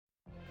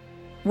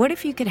What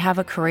if you could have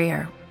a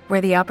career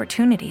where the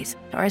opportunities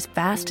are as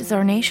vast as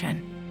our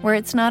nation, where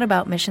it's not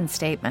about mission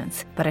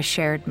statements, but a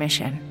shared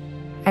mission?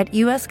 At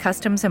U.S.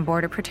 Customs and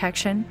Border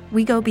Protection,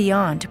 we go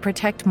beyond to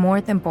protect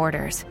more than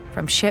borders.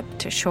 From ship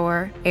to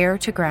shore, air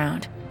to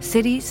ground,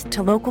 cities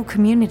to local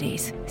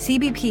communities,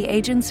 CBP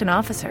agents and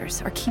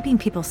officers are keeping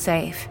people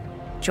safe.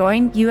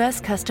 Join U.S.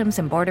 Customs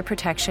and Border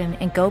Protection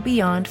and go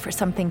beyond for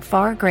something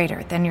far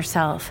greater than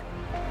yourself.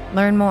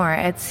 Learn more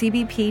at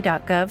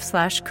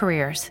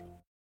cbp.gov/careers.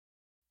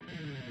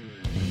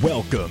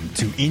 Welcome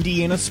to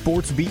Indiana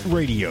Sports Beat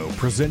Radio,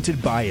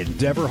 presented by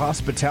Endeavor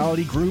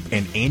Hospitality Group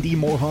and Andy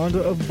Moore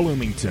Honda of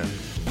Bloomington.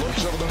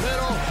 Looks over the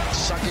middle,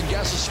 second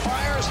guesses,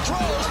 fires,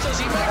 throws. Does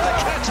he make the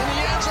catch in the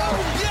end zone?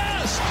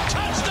 Yes!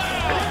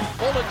 Touchdown!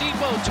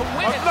 Oladipo to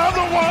win it.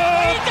 Another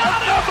one! He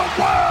got Another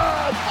it!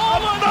 one!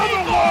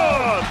 Another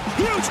one!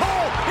 Huge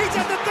hole! He's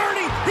at the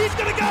 30! He's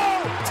gonna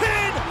go! 10,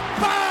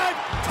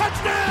 5,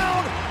 touchdown!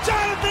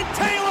 Jonathan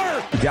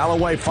Taylor!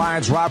 Galloway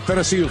finds Rob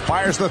Finney, who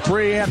fires the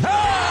three, and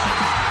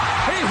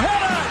He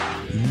hit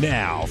it!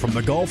 Now, from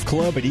the Golf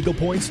Club at Eagle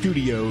Point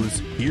Studios,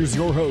 here's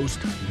your host,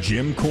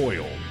 Jim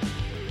Coyle.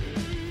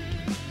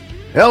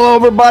 Hello,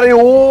 everybody.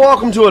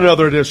 Welcome to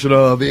another edition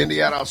of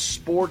Indiana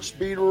Sports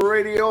Beat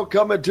Radio,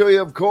 coming to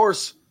you, of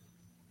course,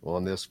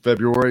 on this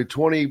February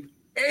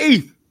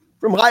 28th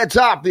from high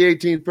atop the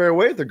 18th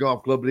fairway at the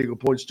Golf Club at Eagle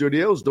Point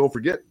Studios. Don't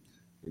forget,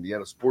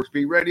 Indiana Sports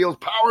Beat Radio is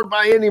powered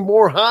by Andy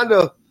Moore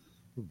Honda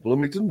of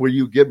Bloomington, where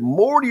you get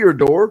more to your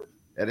door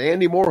at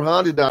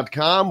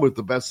AndyMooreHonda.com with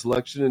the best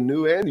selection in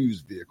new and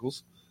used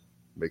vehicles.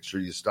 Make sure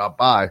you stop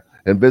by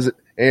and visit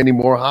Andy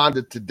Moore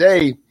Honda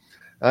today.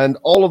 And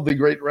all of the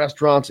great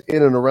restaurants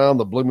in and around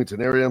the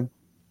Bloomington area,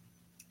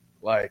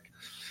 like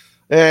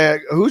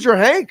Hoosier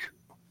Hank.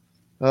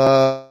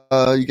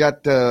 You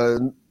got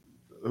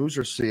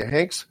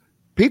Hank's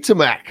Pizza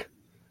Mac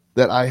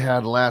that I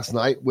had last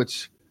night,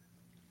 which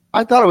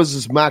I thought it was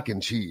just mac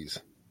and cheese.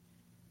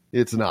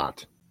 It's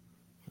not.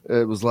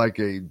 It was like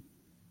a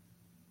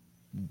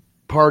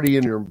party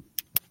in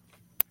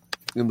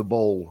the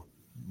bowl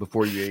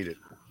before you ate it.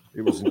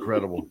 It was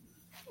incredible.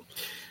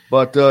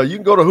 But you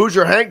can go to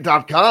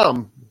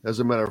HoosierHank.com, as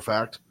a matter of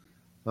fact.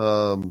 Get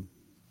the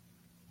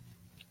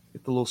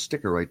little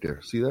sticker right there.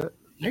 See that?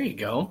 There you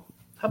go.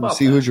 How about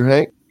see that? Hoosier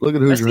Hank? Look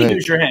at Hoosier Hank.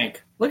 Hoosier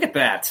Hank. Look at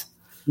that.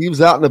 He was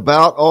out and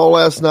about all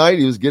last night.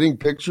 He was getting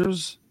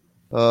pictures.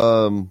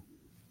 Kind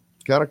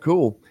of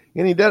cool.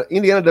 And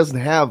Indiana doesn't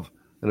have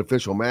an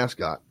official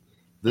mascot.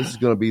 This is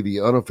going to be the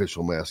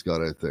unofficial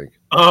mascot, I think.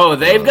 Oh,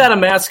 they've got a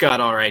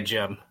mascot, all right,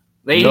 Jim.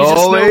 They do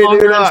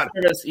not.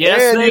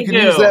 Yes, and they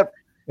do.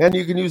 And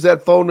you can use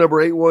that phone number,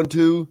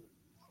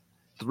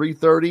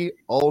 812-330,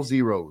 all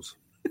zeros.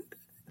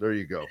 There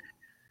you go.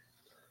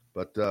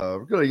 But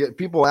we're going to get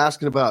people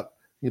asking about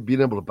being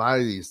able to buy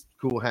these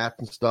cool hats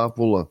and stuff.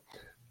 Well,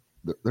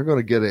 they're going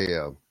to get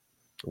a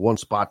one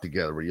spot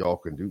together where you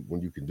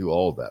can do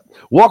all of that.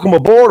 Welcome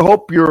aboard.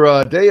 Hope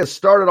your day has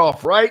started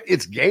off right.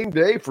 It's game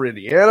day for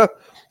Indiana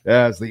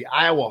as the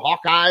Iowa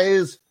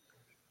Hawkeyes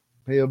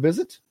pay a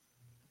visit.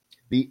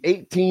 The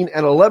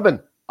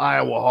 18-11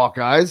 Iowa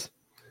Hawkeyes.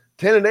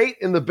 10-8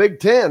 in the Big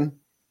Ten,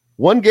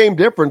 one game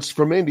difference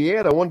from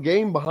Indiana, one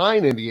game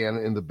behind Indiana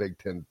in the Big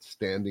Ten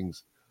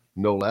standings,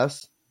 no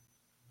less.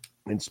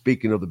 And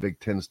speaking of the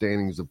Big Ten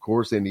standings, of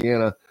course,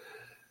 Indiana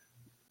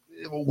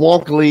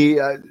wonkily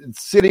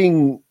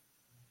sitting.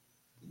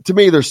 To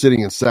me, they're sitting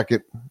in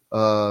second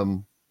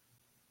through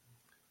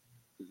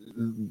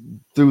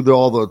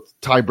all the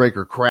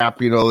tiebreaker crap.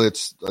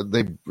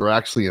 They were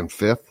actually in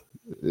fifth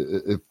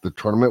if the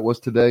tournament was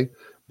today,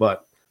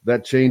 but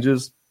that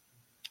changes.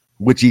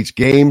 Which each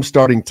game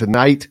starting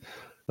tonight,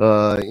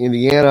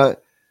 Indiana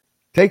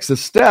takes a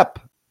step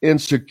in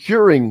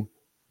securing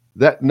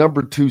that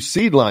number 2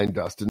 seed line,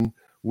 Dustin,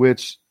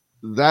 which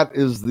that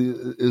is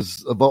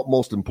of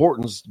utmost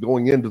importance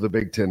going into the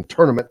Big Ten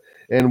tournament.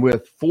 And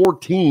with 4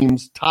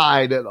 teams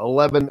tied at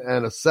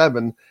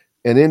 11-7,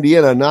 and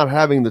Indiana not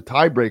having the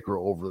tiebreaker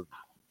over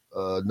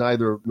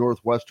neither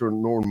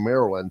Northwestern nor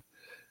Maryland,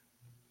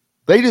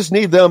 they just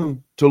need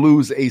them to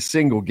lose a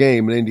single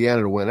game and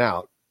Indiana to win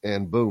out.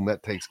 And boom,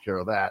 that takes care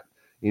of that.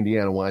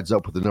 Indiana winds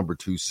up with the number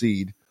 2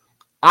 seed.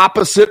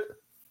 Opposite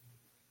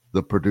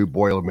the Purdue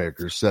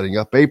Boilermakers, setting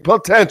up a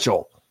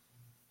potential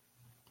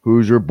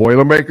Hoosier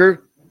Boilermaker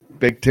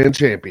Big Ten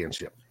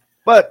championship.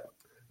 But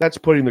that's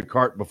putting the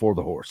cart before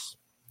the horse.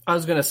 I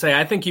was going to say,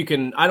 I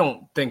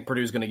don't think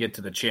Purdue's going to get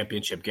to the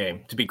championship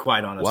game, to be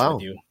quite honest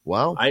with you.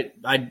 Wow.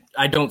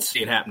 I don't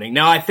see it happening.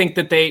 Now, I think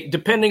that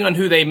depending on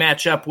who they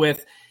match up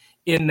with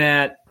in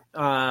that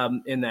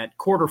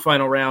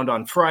quarterfinal round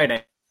on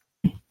Friday,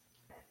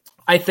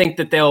 I think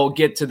that they'll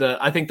get to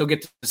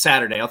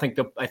Saturday. I think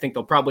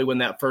they'll probably win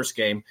that first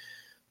game.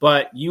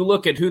 But you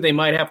look at who they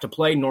might have to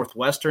play.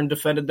 Northwestern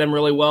defended them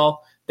really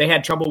well. They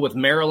had trouble with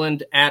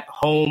Maryland at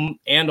home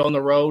and on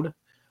the road.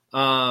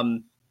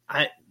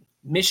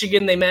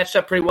 Michigan, they matched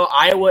up pretty well.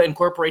 Iowa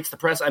incorporates the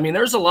press. I mean,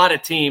 there's a lot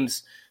of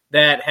teams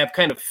that have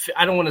kind of,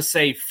 I don't want to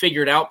say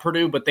figured out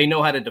Purdue, but they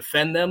know how to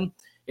defend them.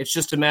 It's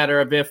just a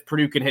matter of if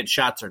Purdue can hit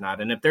shots or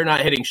not. And if they're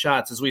not hitting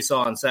shots, as we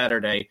saw on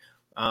Saturday,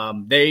 I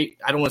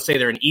don't want to say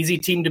they're an easy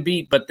team to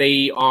beat, but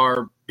they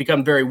are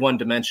become very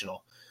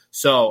one-dimensional.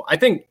 So I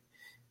think,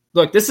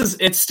 look,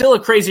 it's still a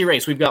crazy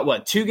race. We've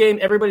got 2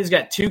 games. Everybody's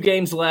got 2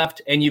 games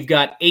left, and you've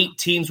got 8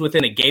 teams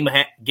within a game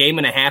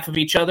and a half of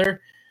each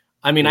other.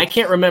 I mean, I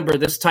can't remember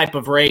this type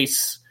of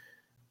race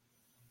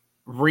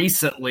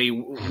recently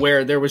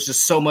where there was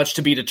just so much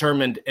to be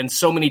determined and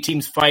so many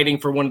teams fighting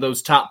for one of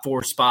those top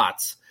 4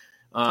 spots.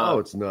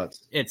 It's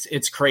nuts.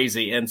 It's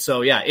crazy. And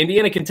so, yeah,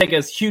 Indiana can take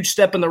a huge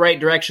step in the right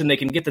direction. They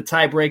can get the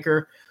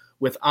tiebreaker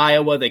with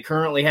Iowa. They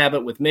currently have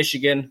it with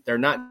Michigan. They're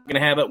not going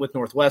to have it with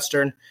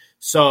Northwestern.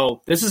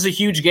 So this is a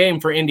huge game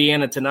for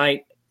Indiana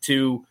tonight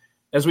to,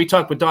 as we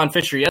talked with Don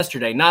Fisher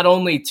yesterday, not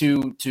only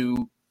to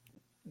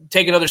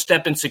take another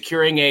step in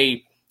securing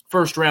a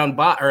first-round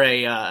bye or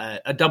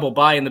a double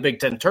bye in the Big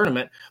Ten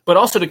tournament, but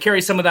also to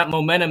carry some of that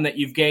momentum that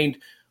you've gained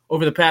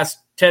over the past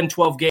 10,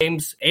 12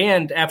 games,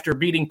 and after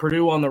beating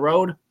Purdue on the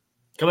road,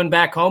 coming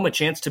back home, a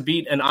chance to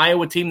beat an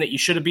Iowa team that you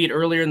should have beat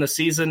earlier in the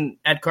season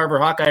at Carver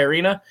Hawkeye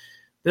Arena.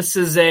 This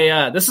is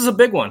a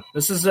big one.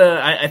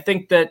 I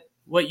think that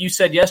what you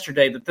said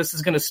yesterday, that this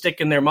is going to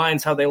stick in their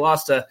minds, how they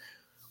lost a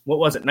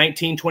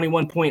 19,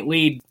 21-point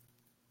lead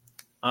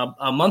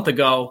a month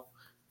ago.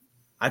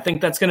 I think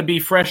that's going to be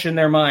fresh in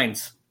their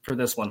minds for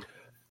this one.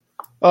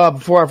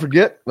 Before I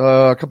forget,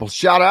 a couple of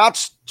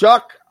shout-outs.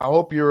 Chuck, I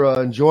hope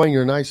you're enjoying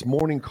your nice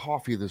morning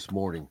coffee this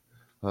morning.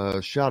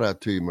 Shout-out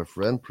to you, my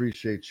friend.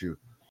 Appreciate you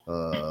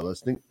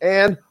listening.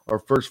 And our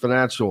first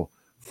financial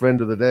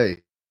friend of the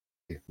day,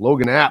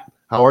 Logan App.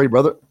 How are you,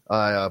 brother?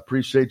 I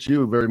appreciate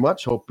you very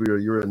much. Hope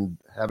you're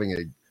having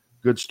a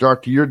good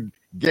start to your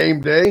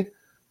game day.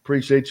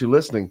 Appreciate you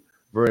listening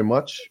very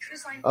much.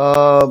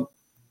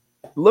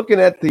 Looking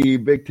at the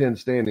Big Ten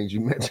standings,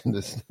 you mentioned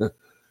this.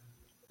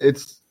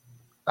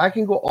 I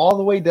can go all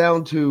the way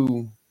down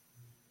to,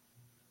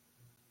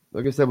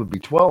 I guess that would be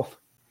 12th.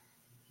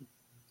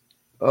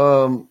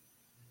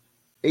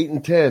 8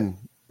 and 10,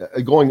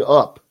 going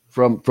up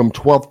from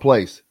 12th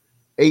place.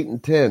 8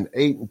 and 10,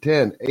 8 and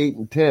 10, 8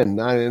 and 10,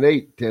 9 and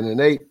 8, 10 and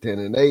 8, 10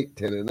 and 8,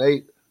 10 and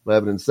 8,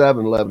 11 and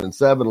 7, 11 and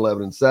 7,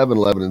 11 and 7,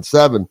 11 and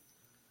 7.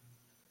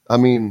 I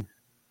mean,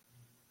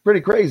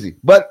 pretty crazy.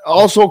 But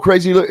also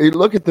crazy,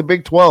 look at the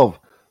Big 12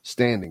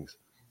 standings.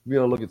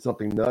 Look at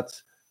something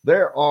nuts.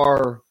 There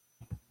are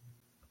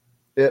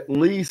at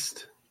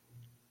least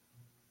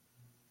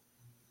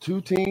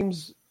 2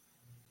 teams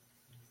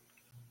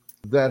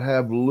that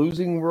have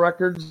losing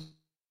records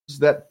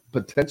that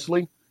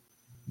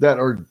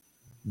are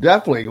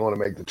definitely going to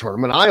make the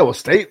tournament. Iowa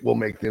State will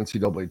make the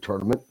NCAA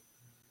tournament.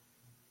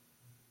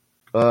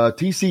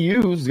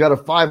 TCU's got a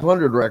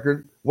 500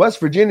 record. West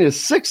Virginia is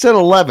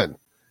 6-11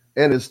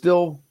 and is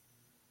still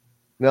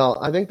 – now,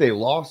 I think they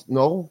lost –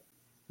 no,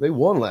 they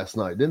won last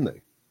night, didn't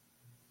they?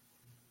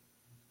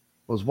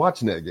 I was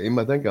watching that game.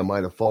 I think I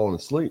might have fallen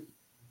asleep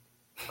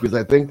because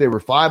I think they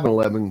were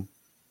 5-11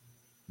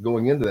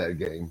 going into that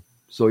game.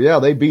 So, yeah,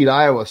 they beat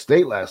Iowa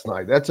State last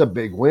night. That's a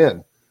big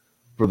win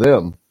for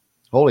them.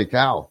 Holy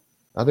cow.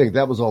 I think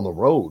that was on the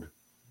road.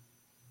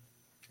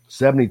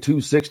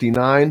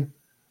 72-69.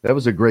 That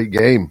was a great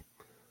game.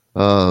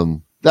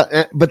 But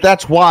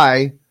that's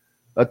why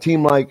a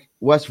team like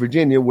West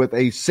Virginia with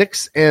a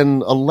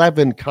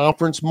 6-11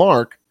 conference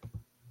mark,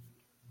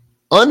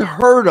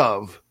 unheard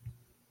of,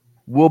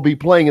 will be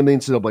playing in the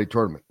NCAA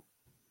tournament.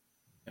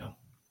 Yeah.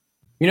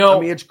 I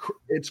mean,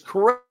 it's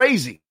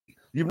crazy.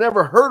 You've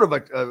never heard of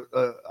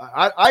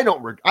I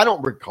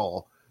don't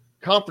recall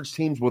conference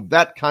teams with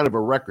that kind of a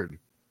record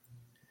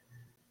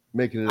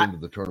making it into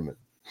the tournament.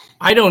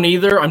 I don't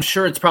either. I'm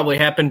sure it's probably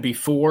happened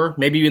before,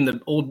 maybe in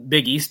the old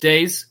Big East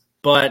days,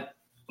 but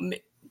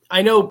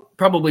I know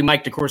probably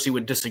Mike DeCourcy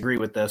would disagree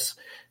with this,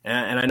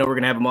 and I know we're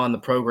going to have him on the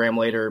program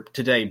later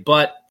today,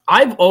 but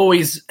I've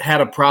always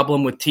had a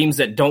problem with teams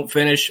that don't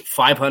finish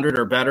 500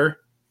 or better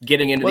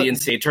getting into the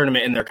NCAA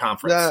tournament in their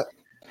conference.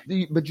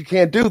 But you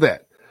can't do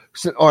that.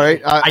 So, all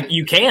right.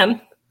 You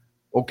can.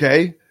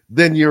 Okay.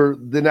 Then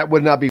that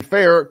would not be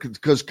fair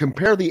because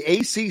compare the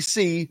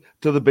ACC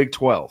to the Big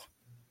 12.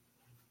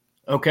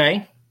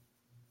 Okay.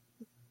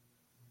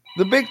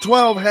 The Big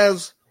 12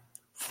 has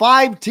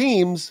 5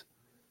 teams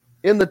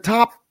in the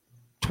top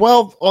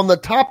 12 on the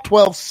top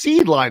 12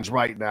 seed lines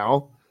right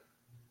now.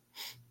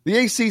 The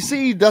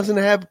ACC doesn't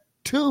have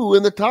 2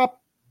 in the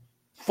top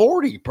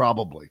 40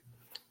 probably.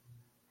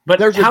 But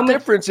there's a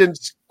difference in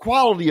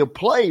quality of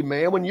play,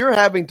 man, when you're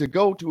having to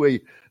go to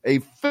a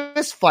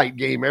fist fight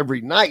game every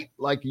night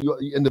like you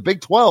in the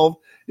Big 12.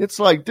 It's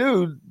like,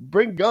 dude,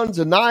 bring guns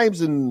and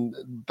knives and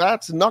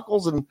bats and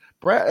knuckles and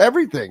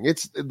everything.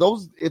 It's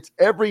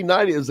every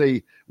night is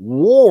a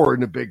war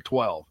in the Big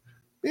 12.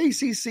 The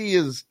ACC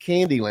is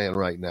Candyland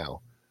right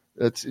now.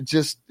 It's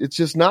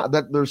just not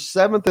that they're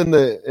 7th in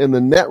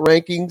the net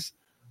rankings.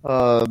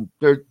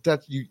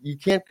 You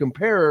can't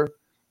compare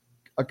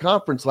a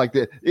conference like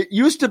that. It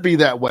used to be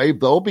that way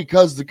though,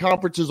 because the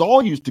conferences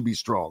all used to be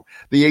strong.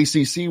 The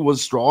ACC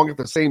was strong at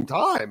the same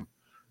time.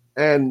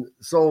 And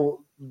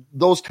so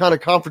those kind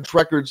of conference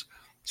records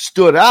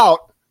stood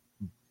out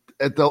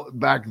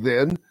back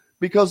then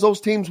because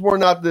those teams were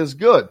not this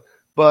good.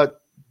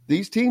 But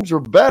these teams are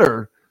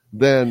better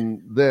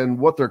than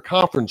what their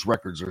conference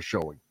records are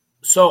showing.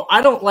 So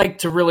I don't like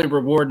to really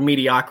reward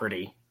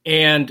mediocrity.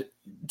 And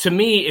to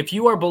me, if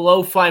you are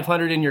below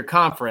 500 in your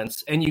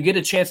conference and you get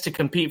a chance to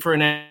compete for a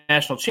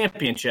national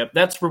championship,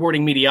 that's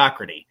rewarding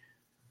mediocrity.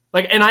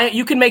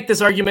 You can make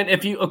this argument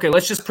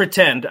let's just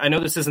pretend. I know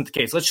this isn't the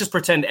case. Let's just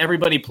pretend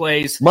everybody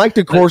plays. Mike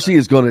DeCourcy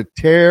is going to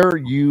tear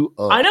you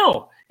up. I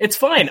know. It's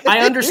fine. I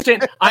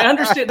understand.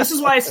 This is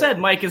why I said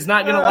Mike is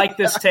not going to like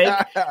this take.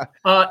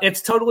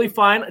 It's totally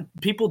fine.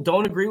 People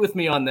don't agree with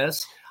me on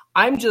this.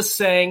 I'm just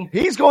saying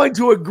he's going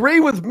to agree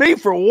with me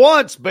for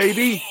once,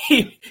 baby.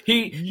 He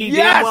yes!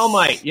 Damn well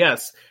might.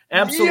 Yes,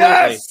 absolutely.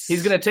 Yes!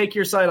 He's going to take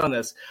your side on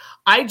this.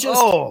 Let's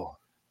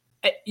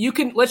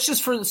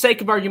just for the sake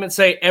of argument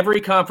say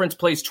every conference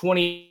plays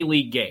 20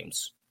 league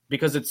games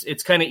because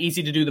it's kind of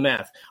easy to do the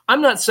math.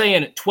 I'm not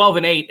saying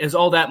 12-8 is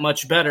all that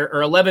much better or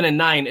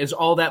 11-9 is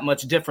all that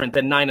much different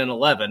than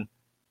 9-11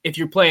 if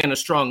you're playing a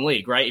strong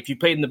league, right? If you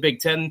played in the Big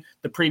Ten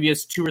the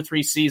previous 2 or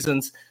 3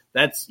 seasons,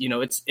 that's,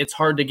 it's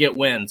hard to get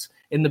wins.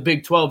 In the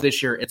Big 12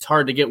 this year, it's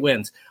hard to get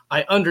wins.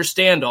 I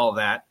understand all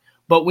that.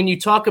 But when you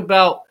talk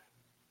about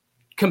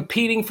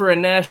competing for a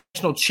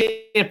national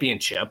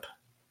championship,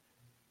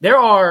 there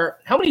are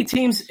how many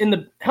teams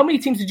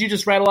did you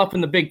just rattle off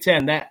in the Big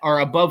Ten that are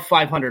above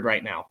 500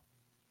 right now?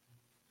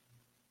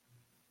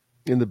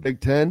 In the Big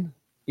Ten?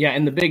 Yeah,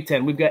 in the Big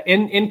Ten. We've got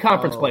in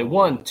conference play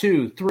 1,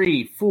 2,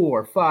 3,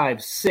 4,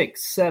 5,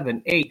 6,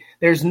 7, 8.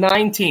 There's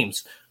 9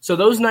 teams. So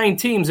those 9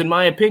 teams, in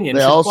my opinion,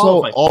 they should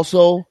qualify.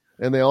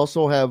 They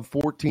also have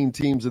 14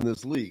 teams in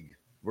this league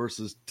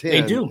versus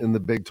 10 in the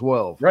Big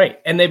 12. Right,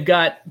 and they've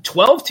got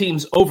 12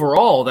 teams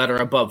overall that are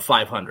above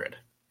 500.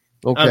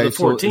 Okay, of the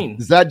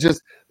 14. So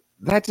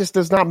that just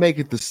does not make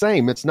it the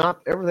same. It's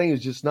not everything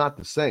is just not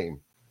the same.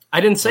 I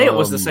didn't say it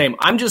was the same.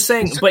 I'm just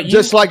saying, but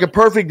just like a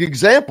perfect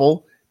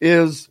example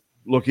is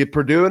look at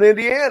Purdue and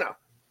Indiana.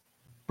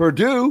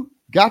 Purdue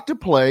got to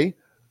play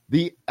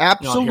the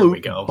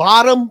absolute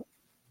bottom.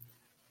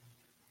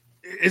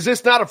 Is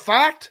this not a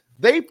fact?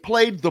 They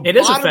played the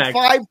bottom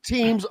 5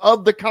 teams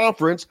of the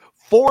conference,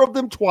 4 of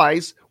them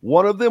twice,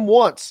 1 of them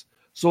once.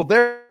 So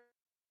there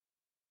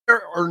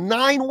are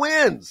 9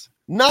 wins.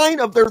 9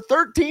 of their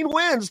 13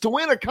 wins to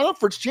win a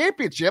conference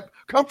championship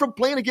come from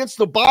playing against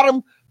the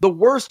bottom, the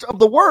worst of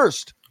the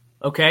worst.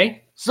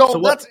 Okay.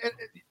 So that's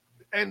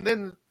 – and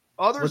then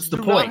others do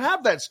not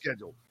have that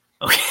schedule.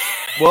 Okay.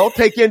 Well,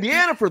 take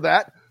Indiana for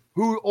that,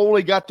 who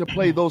only got to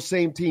play those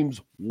same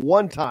teams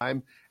one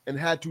time and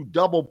had to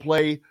double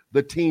play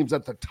the teams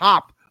at the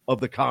top of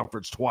the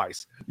conference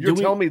twice. You're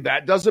telling me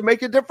that doesn't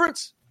make a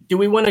difference? Do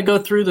we want to go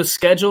through the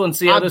schedule and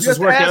see how this has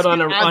worked out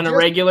on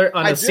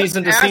a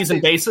season-to-season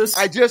basis?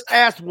 I just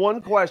asked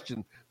one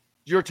question.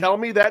 You're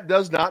telling me that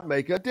does not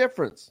make a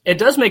difference? It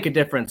does make a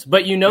difference,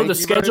 but the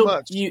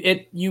schedule.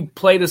 You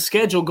play the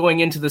schedule going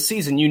into the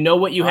season. You know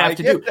what you have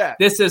to do. That.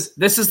 This is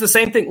the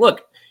same thing.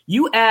 Look,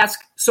 you ask.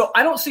 So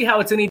I don't see how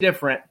it's any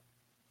different.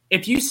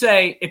 If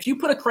you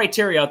put a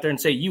criteria out there and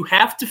say you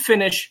have to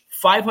finish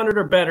 500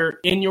 or better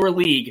in your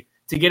league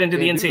to get into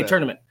the NCAA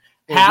tournament,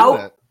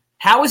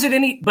 how is it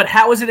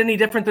any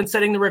different than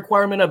setting the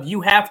requirement of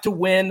you have to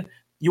win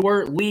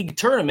your league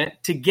tournament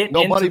to get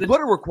Nobody into put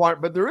a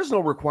requirement, but there is no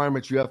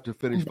requirement you have to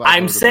finish 500.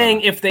 I'm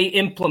saying if they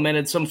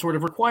implemented some sort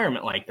of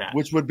requirement like that.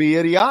 Which would be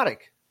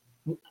idiotic.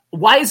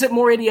 Why is it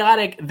more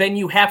idiotic than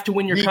you have to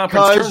win your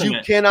conference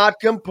tournament?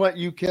 Because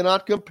you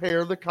cannot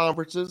compare the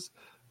conferences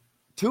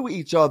to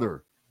each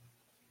other.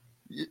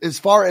 As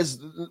far as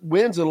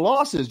wins and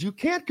losses, you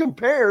can't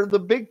compare the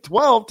Big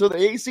 12 to the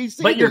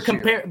ACC. But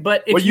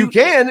you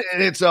can,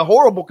 and it's a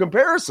horrible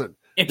comparison.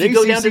 If the you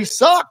go ACC down to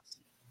sucks.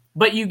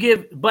 But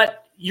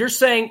you're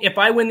saying if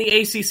I win the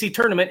ACC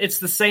tournament, it's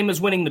the same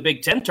as winning the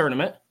Big Ten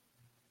tournament.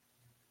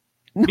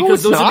 No,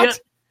 because it's not.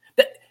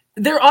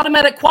 They're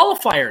automatic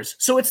qualifiers,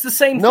 so it's the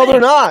same thing. No, they're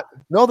not.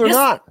 No, they're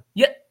not.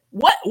 Yeah.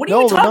 What are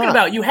you talking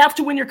about? You have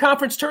to win your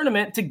conference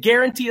tournament to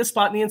guarantee a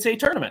spot in the NCAA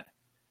tournament.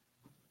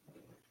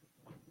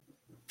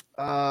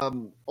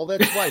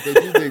 That's right. They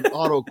do the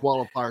auto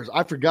qualifiers.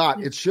 I forgot.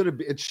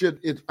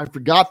 I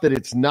forgot that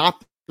it's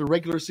not the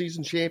regular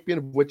season champion,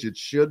 of which it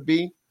should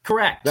be.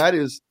 Correct. That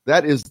is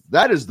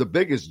the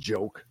biggest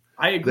joke.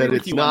 I agree that with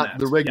it's you not on that.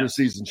 the regular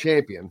season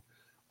champion.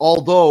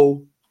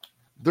 Although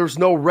there's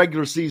no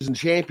regular season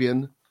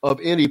champion of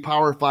any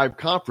Power 5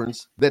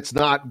 conference that's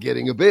not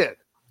getting a bid.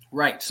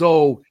 Right.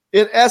 So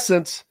in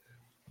essence,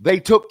 they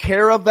took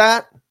care of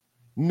that,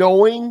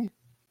 knowing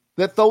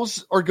that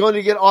those are going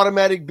to get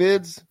automatic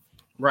bids.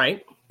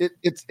 Right.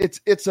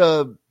 It's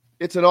an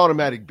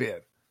automatic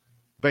bid,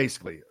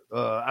 basically.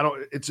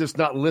 It's just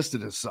not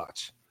listed as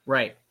such.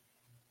 Right.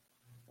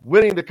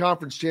 Winning the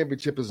conference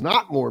championship is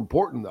not more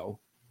important though,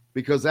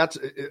 because ask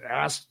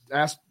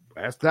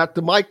that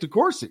to Mike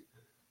DeCourcy.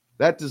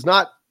 It does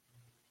not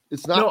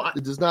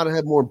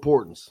have more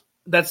importance.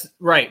 That's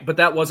right, but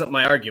that wasn't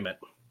my argument.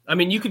 I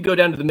mean, you could go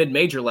down to the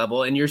mid-major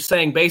level, and you're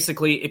saying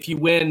basically if you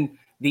win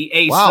the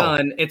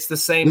A-Sun, it's the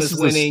same as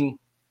winning.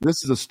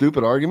 This is a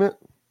stupid argument.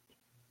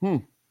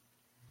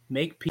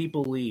 Make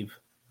people leave.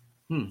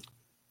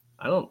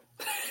 I don't.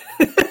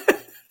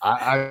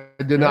 I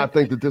did not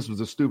think that this was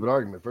a stupid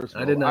argument. First of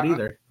all, I did not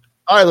either.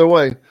 Either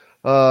way,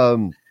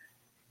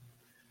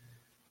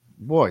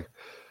 boy,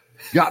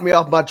 got me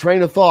off my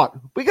train of thought.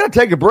 We got to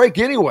take a break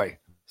anyway,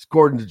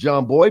 according to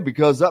John Boyd,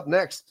 because up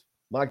next,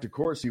 Mike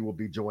DeCourcy will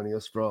be joining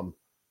us from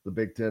the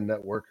Big Ten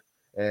Network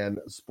and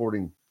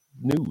Sporting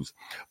News.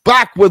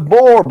 Back with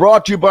more,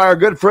 brought to you by our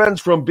good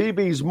friends from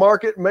BB's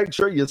Market. Make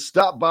sure you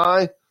stop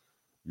by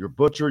your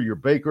butcher, your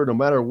baker, no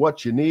matter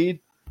what you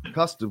need.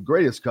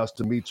 Greatest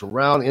custom meats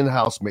around,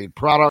 in-house made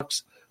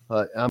products.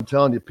 I'm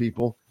telling you,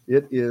 people,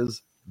 it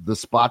is the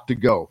spot to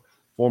go.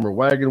 Former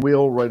Wagon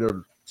Wheel, right at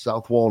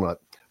South Walnut.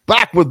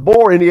 Back with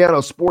more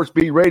Indiana Sports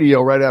Beat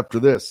Radio right after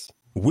this.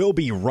 We'll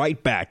be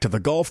right back to the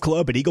Golf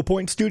Club at Eagle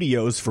Point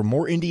Studios for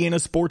more Indiana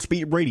Sports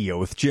Beat Radio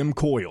with Jim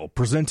Coyle,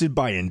 presented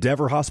by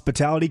Endeavor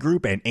Hospitality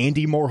Group and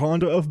Andy Moore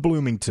Honda of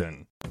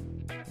Bloomington.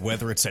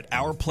 Whether it's at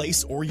our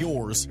place or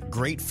yours,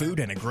 great food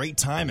and a great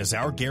time is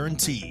our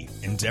guarantee.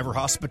 Endeavor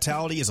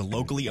Hospitality is a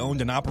locally owned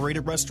and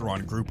operated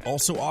restaurant group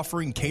also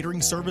offering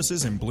catering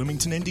services in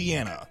Bloomington,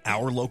 Indiana.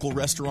 Our local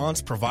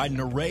restaurants provide an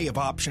array of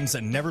options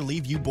that never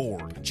leave you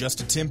bored. Just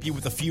to tempt you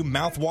with a few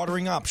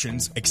mouth-watering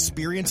options,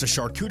 experience a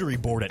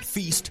charcuterie board at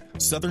Feast,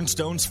 Southern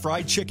Stone's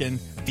fried chicken,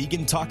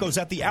 vegan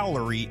tacos at the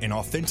Owlery, an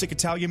authentic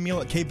Italian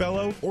meal at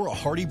Cabello, or a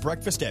hearty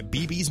breakfast at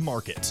BB's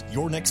Market.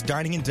 Your next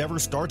dining endeavor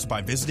starts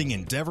by visiting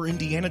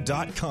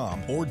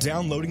EndeavorIndiana.com or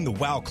downloading the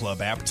WOW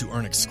Club app to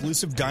earn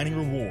exclusive dining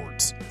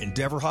rewards.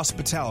 Endeavor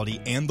Hospitality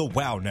and the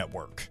WOW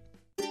Network.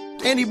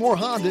 Andy Moore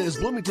Honda is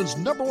Bloomington's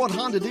 #1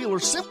 Honda dealer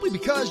simply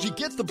because you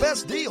get the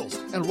best deals.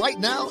 And right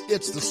now,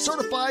 it's the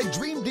Certified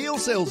Dream Deal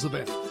Sales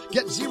Event.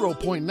 Get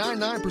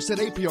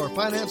 0.99% APR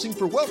financing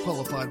for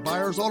well-qualified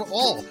buyers on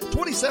all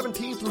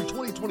 2017 through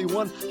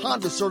 2021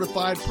 Honda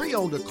Certified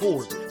Pre-Owned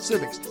Accords,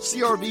 Civics,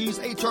 CRVs,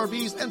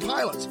 HRVs, and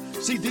Pilots.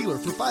 See dealer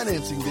for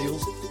financing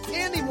deals.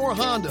 Andy Moore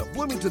Honda,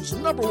 Bloomington's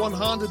 #1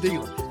 Honda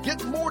dealer.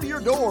 Get more to your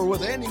door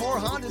with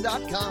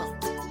AndyMooreHonda.com.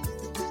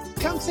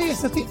 Come see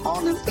us at the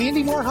all-new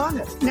Andy Moore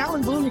Honda, now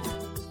in Bloomington.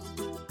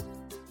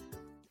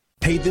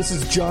 Hey, this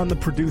is John, the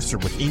producer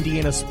with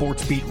Indiana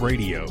Sports Beat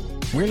Radio.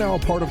 We're now a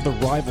part of the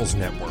Rivals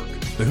Network.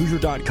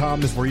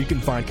 TheHoosier.com is where you can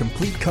find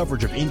complete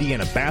coverage of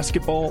Indiana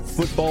basketball,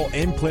 football,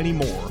 and plenty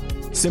more.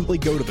 Simply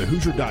go to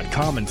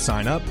TheHoosier.com and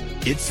sign up.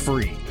 It's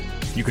free.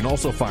 You can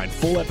also find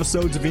full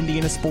episodes of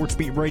Indiana Sports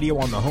Beat Radio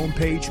on the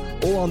homepage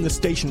or on the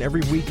station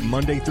every week,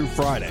 Monday through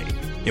Friday.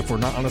 If we're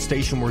not on a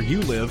station where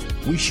you live,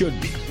 we should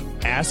be.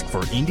 Ask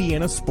for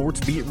Indiana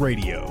Sports Beat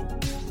Radio.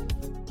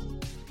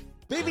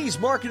 BB's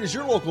Market is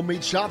your local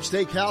meat shop,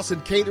 steakhouse,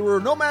 and caterer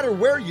no matter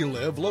where you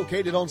live.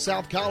 Located on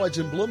South College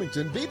in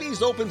Bloomington,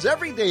 BB's opens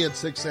every day at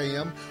 6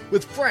 a.m.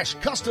 with fresh,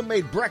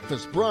 custom-made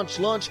breakfast, brunch,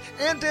 lunch,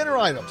 and dinner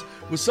items.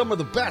 With some of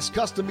the best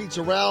custom meats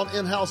around,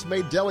 in-house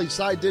made deli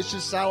side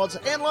dishes, salads,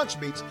 and lunch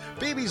meats,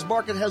 BB's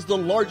Market has the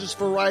largest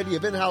variety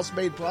of in-house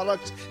made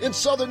products in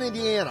southern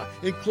Indiana,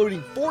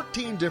 including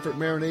 14 different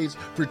marinades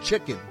for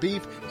chicken,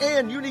 beef,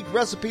 and unique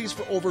recipes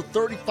for over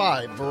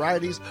 35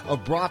 varieties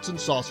of brats and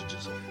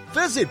sausages.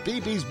 Visit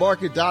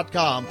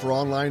bbsmarket.com for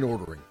online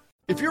ordering.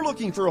 If you're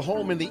looking for a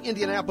home in the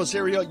Indianapolis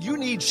area, you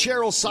need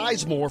Cheryl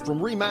Sizemore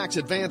from RE/MAX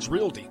Advanced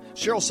Realty.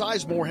 Cheryl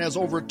Sizemore has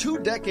over 2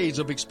 decades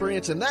of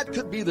experience, and that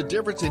could be the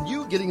difference in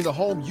you getting the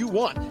home you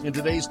want in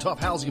today's tough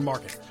housing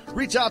market.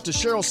 Reach out to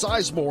Cheryl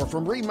Sizemore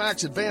from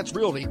RE/MAX Advanced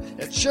Realty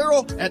at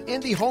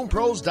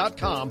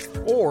cheryl@indyhomepros.com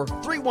or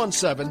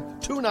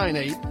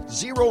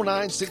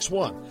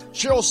 317-298-0961.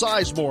 Cheryl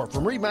Sizemore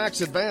from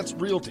RE/MAX Advanced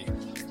Realty.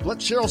 Let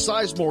Cheryl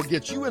Sizemore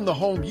get you in the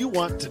home you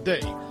want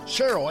today.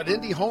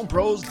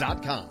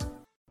 Cheryl@indyhomepros.com.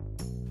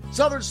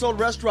 Southern Stone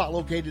Restaurant,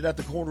 located at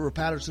the corner of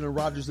Patterson and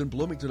Rogers in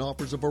Bloomington,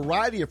 offers a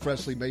variety of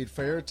freshly made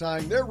fare,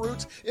 tying their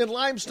roots in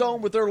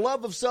limestone with their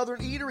love of Southern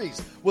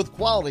eateries. With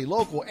quality,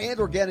 local, and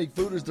organic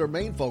food as their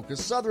main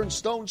focus, Southern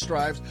Stone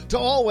strives to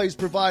always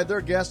provide their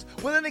guests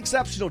with an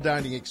exceptional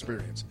dining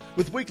experience.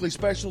 With weekly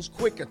specials,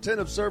 quick,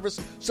 attentive service,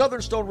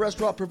 Southern Stone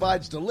Restaurant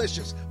provides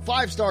delicious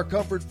 5-star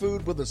comfort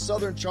food with a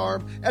Southern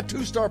charm at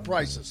 2-star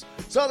prices.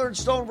 Southern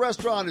Stone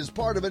Restaurant is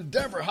part of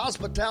Endeavor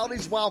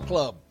Hospitality's WOW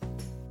Club.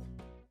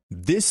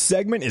 This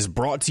segment is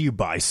brought to you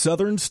by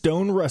Southern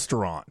Stone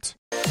Restaurant.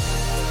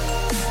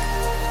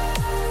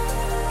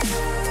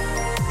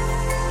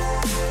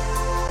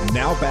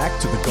 Now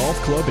back to the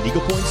Golf Club at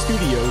Eagle Point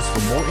Studios for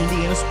more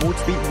Indiana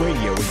Sports Beat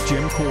Radio with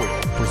Jim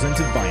Coyle,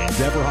 presented by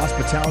Endeavor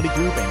Hospitality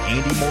Group and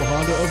Andy Moore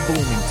Honda of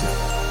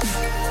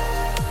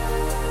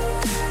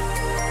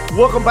Bloomington.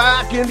 Welcome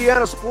back,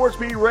 Indiana Sports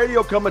Beat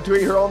Radio, coming to you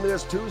here on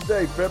this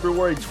Tuesday,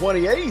 February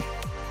 28th.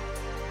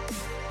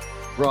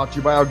 Brought to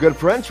you by our good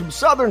friends from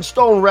Southern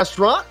Stone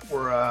Restaurant,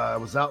 where I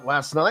was out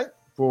last night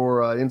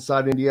for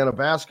Inside Indiana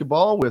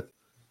Basketball with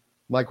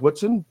Mike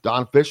Whitson,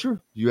 Don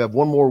Fisher. You have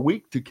one more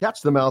week to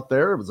catch them out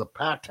there. It was a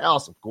packed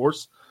house, of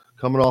course,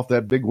 coming off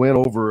that big win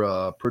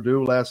over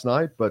Purdue last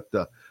night. But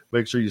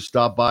make sure you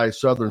stop by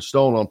Southern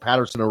Stone on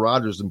Patterson and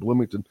Rogers in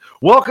Bloomington.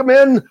 Welcome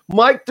in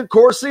Mike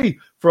DeCourcy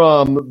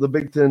from the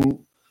Big Ten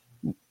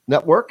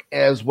Network,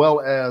 as well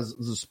as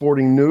the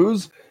Sporting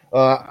News.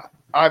 I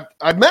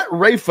met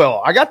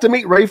Raphael. I got to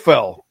meet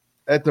Raphael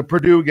at the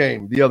Purdue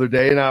game the other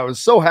day, and I was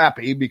so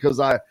happy because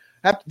I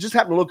just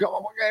happened to look at,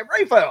 oh my God,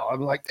 Raphael.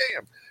 I'm like,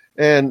 damn.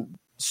 And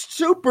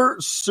super,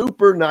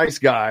 super nice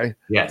guy.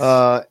 Yes.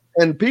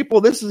 And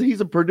people,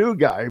 he's a Purdue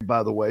guy,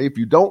 by the way, if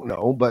you don't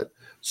know, but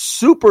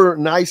super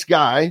nice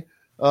guy.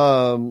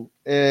 And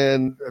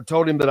I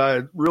told him that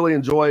I really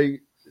enjoy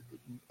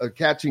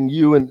catching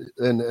you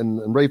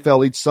and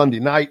Raphael each Sunday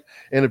night.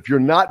 And if you're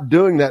not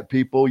doing that,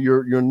 people,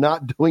 you're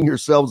not doing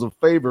yourselves a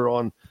favor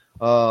on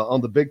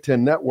the Big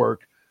Ten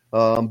Network,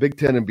 Big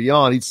Ten and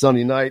Beyond each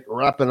Sunday night,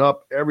 wrapping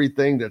up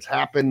everything that's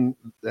happened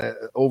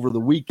over the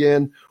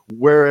weekend,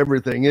 where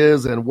everything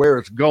is and where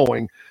it's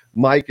going.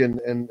 Mike and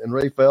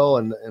Raphael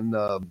and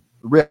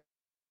Rick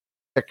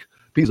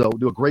Pizzo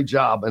do a great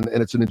job, and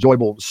it's an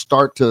enjoyable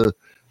start to.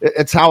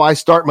 It's how I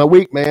start my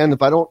week, man.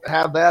 If I don't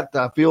have that,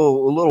 I feel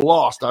a little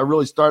lost. I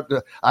really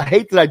I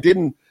hate that I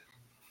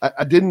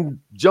didn't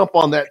jump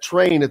on that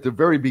train at the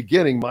very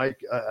beginning, Mike.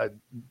 I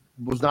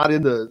was not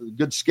into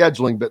good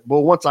scheduling, but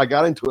once I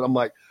got into it, I'm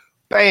like,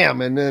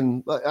 bam, and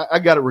then I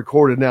got it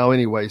recorded now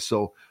anyway.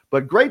 So,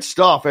 but great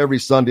stuff every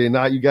Sunday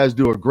night. You guys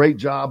do a great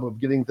job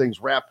of getting things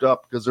wrapped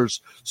up because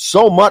there's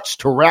so much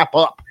to wrap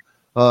up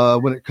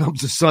when it comes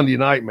to Sunday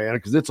night, man,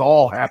 because it's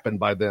all happened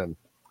by then.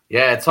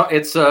 Yeah,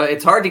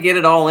 it's hard to get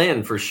it all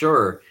in for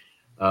sure.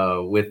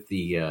 With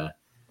the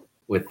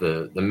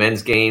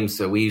men's games,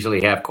 so we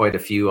usually have quite a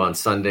few on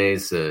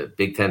Sundays.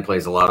 Big Ten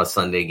plays a lot of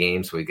Sunday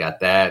games. We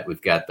got that.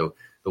 We've got the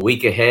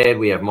week ahead.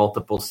 We have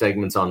multiple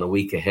segments on the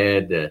week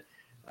ahead,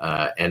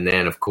 and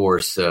then of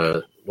course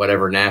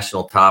whatever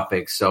national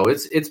topics. So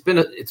it's been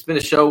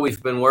a show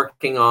we've been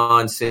working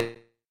on since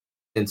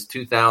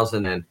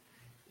 2011,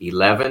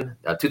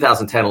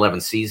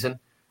 2010-11 season.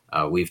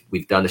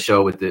 We've done the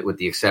show with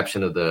the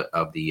exception of the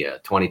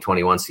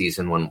 2021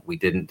 season when we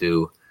didn't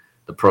do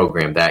the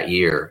program that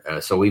year.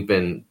 So we've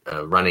been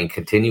running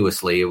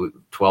continuously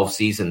 12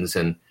 seasons,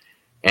 and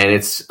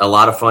it's a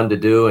lot of fun to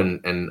do.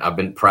 And I've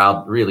been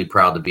really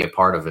proud to be a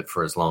part of it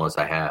for as long as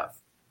I have.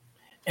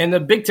 And the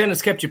Big Ten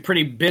has kept you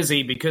pretty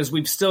busy because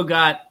we've still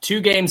got 2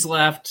 games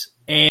left,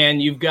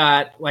 and you've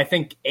got, I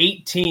think,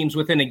 8 teams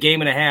within a game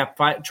and a half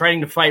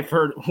trying to fight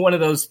for one of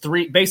those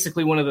 3,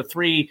 basically one of the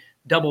 3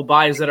 double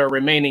buys that are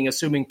remaining,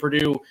 assuming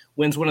Purdue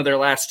wins one of their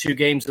last 2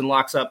 games and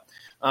locks up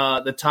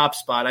the top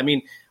spot. I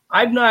mean,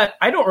 I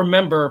don't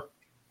remember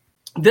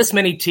this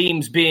many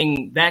teams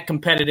being that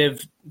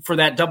competitive for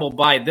that double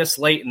bye this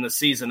late in the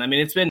season. I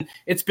mean,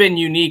 it's been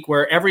unique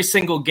where every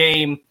single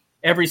game,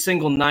 every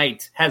single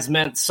night has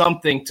meant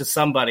something to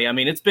somebody. I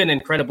mean, it's been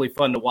incredibly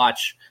fun to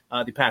watch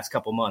the past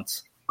couple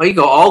months. Well, you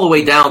go all the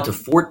way down to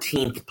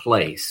 14th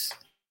place.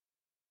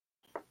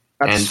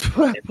 And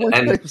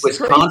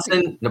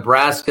Wisconsin,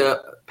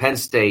 Nebraska, Penn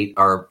State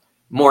are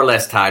more or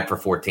less tied for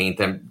 14th,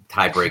 and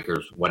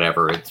tiebreakers,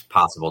 whatever it's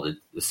possible to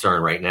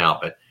discern right now.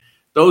 But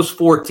those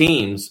 4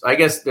 teams, I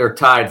guess they're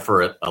tied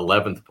for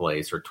 11th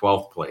place or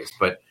 12th place.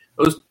 But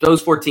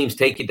those 4 teams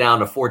take you down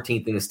to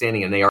 14th in the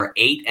standing, and they are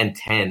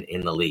 8-10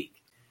 in the league.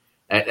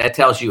 That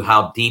tells you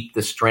how deep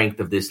the strength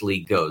of this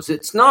league goes.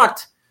 It's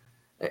not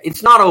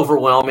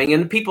overwhelming,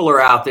 and people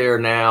are out there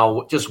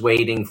now just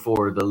waiting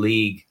for the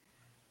league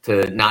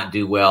to not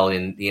do well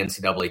in the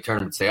NCAA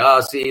tournament, say,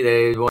 oh, see,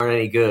 they weren't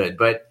any good.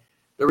 But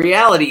the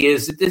reality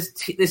is that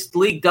this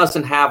league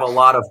doesn't have a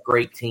lot of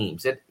great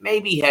teams. It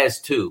maybe has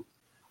 2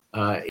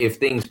 if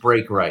things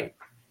break right.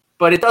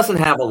 But it doesn't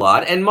have a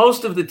lot. And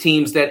most of the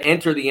teams that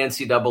enter the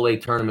NCAA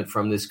tournament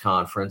from this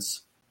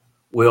conference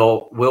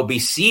will be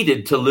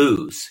seeded to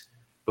lose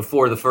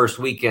before the first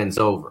weekend's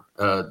over.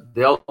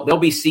 They'll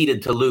be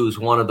seeded to lose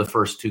one of the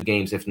first 2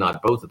 games, if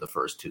not both of the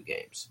first 2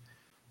 games.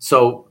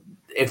 So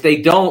if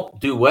they don't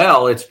do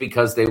well, it's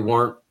because they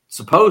weren't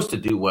supposed to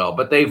do well,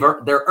 but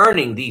they're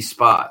earning these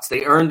spots.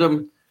 They earned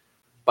them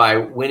by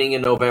winning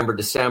in November,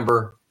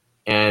 December,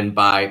 and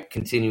by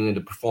continuing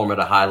to perform at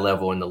a high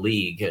level in the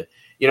league.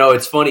 You know,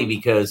 it's funny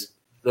because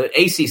the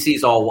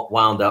ACC's all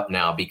wound up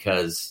now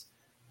because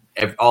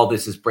all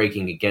this is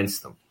breaking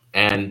against them.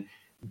 And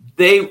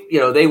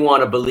they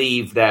want to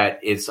believe that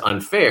it's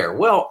unfair.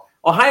 Well,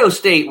 Ohio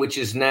State, which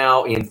is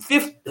now in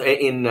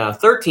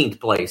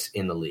 13th place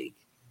in the league,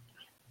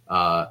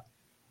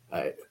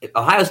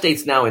 Ohio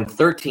State's now in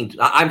 13th.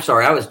 I'm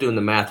sorry, I was doing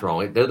the math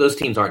wrong. Those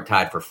teams aren't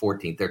tied for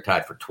 14th; they're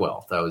tied for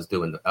 12th. I was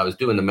doing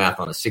the math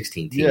on a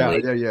 16-team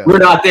league. Yeah. We're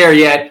not there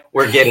yet.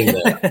 We're getting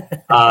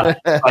there. But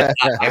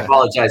I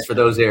apologize for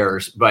those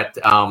errors. But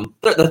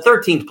the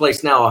 13th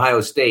place now,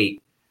 Ohio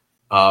State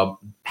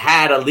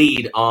had a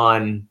lead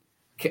on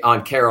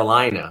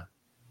Carolina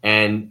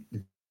and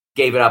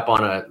gave it up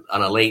on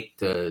a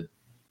late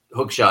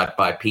hook shot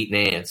by Pete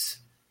Nance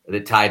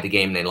that tied the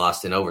game, and they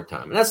lost in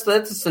overtime. And that's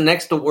the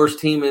next to worst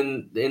team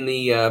in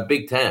the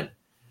Big Ten.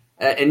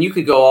 And you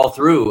could go all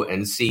through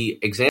and see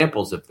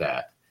examples of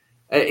that.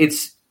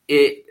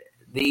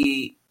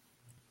 The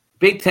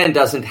Big Ten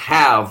doesn't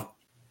have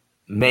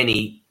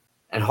many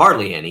and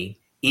hardly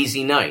any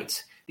easy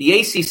nights. The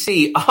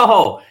ACC,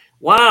 oh,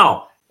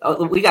 wow.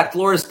 We got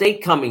Florida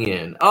State coming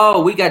in.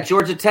 Oh, we got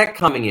Georgia Tech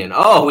coming in.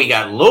 Oh, we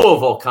got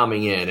Louisville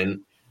coming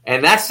in.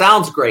 And that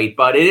sounds great,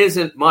 but it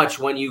isn't much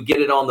when you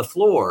get it on the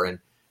floor. And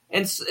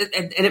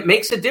it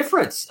makes a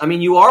difference. I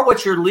mean, you are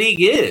what your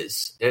league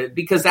is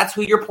because that's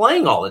who you're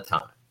playing all the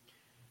time.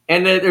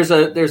 And there's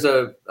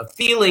a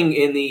feeling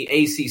in the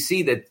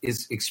ACC that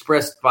is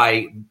expressed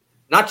by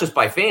not just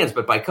by fans,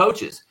 but by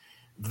coaches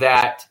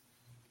that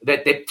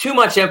too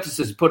much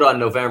emphasis is put on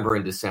November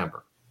and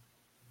December.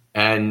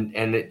 And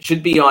it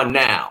should be on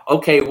now.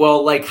 Okay,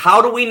 well, like,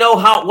 how do we know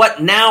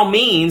what now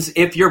means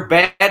if you're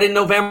bad in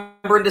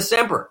November and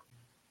December?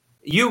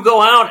 You go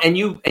out and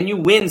you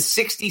win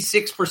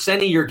 66%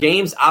 of your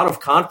games out of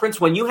conference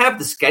when you have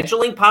the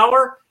scheduling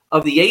power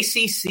of the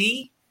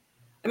ACC.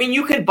 I mean,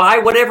 you can buy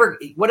whatever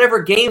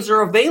games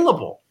are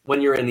available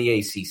when you're in the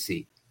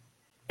ACC,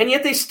 and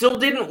yet they still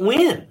didn't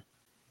win.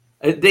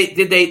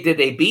 Did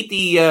they beat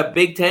the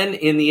Big Ten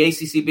in the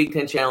ACC Big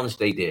Ten Challenge?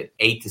 They did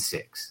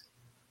 8-6.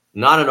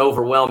 Not an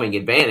overwhelming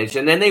advantage.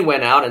 And then they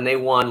went out and they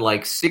won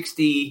like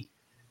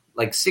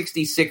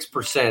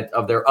 66%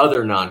 of their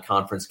other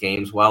non-conference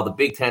games, while the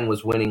Big Ten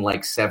was winning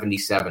like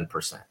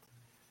 77%.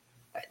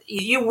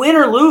 You win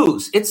or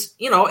lose. It's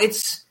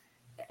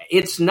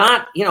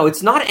not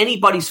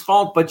anybody's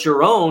fault but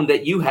your own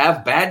that you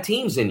have bad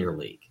teams in your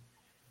league.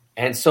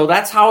 And so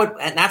that's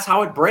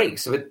how it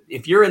breaks.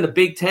 If you're in the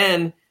Big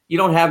Ten, you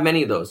don't have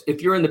many of those.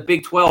 If you're in the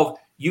Big 12,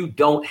 you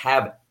don't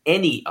have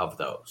any of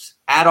those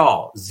at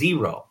all.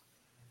 Zero.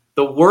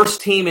 The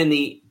worst team in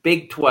the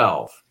Big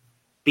 12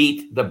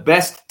 beat the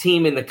best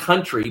team in the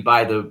country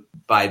by the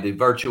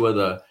virtue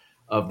of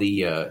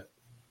the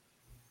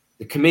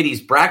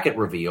committee's bracket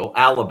reveal,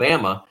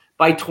 Alabama,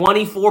 by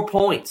 24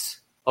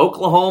 points.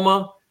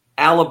 Oklahoma,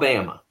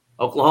 Alabama.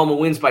 Oklahoma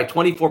wins by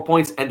 24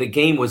 points, and the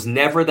game was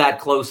never that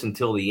close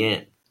until the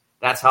end.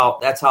 That's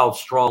how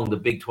strong the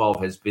Big 12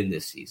 has been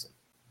this season.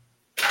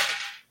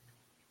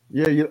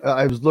 Yeah,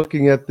 I was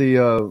looking at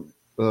the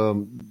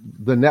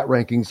net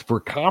rankings for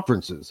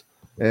conferences,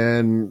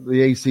 and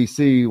the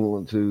ACC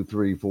 1, 2,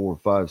 3, 4,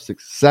 5,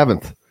 6,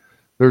 7th.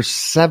 They're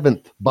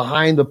 7th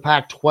behind the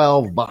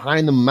Pac-12,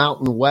 behind the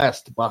Mountain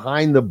West,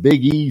 behind the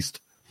Big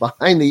East,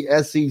 behind the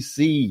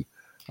SEC.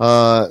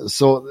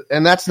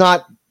 And that's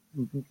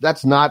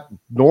not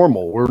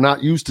normal. We're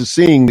not used to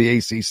seeing the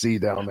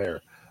ACC down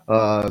there.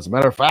 As a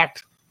matter of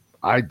fact,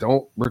 I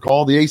don't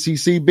recall the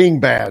ACC being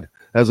bad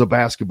as a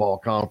basketball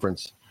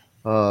conference.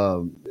 I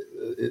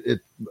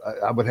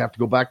would have to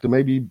go back to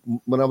maybe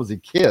when I was a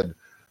kid.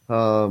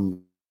 But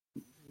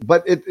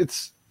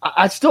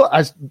I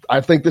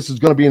think this is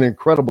going to be an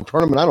incredible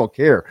tournament. I don't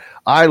care.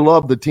 I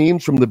love the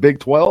teams from the Big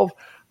 12.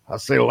 I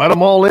say, let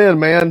them all in,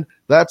 man.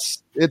 I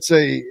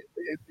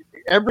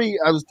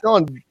was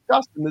telling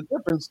Justin the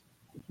difference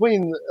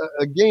between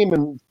a game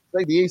and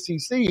say the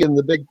ACC and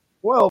the Big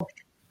 12.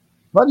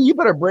 Buddy, you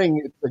better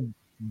bring the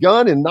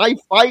gun and knife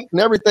fight and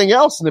everything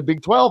else in the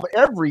Big 12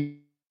 every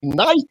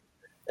night.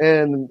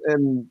 And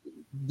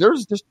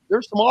there's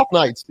some off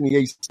nights in the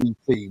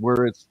ACC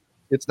where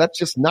that's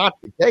just not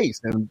the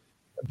case. And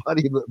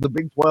buddy, the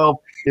Big 12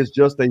 is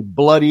just a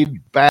bloodied,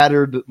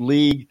 battered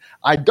league.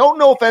 I don't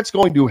know if that's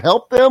going to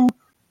help them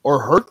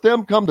or hurt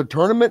them come the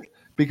tournament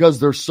because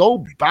they're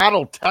so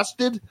battle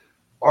tested.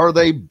 Are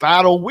they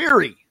battle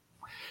weary?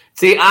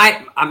 See,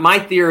 my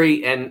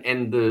theory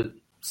and the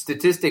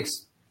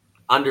statistics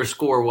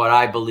underscore what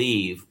I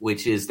believe,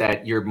 which is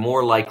that you're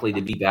more likely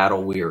to be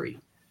battle weary.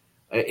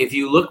 If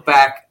you look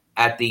back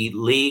at the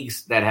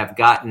leagues that have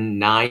gotten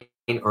 9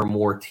 or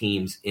more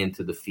teams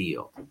into the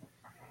field,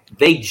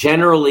 they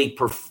generally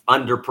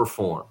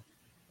underperform.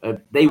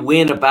 They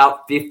win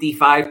about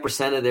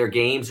 55% of their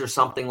games or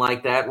something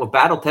like that. Well,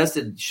 battle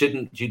tested,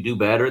 shouldn't you do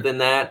better than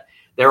that?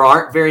 There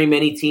aren't very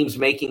many teams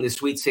making the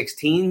Sweet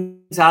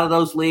 16s out of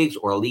those leagues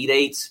or Elite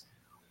Eights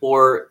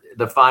or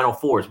the Final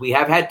Fours. We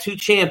have had 2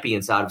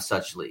 champions out of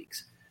such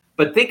leagues.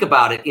 But think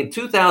about it. In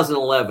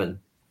 2011,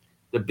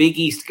 the Big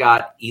East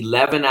got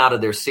 11 out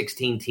of their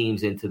 16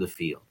 teams into the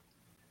field.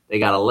 They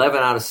got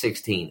 11 out of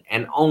 16,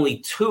 and only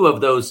 2 of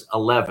those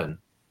 11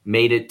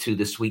 made it to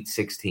the Sweet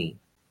 16.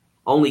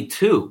 Only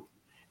 2.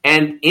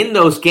 And in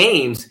those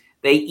games,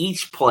 they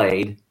each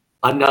played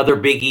another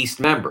Big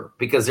East member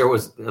because there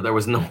was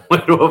no way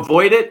to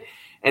avoid it.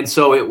 And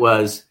so it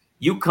was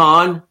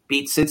UConn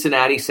beat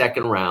Cincinnati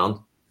second round,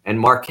 and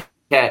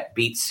Marquette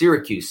beat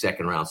Syracuse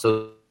second round.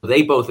 So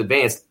they both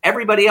advanced.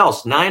 Everybody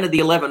else, 9 of the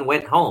 11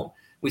 went home.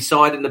 We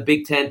saw it in the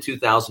Big Ten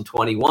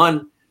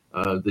 2021,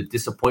 the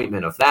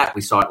disappointment of that.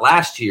 We saw it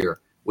last year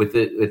with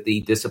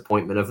the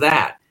disappointment of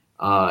that.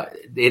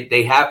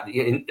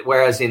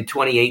 Whereas in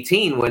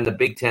 2018, when the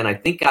Big Ten, I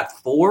think, got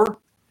 4,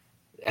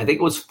 I think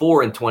it was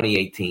 4 in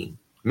 2018.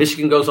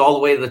 Michigan goes all the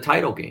way to the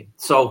title game.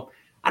 So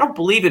I don't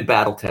believe it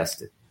battle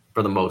tested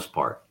for the most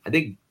part. I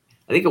think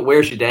it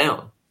wears you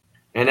down.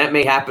 And that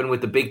may happen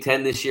with the Big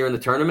Ten this year in the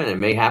tournament. It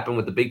may happen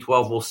with the Big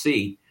 12. We'll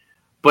see.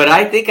 But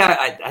I think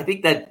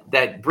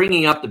that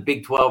bringing up the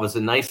Big 12 is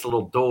a nice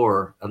little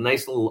door, a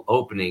nice little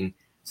opening,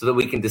 so that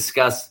we can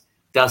discuss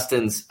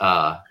Dustin's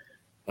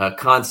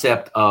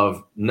concept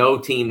of no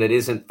team that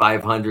isn't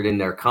 500 in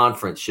their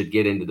conference should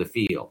get into the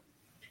field.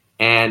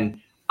 And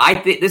I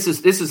think this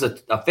is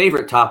a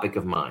favorite topic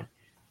of mine.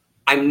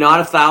 I'm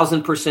not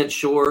 1,000%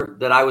 sure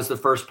that I was the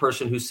first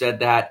person who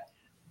said that,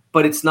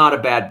 but it's not a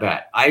bad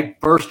bet. I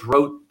first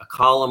wrote a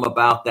column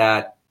about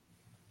that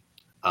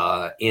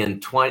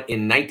in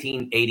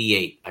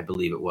 1988, I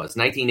believe it was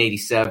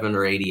 1987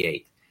 or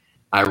 88.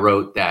 I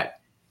wrote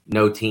that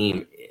no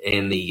team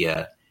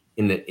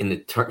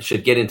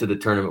should get into the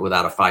tournament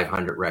without a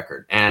 500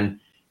 record.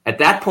 And at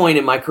that point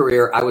in my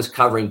career, I was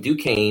covering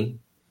Duquesne,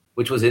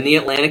 which was in the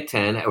Atlantic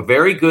 10, a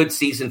very good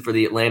season for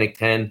the Atlantic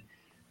 10.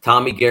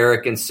 Tommy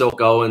Garrick and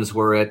Silk Owens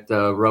were at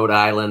Rhode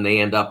Island.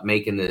 They end up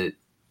making the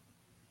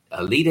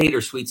Elite 8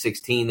 or Sweet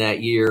 16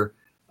 that year.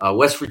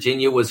 West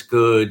Virginia was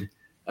good.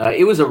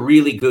 It was a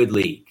really good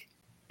league.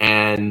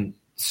 And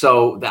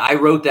so I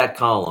wrote that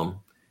column.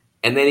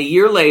 And then a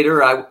year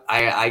later,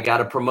 I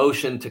got a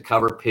promotion to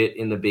cover Pitt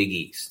in the Big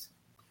East.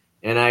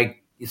 And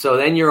so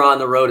then you're on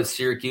the road at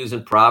Syracuse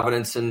and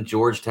Providence and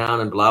Georgetown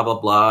and blah, blah,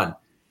 blah.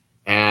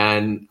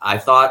 And I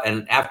thought,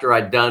 and after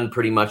I'd done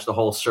pretty much the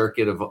whole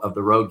circuit of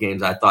the road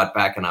games, I thought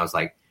back and I was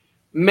like,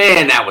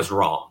 man, that was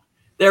wrong.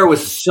 There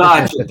was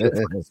such a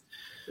difference.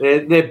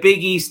 The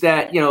Big East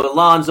that,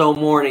 Alonzo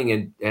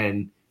Mourning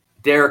and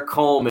Derek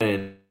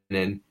Coleman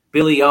and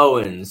Billy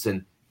Owens.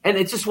 And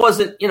it just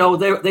wasn't,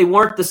 they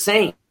weren't the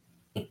same.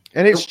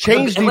 And it's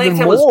changed even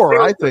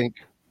more, I think.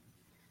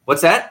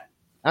 What's that?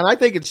 And I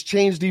think it's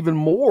changed even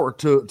more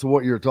to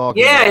what you're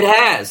talking about. Yeah, it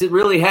has. It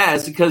really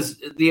has,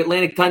 because the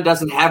Atlantic 10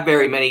 doesn't have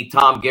very many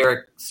Tom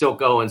Garrick,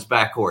 Silk Owens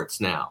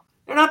backcourts now.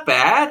 They're not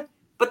bad,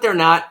 but they're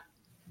not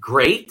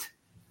great.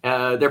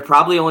 They're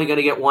probably only going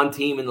to get one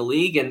team in the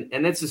league.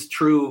 And this is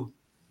true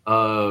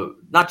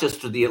not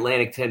just to the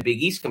Atlantic 10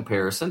 Big East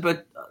comparison,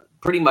 but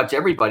pretty much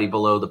everybody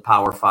below the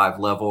Power 5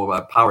 level,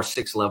 Power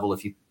 6 level,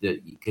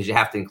 because you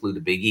have to include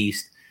the Big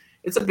East.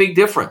 It's a big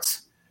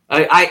difference.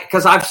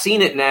 Because I've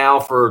seen it now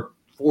for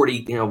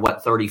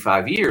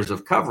 35 years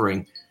of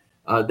covering.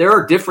 There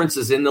are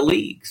differences in the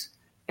leagues.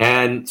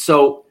 And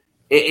so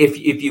if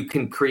you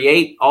can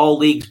create all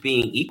leagues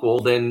being equal,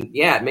 then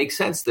yeah, it makes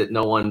sense that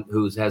no one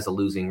who has a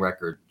losing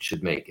record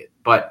should make it.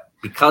 But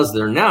because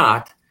they're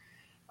not,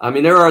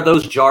 there are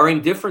those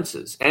jarring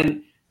differences.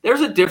 And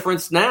there's a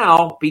difference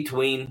now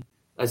between,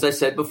 as I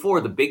said before,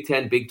 the Big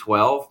 10, Big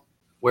 12,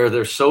 where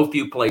there's so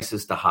few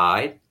places to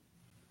hide,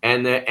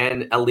 and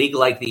a league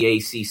like the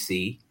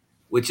ACC,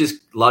 which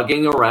is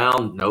lugging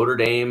around Notre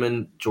Dame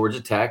and Georgia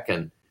Tech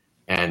and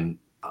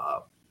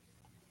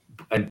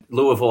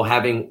Louisville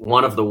having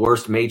one of the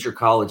worst major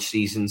college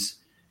seasons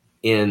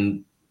at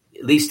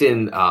least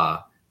in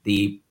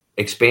the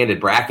expanded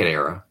bracket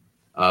era.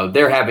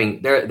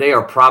 They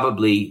are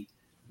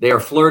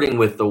flirting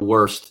with the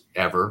worst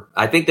ever.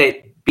 I think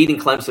beating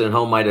Clemson at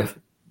home might have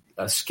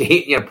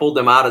pulled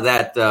them out of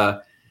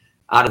that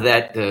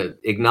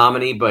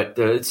ignominy, but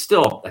it's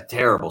still a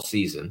terrible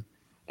season.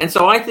 And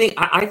so I think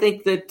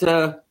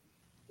that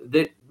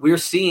we're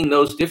seeing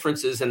those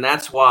differences, and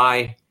that's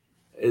why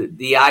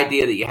the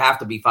idea that you have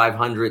to be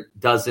 500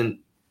 doesn't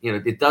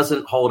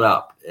hold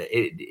up.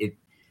 It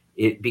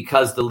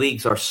because the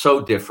leagues are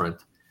so different.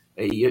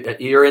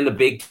 You're in the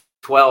Big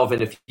 12,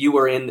 and if you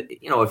were in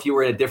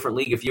a different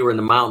league, if you were in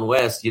the Mountain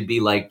West, you'd be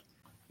like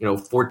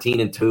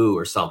 14-2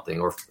 or something,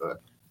 or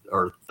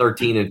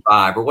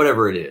 13-5 or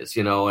whatever it is,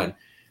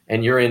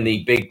 and you're in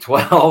the Big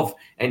 12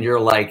 and you're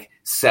like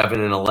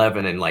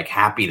 7-11 and like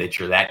happy that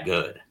you're that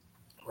good.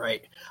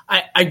 Right.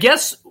 I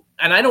guess,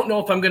 and I don't know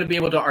if I'm going to be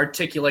able to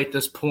articulate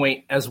this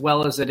point as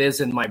well as it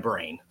is in my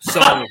brain. So,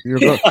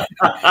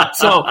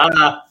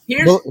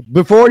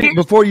 before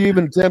you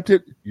even attempt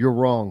it, you're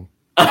wrong.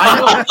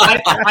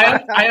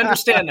 I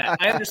understand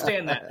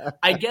that.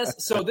 I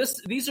guess so.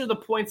 These are the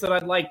points that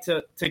I'd like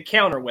to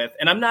counter with,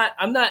 and I'm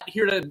not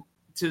here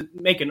to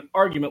make an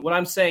argument. What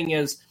I'm saying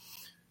is,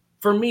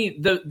 for me,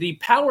 the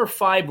Power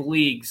 5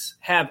 leagues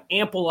have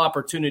ample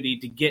opportunity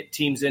to get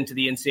teams into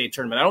the NCAA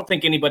tournament. I don't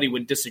think anybody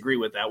would disagree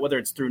with that, whether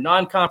it's through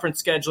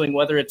non-conference scheduling,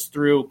 whether it's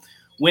through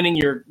winning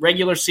your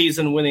regular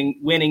season,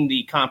 winning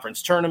the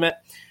conference tournament.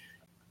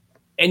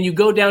 And you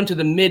go down to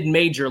the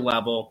mid-major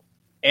level,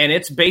 and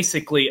it's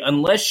basically,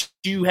 unless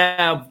you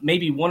have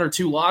maybe one or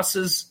two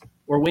losses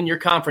or win your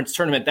conference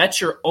tournament, that's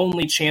your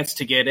only chance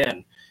to get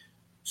in.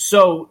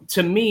 So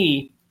to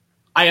me,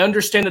 I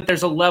understand that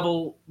there's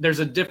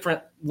a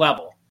different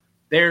level.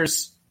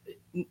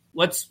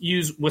 Let's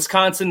use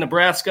Wisconsin,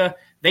 Nebraska.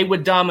 They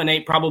would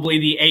dominate probably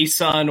the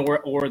A-Sun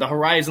or the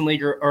Horizon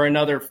League or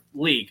another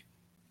league.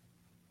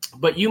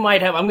 But you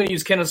might have, I'm going to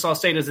use Kennesaw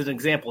State as an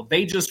example.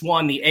 They just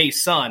won the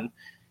A-Sun,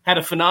 had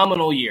a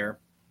phenomenal year.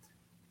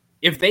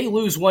 If they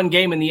lose one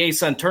game in the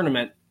A-Sun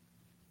tournament,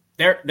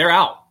 they're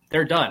out.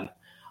 They're done.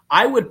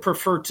 I would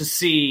prefer to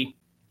see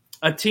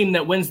a team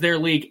that wins their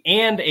league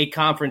and a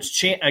conference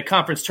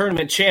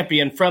tournament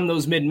champion from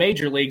those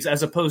mid-major leagues,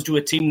 as opposed to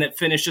a team that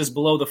finishes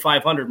below the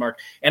 500 mark.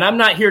 And I'm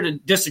not here to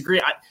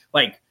disagree.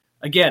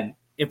 Again,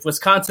 if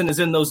Wisconsin is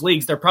in those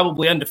leagues, they're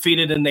probably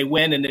undefeated and they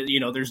win, and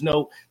there's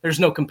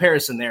no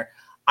comparison there.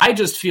 I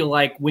just feel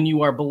like when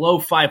you are below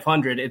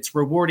 500, it's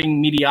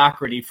rewarding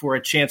mediocrity for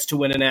a chance to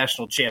win a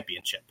national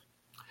championship.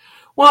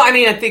 Well, I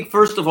mean, I think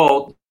first of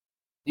all,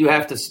 you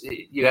have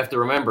to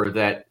remember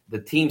that the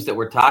teams that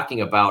we're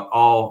talking about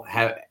all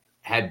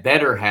had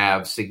better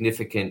have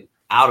significant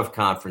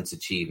out-of-conference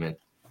achievement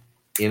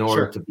in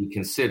order to be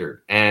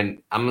considered.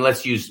 And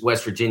let's use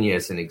West Virginia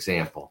as an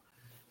example.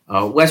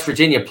 West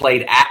Virginia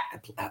played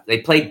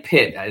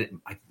Pitt.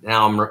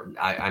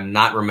 I'm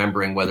not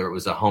remembering whether it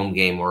was a home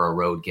game or a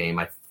road game.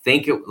 I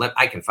think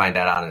I can find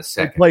that out in a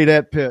second. They played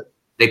at Pitt.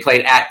 They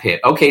played at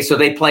Pitt. Okay, so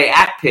they play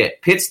at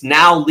Pitt. Pitt's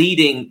now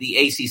leading the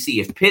ACC.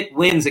 If Pitt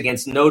wins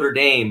against Notre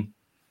Dame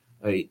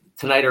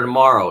tonight or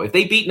tomorrow, if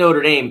they beat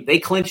Notre Dame, they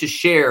clinch a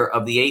share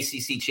of the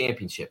ACC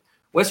championship.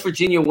 West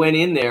Virginia went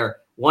in there,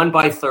 won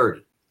by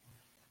 30.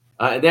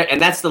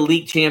 And that's the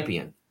league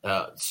champion.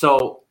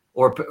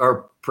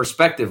 Or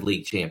prospective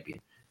league champion.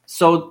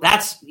 So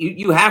that's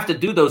you have to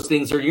do those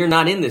things or you're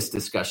not in this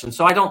discussion.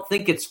 So I don't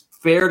think it's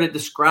fair to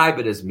describe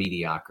it as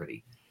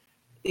mediocrity.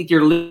 I think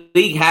your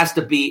league has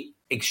to be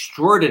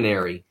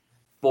extraordinary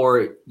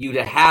for you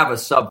to have a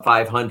sub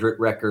 500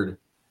 record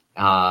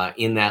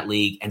in that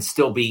league and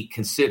still be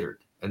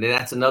considered. And then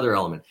that's another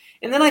element.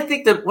 And then I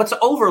think that what's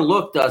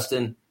overlooked,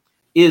 Dustin,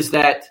 is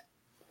that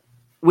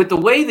with the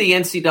way the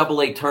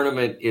NCAA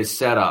tournament is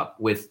set up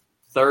with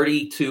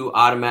 32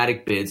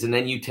 automatic bids, and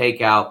then you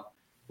take out,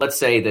 let's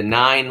say, the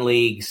 10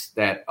 leagues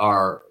that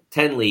are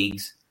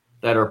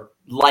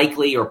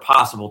likely or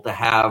possible to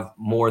have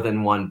more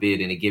than one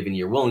bid in a given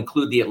year. We'll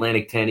include the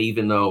Atlantic 10,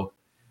 even though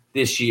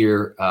this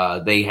year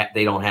they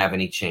don't have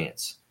any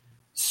chance.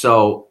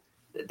 So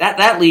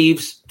that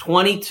leaves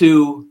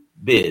 22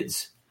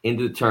 bids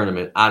into the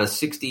tournament out of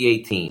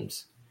 68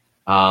 teams.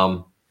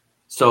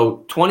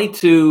 So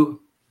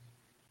 22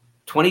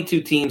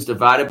 teams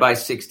divided by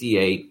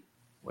 68.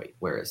 Wait,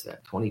 where is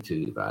that?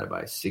 22 divided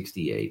by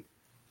 68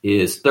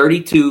 is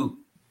 32.3%,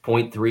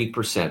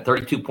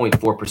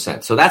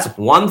 32.4%. So that's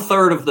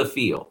 1/3 of the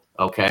field,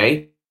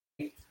 okay?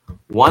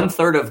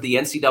 1/3 of the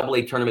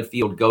NCAA tournament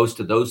field goes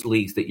to those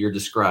leagues that you're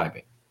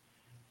describing.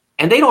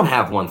 And they don't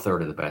have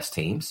 1/3 of the best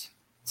teams.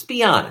 Let's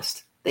be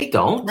honest. They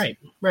don't.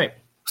 Right.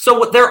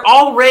 So they're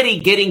already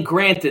getting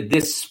granted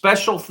this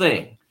special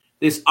thing,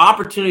 this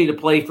opportunity to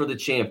play for the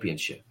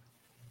championship.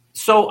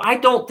 So I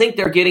don't think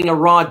they're getting a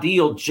raw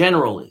deal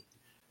generally.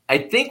 I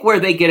think where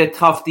they get a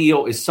tough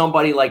deal is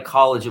somebody like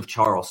College of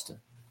Charleston.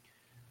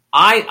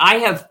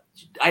 I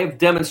have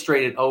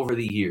demonstrated over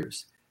the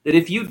years that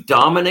if you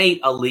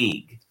dominate a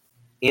league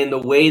in the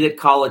way that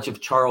College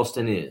of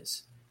Charleston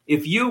is,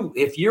 if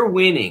you're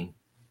winning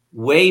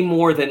way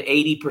more than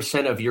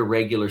 80% of your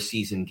regular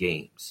season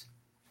games,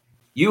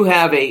 you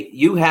have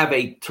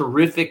a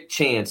terrific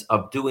chance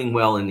of doing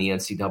well in the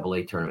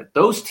NCAA tournament.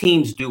 Those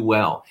teams do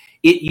well.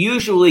 It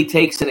usually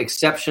takes an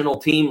exceptional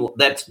team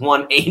that's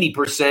won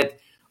 80%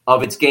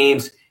 of its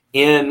games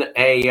in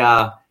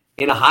a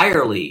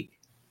higher league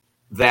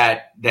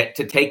that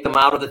to take them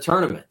out of the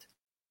tournament.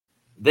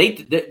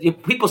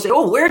 People say,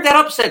 "Oh, where'd that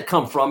upset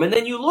come from?" And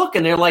then you look,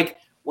 and they're like,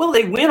 "Well,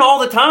 they win all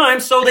the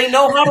time, so they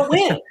know how to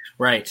win."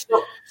 Right.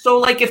 So,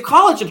 like, if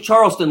College of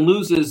Charleston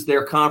loses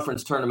their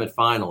conference tournament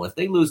final, if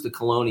they lose the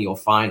Colonial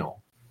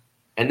final,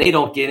 and they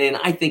don't get in,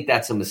 I think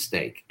that's a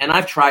mistake. And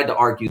I've tried to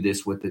argue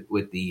this with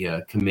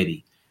the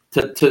committee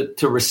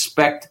to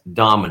respect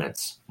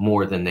dominance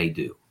more than they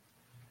do.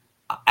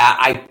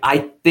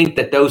 I think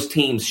that those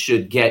teams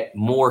should get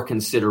more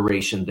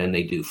consideration than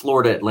they do.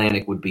 Florida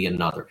Atlantic would be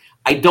another.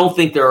 I don't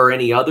think there are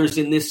any others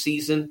in this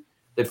season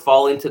that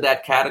fall into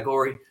that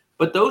category,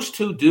 but those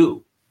two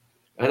do.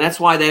 And that's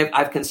why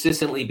I've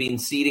consistently been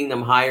seeding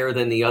them higher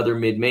than the other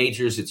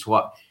mid-majors. It's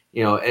what,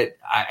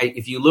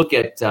 if you look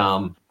at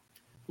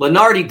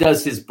Lenardi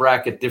does his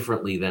bracket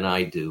differently than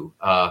I do.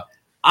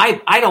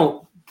 I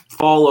don't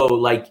follow,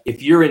 like,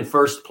 if you're in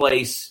first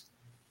place,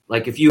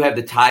 like if you have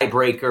the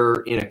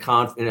tiebreaker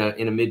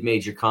in a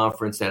mid-major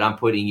conference that I'm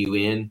putting you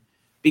in,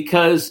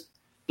 because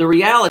the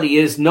reality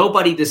is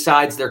nobody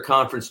decides their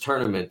conference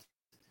tournament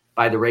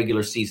by the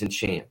regular season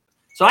champ.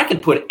 So I can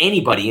put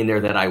anybody in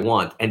there that I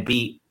want and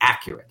be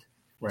accurate.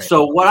 Right.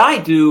 So what I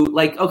do,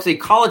 like, okay,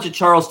 College of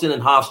Charleston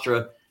and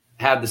Hofstra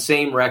have the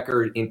same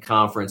record in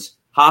conference.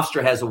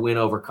 Hofstra has a win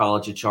over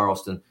College of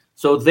Charleston.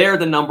 So they're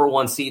the number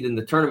one seed in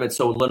the tournament.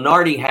 So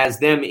Lenardi has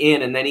them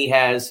in, and then he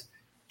has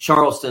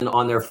Charleston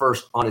on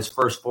his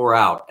first four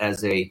out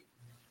as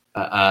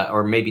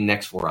or maybe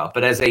next four out,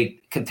 but as a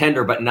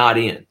contender, but not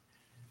in.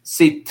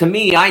 See, to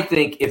me, I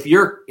think if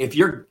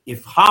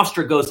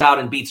Hofstra goes out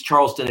and beats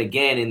Charleston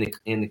again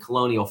in the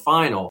Colonial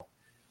final,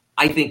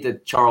 I think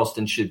that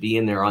Charleston should be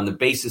in there on the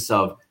basis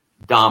of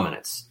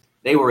dominance.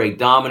 They were a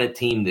dominant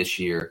team this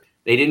year.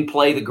 They didn't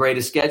play the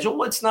greatest schedule.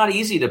 Well, it's not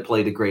easy to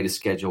play the greatest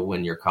schedule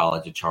when you're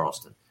College of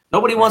Charleston.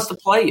 Nobody wants to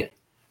play it.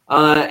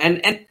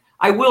 And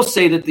I will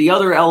say that the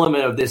other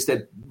element of this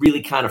that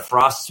really kind of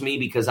frosts me,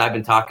 because I've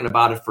been talking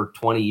about it for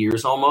 20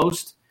 years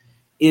almost,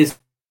 is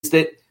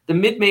that the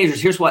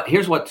mid-majors, here's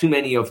what too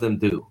many of them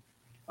do.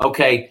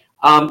 Okay,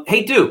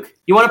 hey, Duke,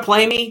 you want to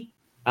play me?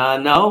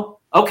 No?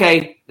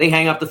 Okay, they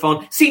hang up the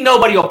phone. See,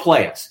 nobody will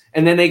play us.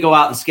 And then they go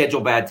out and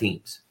schedule bad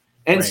teams.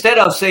 And instead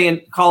of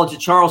saying College of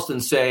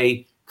Charleston,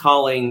 say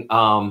calling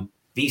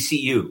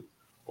VCU,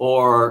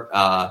 or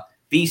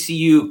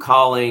VCU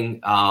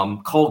calling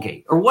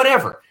Colgate, or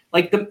whatever.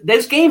 Like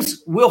those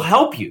games will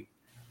help you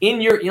in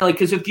your,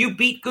 because if you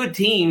beat good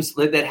teams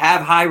that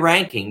have high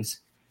rankings,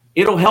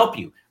 it'll help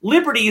you.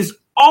 Liberty's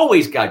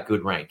always got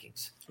good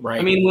rankings. Right.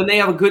 I mean, when they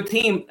have a good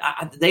team,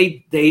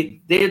 they've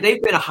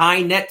been a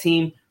high net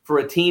team for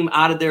a team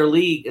out of their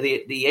league,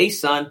 the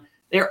ASUN.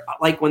 They're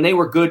like, when they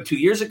were good 2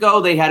 years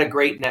ago, they had a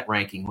great net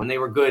ranking. When they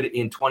were good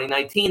in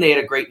 2019, they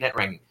had a great net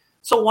ranking.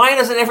 So why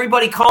doesn't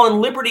everybody call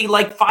in Liberty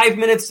like 5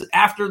 minutes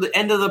after the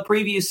end of the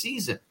previous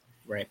season?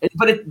 Right.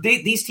 But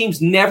these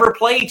teams never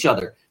play each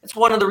other. That's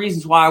one of the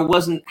reasons why I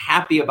wasn't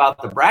happy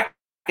about the Bracket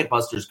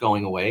Busters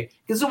going away,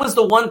 because it was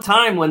the one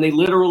time when they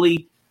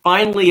literally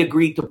finally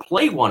agreed to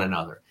play one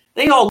another.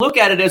 They all look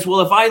at it as,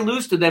 well, if I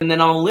lose to them, then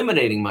I'm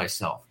eliminating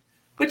myself.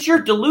 But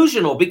you're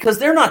delusional, because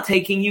they're not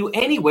taking you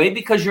anyway,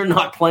 because you're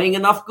not playing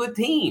enough good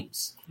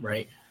teams.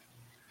 Right.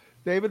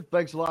 David,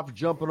 thanks a lot for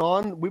jumping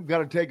on. We've got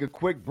to take a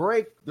quick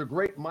break. The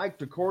great Mike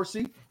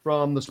DeCourcy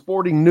from the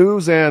Sporting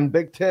News and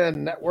Big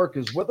Ten Network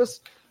is with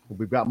us.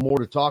 We've got more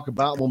to talk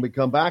about when we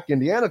come back.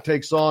 Indiana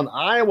takes on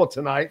Iowa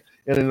tonight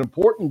in an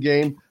important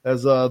game,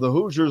 as the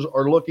Hoosiers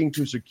are looking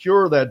to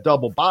secure that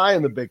double bye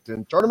in the Big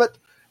Ten tournament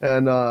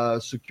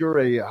and secure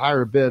a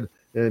higher bid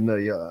in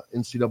the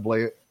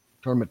NCAA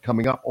tournament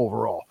coming up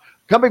overall.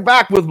 Coming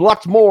back with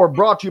lots more,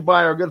 brought to you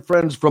by our good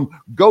friends from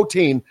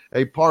Goteen,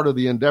 a part of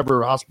the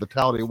Endeavor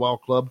Hospitality Wow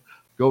Club.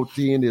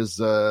 Goteen is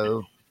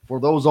for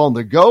those on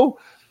the go,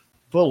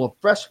 full of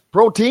fresh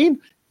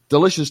protein,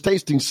 delicious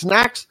tasting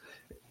snacks.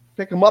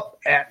 Pick them up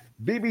at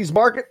BB's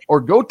Market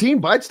or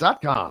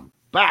GoteenBites.com.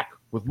 Back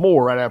with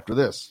more right after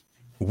this.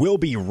 We'll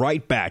be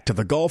right back to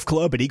the Golf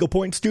Club at Eagle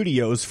Point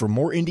Studios for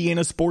more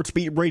Indiana Sports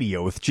Beat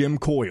Radio with Jim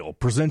Coyle,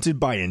 presented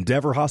by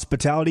Endeavor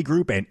Hospitality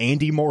Group and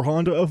Andy Moore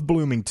Honda of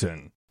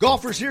Bloomington.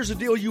 Golfers, here's a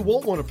deal you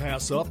won't want to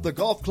pass up. The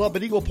Golf Club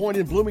at Eagle Point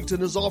in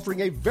Bloomington is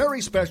offering a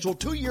very special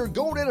 2-year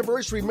gold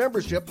anniversary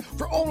membership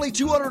for only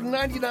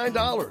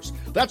 $299.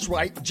 That's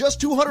right, just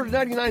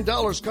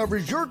 $299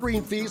 covers your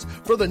green fees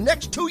for the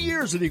next 2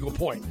 years at Eagle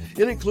Point.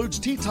 It includes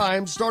tee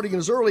times starting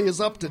as early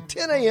as up to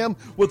 10 a.m.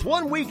 with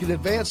 1 week in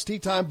advance tee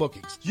time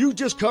bookings. You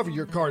just cover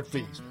your card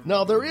fees.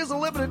 Now, there is a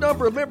limited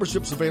number of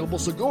memberships available,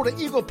 so go to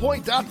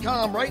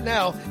EaglePoint.com right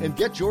now and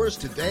get yours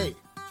today.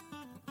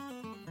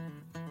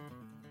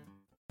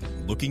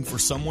 Looking for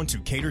someone to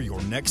cater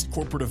your next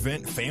corporate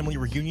event, family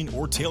reunion,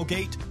 or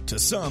tailgate? To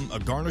some, a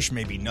garnish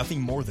may be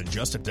nothing more than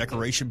just a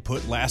decoration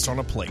put last on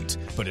a plate.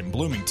 But in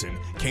Bloomington,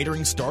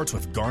 catering starts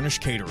with Garnish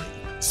Catering.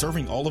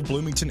 Serving all of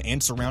Bloomington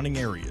and surrounding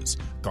areas,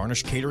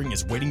 Garnish Catering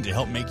is waiting to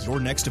help make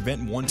your next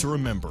event one to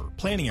remember.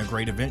 Planning a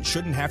great event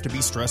shouldn't have to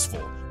be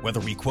stressful.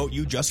 Whether we quote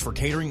you just for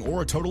catering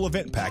or a total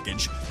event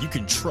package, you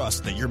can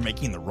trust that you're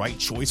making the right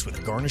choice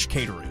with Garnish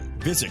Catering.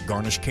 Visit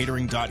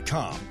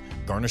garnishcatering.com.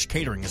 Garnish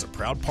Catering is a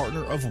proud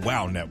partner of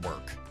WOW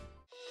Network.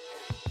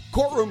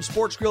 Courtroom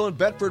Sports Grill in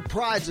Bedford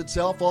prides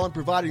itself on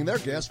providing their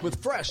guests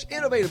with fresh,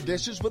 innovative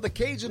dishes with a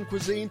Cajun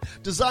cuisine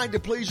designed to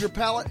please your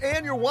palate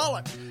and your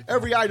wallet.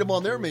 Every item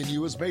on their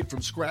menu is made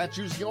from scratch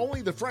using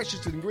only the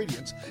freshest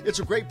ingredients. It's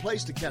a great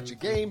place to catch a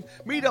game,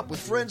 meet up with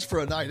friends for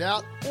a night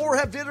out, or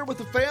have dinner with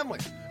the family.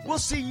 We'll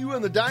see you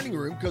in the dining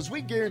room because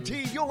we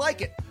guarantee you'll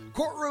like it.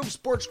 Courtroom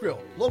Sports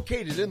Grill,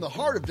 located in the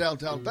heart of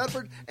downtown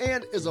Bedford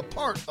and is a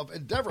part of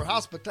Endeavor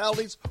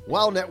Hospitality's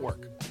WOW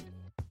Network.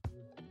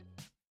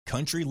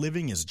 Country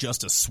living is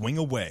just a swing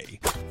away.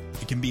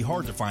 It can be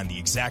hard to find the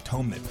exact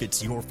home that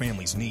fits your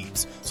family's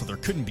needs, so there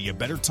couldn't be a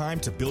better time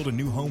to build a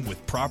new home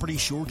with Property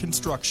Shore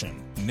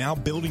Construction. Now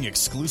building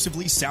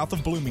exclusively south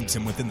of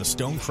Bloomington within the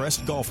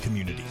Stonecrest Golf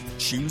Community.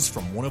 Choose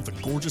from one of the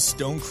gorgeous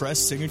Stonecrest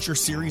Signature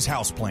Series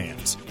house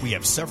plans. We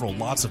have several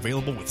lots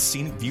available with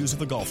scenic views of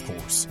the golf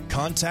course.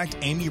 Contact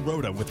Amy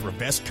Rhoda with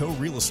Ravesco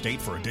Real Estate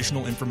for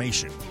additional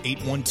information.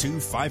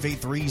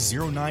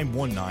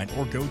 812-583-0919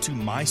 or go to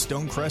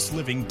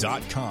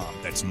mystonecrestliving.com.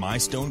 That's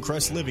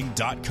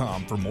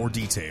mystonecrestliving.com for more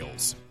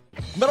details.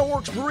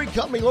 Metalworks Brewing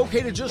Company,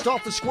 located just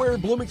off the square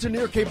in Bloomington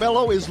near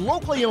Cabello, is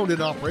locally owned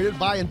and operated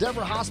by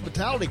Endeavor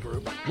Hospitality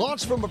Group.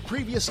 Launched from a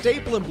previous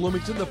staple in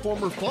Bloomington, the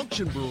former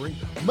Function Brewing,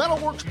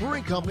 Metalworks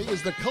Brewing Company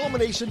is the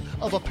culmination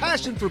of a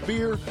passion for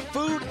beer,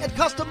 food, and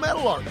custom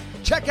metal art.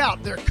 Check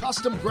out their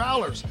custom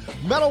growlers.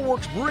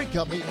 Metalworks Brewing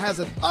Company has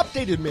an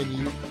updated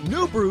menu,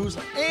 new brews,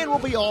 and will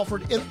be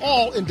offered in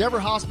all Endeavor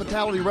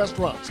Hospitality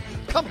restaurants.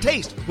 Come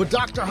taste what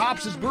Dr.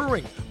 Hops is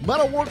brewing.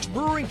 Metalworks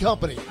Brewing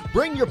Company.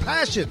 Bring your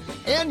passion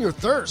and your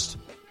thirst.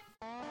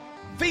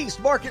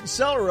 Feast Market and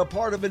Cellar, a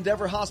part of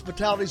Endeavor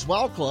Hospitality's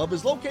Wow Club,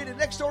 is located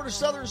next door to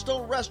Southern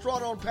Stone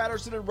Restaurant on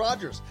Patterson and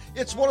Rogers.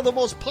 It's one of the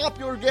most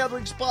popular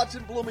gathering spots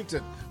in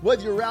Bloomington.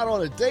 Whether you're out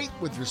on a date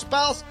with your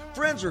spouse,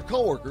 friends, or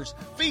coworkers,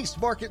 Feast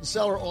Market and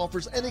Cellar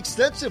offers an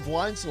extensive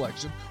wine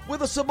selection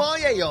with a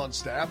sommelier on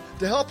staff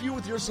to help you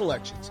with your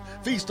selections.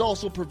 Feast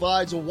also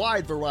provides a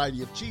wide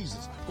variety of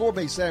cheeses,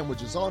 gourmet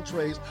sandwiches,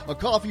 entrees, a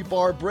coffee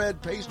bar,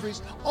 bread,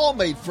 pastries, all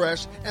made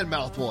fresh and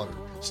mouthwatering.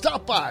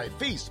 Stop by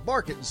Feast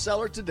Market and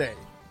Cellar today.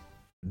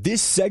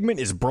 This segment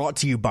is brought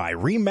to you by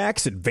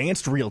RE/MAX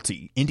Advanced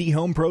Realty, Indy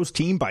Home Pros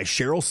team by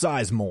Cheryl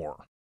Sizemore.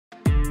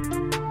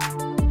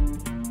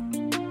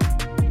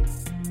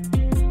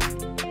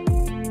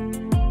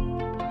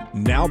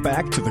 Now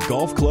back to the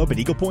Golf Club at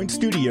Eagle Point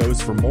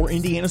Studios for more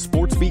Indiana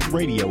Sports Beat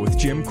Radio with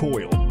Jim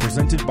Coyle,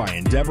 presented by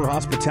Endeavor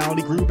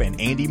Hospitality Group and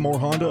Andy Moore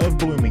Honda of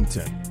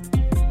Bloomington.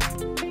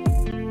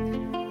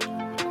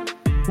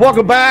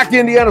 Welcome back,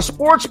 Indiana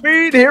Sports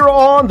Beat, here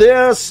on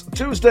this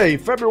Tuesday,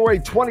 February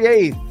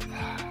 28th.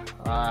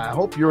 I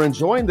hope you're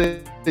enjoying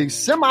the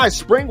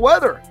semi-spring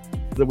weather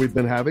that we've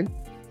been having.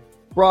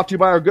 Brought to you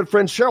by our good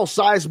friend Cheryl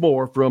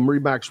Sizemore from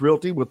RE/MAX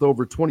Realty with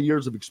over 20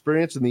 years of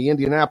experience in the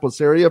Indianapolis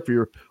area. If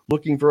you're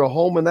looking for a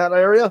home in that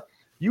area,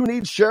 you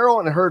need Cheryl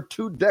and her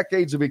 2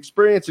 decades of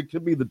experience. It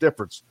could be the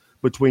difference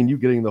between you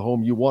getting the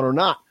home you want or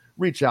not.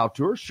 Reach out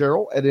to her,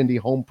 Cheryl at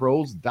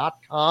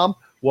IndyHomePros.com.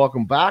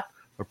 Welcome back.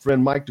 Our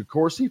friend Mike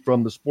DeCourcy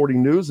from the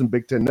Sporting News and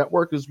Big Ten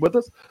Network is with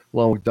us,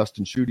 along with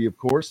Dustin Schutte, of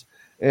course.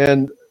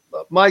 And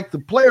Mike, the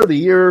player of the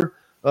year,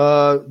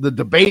 the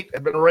debate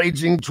had been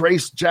raging.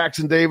 Trayce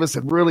Jackson-Davis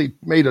had really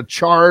made a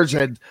charge. He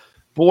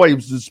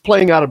was just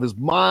playing out of his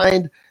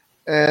mind.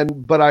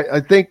 But I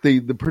think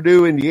the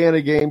Purdue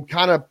Indiana game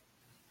kind of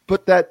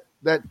put that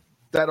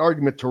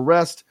argument to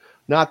rest.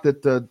 Not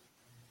that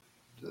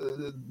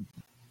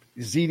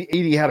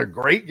Edey had a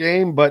great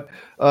game, but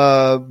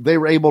they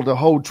were able to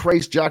hold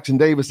Trayce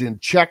Jackson-Davis in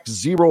check,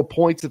 0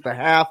 points at the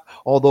half,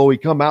 although he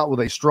come out with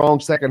a strong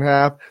second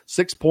half,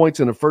 6 points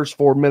in the first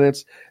 4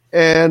 minutes,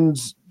 and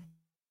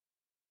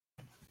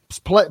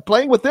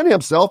playing within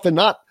himself and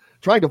not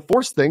trying to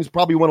force things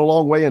probably went a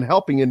long way in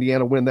helping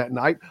Indiana win that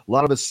night. A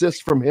lot of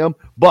assists from him,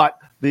 but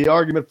the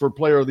argument for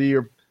player of the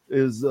year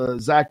is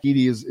Zach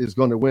Edey is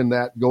going to win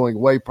that going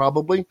away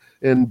probably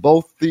in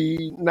both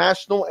the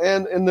national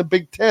and in the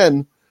Big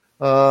Ten.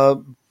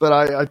 But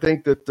I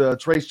think that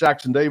Trayce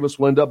Jackson-Davis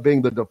will end up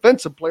being the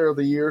defensive player of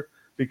the year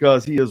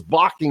because he is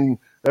blocking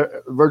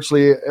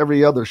virtually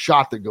every other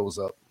shot that goes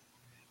up.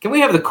 Can we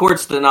have the court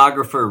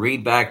stenographer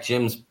read back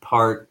Jim's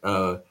part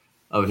of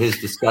his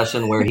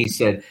discussion where he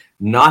said,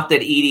 not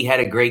that Edey had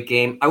a great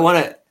game. I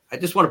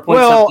just want to point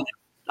something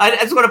out. I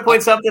just want to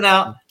point something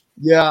out.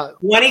 Yeah.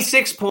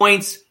 26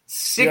 points,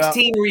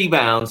 16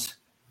 rebounds,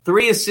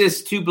 3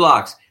 assists, 2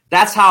 blocks.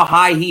 That's how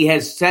high he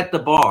has set the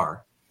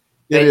bar.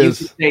 It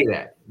is. You can say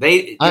that.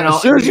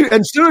 As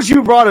soon as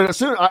you brought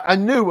it, I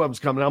knew what was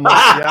coming. I'm like,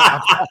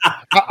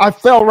 I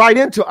fell right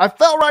into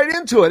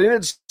it. And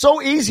it's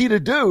so easy to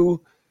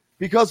do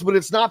because when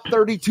it's not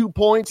 32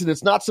 points and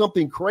it's not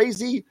something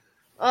crazy,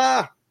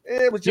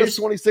 it was just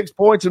 26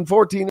 points and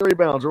 14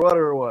 rebounds or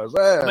whatever it was.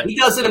 But he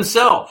does it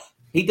himself.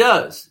 He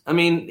does.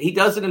 He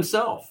does it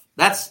himself.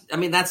 That's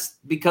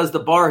because the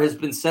bar has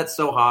been set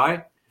so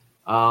high.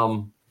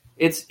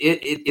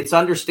 It's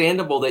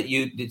understandable that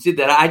you did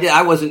that.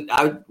 I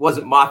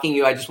wasn't mocking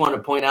you. I just want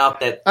to point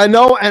out that I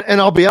know, and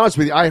I'll be honest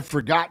with you, I have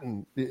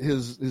forgotten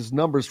his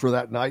numbers for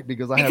that night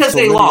because had so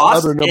they many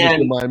lost other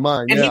numbers in my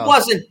mind. And he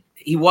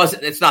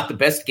wasn't. It's not the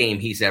best game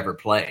he's ever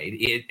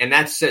played, and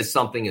that says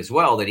something as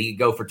well that he could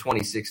go for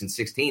 26 and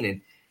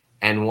 16,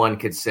 and one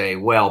could say,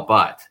 well,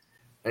 but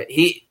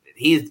he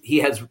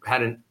has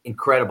had an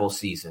incredible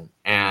season,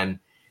 and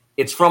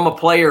it's from a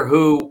player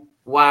who,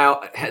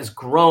 while has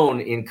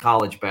grown in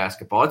college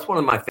basketball. It's one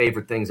of my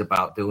favorite things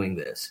about doing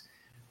this.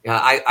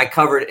 I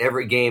covered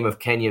every game of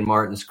Kenyon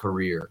Martin's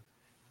career,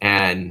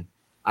 and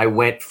I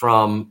went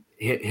from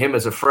him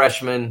as a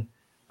freshman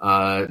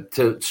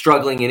to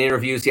struggling in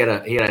interviews. He had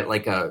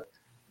a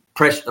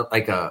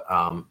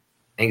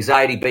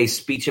anxiety-based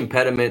speech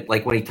impediment.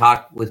 Like when he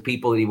talked with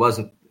people that he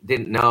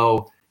didn't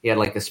know, he had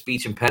like a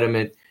speech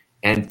impediment,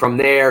 and from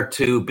there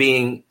to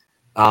being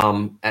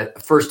a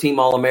first-team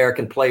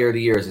All-American Player of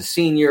the Year as a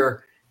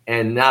senior,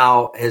 and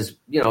now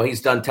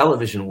he's done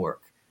television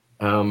work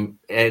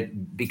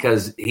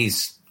because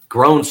he's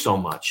grown so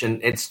much,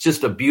 and it's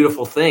just a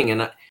beautiful thing.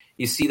 And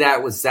you see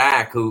that with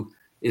Zach, who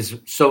is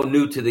so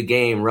new to the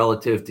game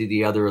relative to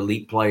the other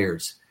elite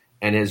players,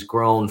 and has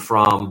grown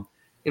from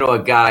a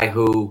guy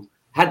who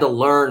had to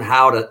learn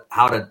how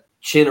to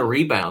chin a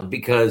rebound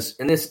because,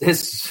 and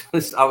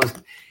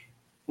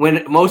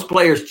when most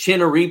players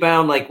chin a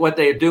rebound, like what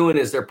they're doing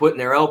is they're putting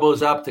their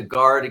elbows up to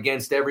guard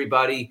against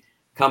everybody.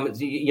 What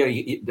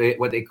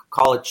they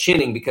call it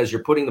chinning, because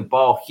you're putting the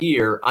ball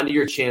here under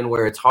your chin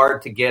where it's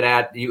hard to get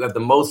at. You have the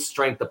most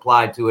strength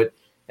applied to it.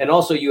 And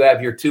also you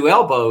have your 2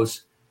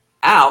 elbows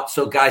out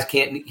so guys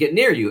can't get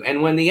near you.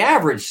 And when the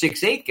average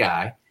 6'8"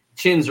 guy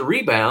chins a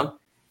rebound,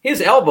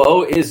 his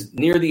elbow is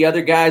near the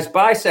other guy's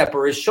bicep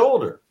or his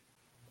shoulder.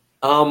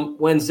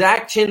 When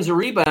Zach chins a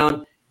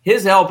rebound,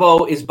 his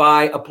elbow is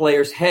by a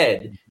player's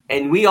head.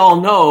 And we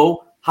all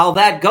know how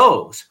that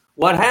goes,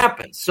 what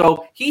happens.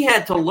 So he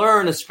had to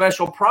learn a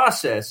special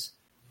process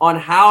on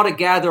how to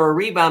gather a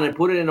rebound and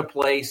put it in a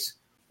place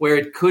where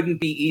it couldn't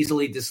be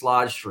easily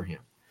dislodged for him.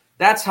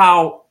 That's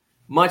how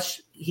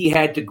much he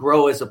had to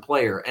grow as a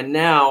player. And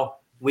now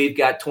we've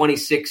got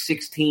 26,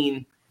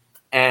 16,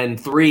 and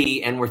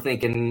 3, and we're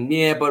thinking,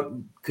 yeah, but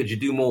could you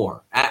do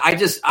more?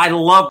 I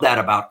love that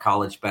about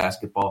college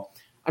basketball.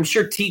 I'm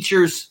sure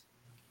teachers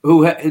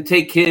who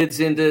take kids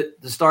into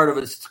the start of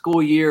a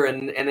school year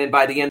and then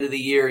by the end of the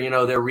year,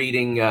 they're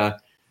reading,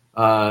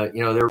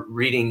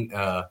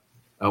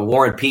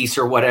 War and Peace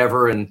or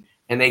whatever, and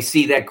they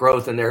see that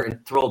growth and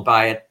they're thrilled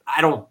by it.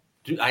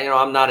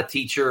 I'm not a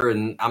teacher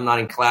and I'm not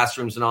in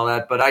classrooms and all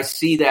that, but I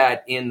see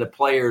that in the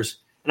players,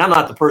 and I'm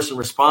not the person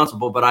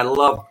responsible, but I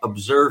love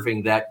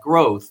observing that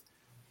growth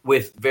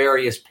with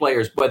various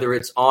players, whether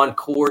it's on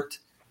court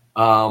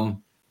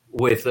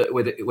with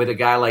a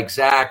guy like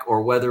Zach,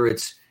 or whether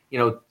it's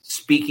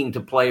speaking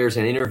to players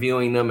and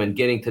interviewing them and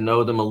getting to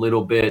know them a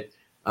little bit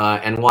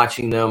and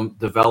watching them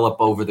develop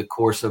over the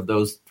course of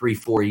those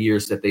 3-4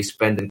 years that they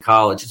spend in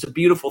college. It's a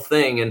beautiful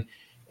thing,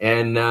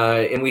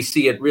 and we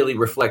see it really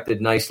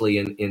reflected nicely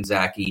in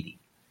Zach Edey.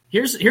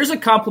 Here's a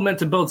compliment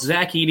to both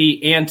Zach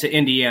Edey and to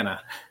Indiana.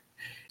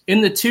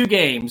 In the 2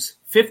 games,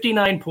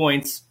 59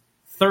 points,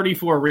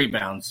 34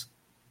 rebounds.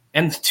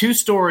 And the 2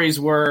 stories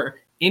were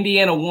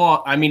Indiana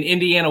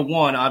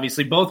won,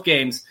 obviously, both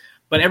games.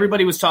 But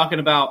everybody was talking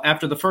about,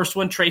 after the first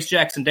one, Trace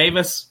Jackson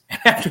Davis, and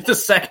after the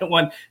second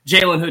one,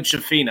 Jalen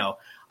Hood-Schifino.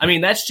 I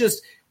mean,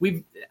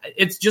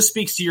 it just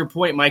speaks to your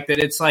point, Mike, that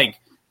it's like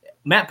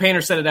Matt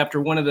Painter said it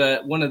after one of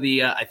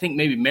the I think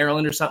maybe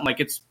Maryland or something, like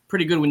it's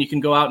pretty good when you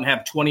can go out and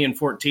have 20 and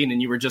 14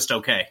 and you were just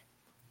okay.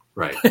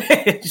 Right.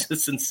 It's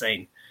just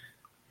insane.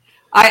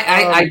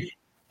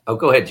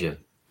 Go ahead, Jim.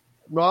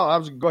 No,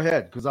 go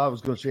ahead, because I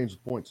was going to change the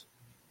points.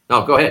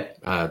 No, go ahead.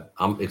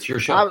 It's your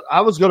show. I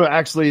was going to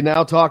actually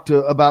now talk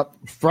about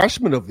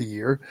freshman of the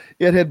year.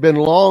 It had been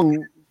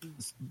long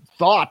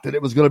thought that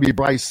it was going to be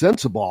Bryce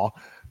Sensabaugh,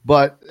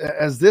 but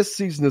as this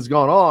season has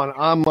gone on,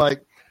 I'm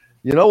like,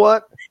 you know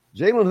what?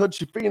 Jalen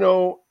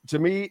Hood-Schifino, to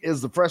me,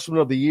 is the freshman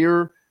of the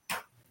year,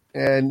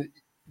 and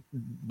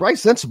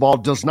Bryce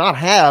Sensabaugh does not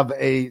have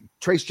a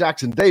Trace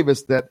Jackson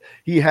Davis that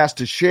he has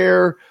to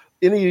share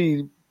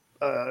any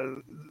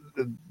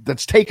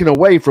that's taken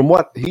away from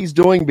what he's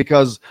doing,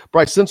 because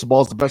Bryce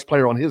Sensabaugh is the best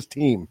player on his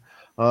team.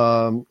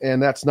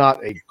 And that's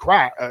not a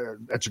crack.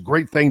 That's a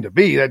great thing to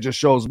be. That just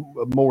shows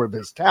more of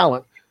his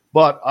talent.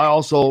 But I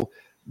also,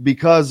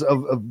 because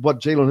of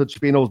what Jalen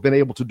Hood-Schifino has been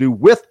able to do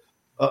with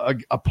a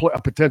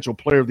potential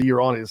player of the year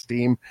on his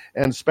team,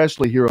 and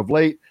especially here of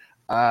late,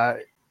 I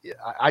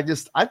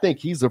think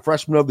he's the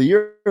freshman of the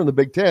year in the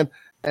Big Ten.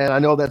 And I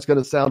know that's going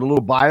to sound a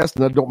little biased,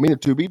 and I don't mean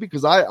it to be,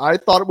 because I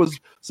thought it was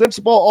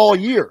Sensabaugh all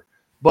year.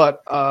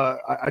 But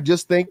I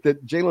just think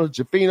that Jalen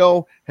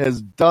Hood-Schifino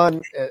has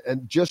done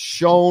and just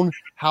shown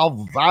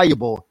how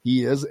valuable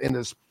he is, and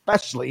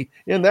especially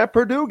in that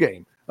Purdue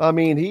game. I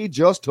mean, he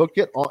just took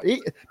it on.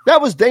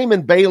 That was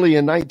Damon Bailey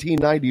in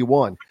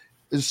 1991.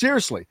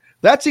 Seriously,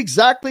 that's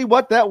exactly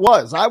what that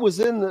was. I was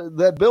in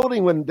that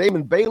building when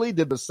Damon Bailey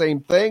did the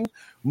same thing.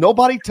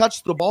 Nobody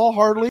touched the ball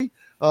hardly.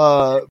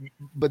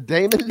 But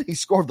Damon, he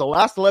scored the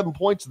last 11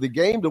 points of the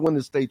game to win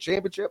the state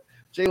championship.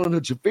 Jalen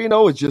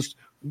Hood-Schifino is just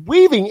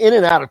weaving in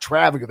and out of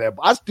traffic of that.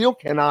 I still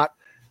cannot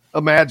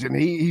imagine.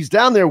 He's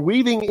down there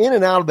weaving in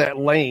and out of that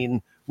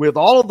lane with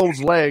all of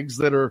those legs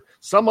that are,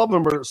 some of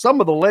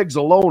the legs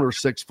alone are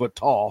 6 foot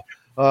tall.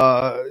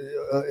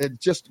 It's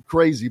just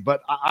crazy.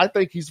 But I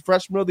think he's the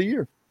freshman of the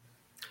year.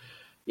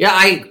 Yeah,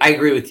 I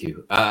agree with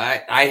you.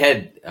 I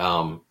had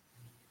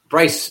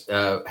Bryce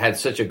had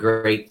such a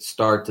great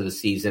start to the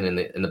season,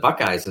 and the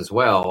Buckeyes as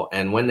well.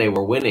 And when they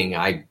were winning,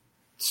 I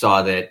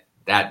saw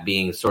that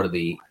being sort of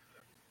the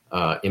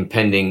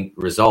impending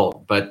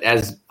result. But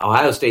as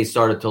Ohio State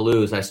started to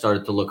lose, I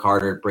started to look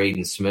harder at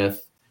Braden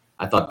Smith.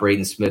 I thought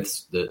Braden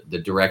Smith's the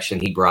direction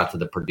he brought to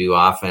the Purdue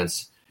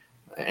offense,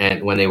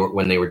 and when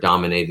they were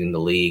dominating the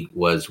league,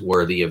 was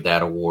worthy of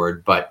that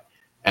award. But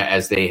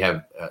as they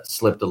have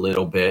slipped a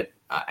little bit,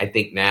 I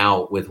think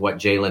now with what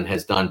Jalen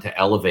has done to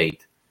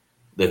elevate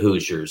the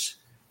Hoosiers,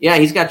 yeah,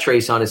 he's got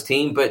Trace on his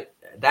team, but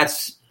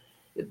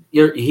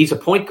he's a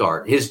point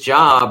guard. His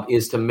job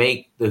is to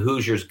make the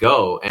Hoosiers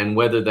go, and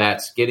whether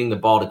that's getting the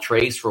ball to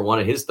Trace for one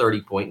of his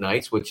 30-point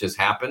nights, which has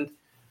happened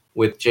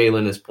with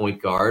Jalen as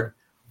point guard,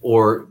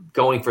 or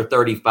going for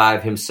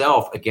 35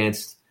 himself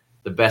against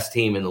the best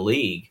team in the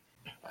league,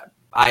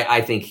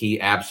 I think he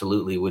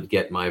absolutely would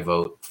get my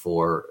vote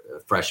for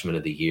freshman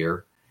of the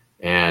year.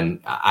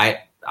 And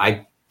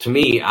to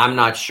me, I'm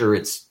not sure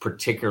it's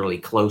particularly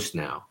close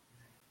now.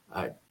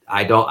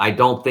 I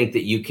don't think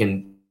that you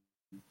can.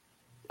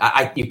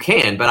 You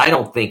can, but I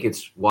don't think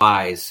it's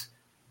wise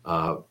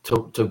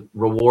to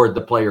reward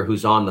the player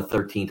who's on the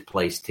 13th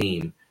place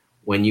team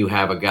when you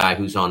have a guy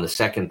who's on the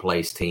second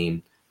place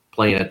team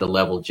playing at the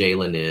level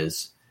Jalen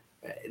is.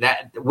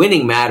 That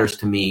winning matters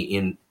to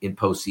me in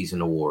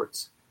postseason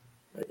awards.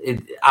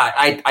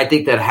 I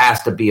think that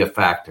has to be a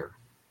factor.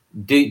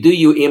 Do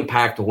you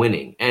impact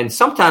winning? And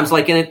sometimes,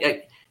 like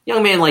a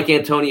young man like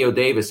Antonio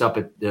Davis up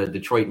at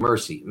Detroit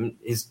Mercy,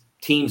 his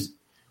teams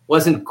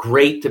wasn't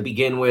great to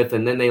begin with,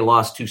 and then they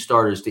lost 2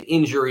 starters to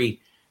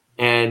injury,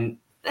 and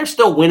they're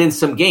still winning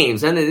some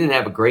games, and they didn't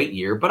have a great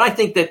year. But I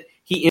think that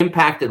he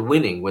impacted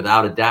winning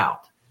without a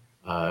doubt.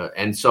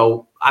 And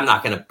so I'm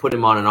not going to put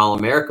him on an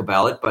All-America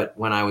ballot, but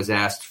when I was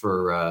asked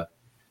for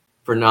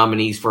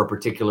nominees for a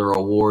particular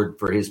award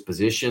for his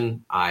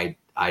position, I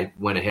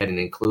went ahead and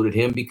included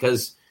him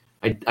because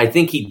I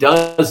think he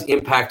does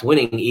impact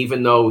winning,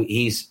 even though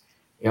he's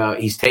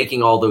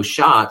taking all those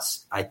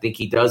shots. I think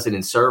he does it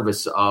in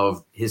service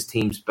of his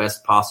team's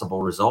best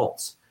possible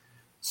results.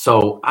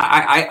 So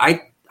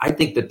I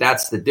think that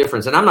that's the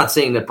difference. And I'm not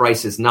saying that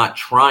Bryce is not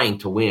trying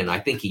to win. I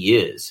think he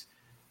is,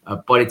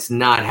 but it's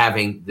not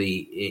having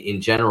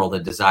in general, the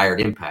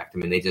desired impact. I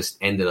mean, they just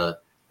ended a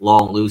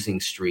long losing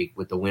streak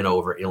with the win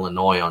over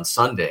Illinois on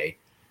Sunday.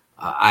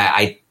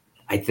 I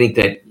think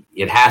that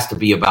it has to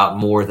be about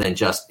more than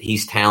just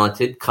he's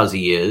talented, because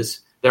he is.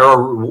 There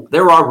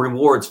are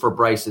rewards for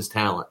Bryce's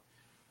talent.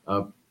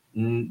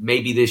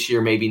 Maybe this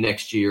year, maybe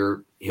next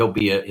year, he'll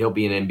be an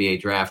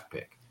NBA draft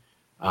pick.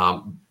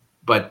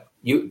 But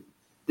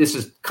this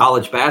is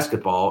college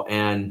basketball,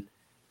 and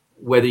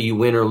whether you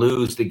win or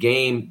lose, the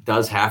game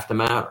does have to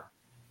matter.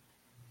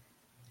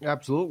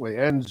 Absolutely.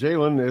 And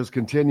Jalen is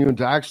continuing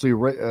to actually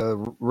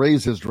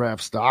raise his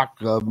draft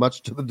stock,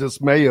 much to the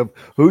dismay of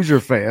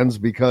Hoosier fans,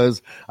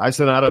 because I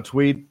sent out a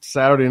tweet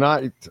Saturday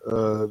night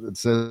that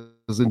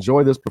says,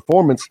 "Enjoy this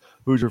performance,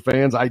 Hoosier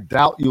fans. I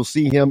doubt you'll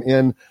see him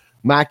in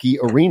Mackey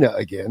Arena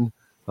again."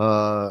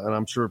 And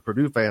I'm sure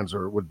Purdue fans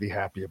would be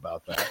happy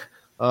about that.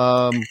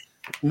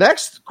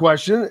 Next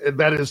question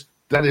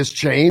that is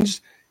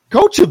changed.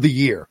 Coach of the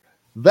Year.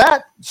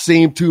 That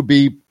seemed to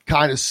be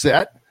kind of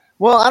set.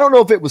 Well, I don't know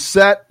if it was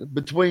set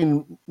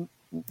between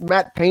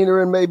Matt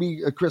Painter and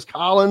maybe Chris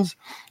Collins.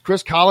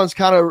 Chris Collins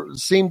kind of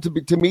seemed to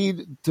be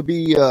in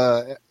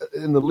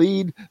the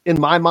lead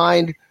in my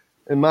mind,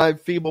 in my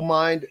feeble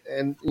mind.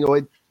 And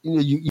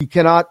you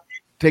cannot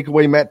take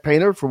away Matt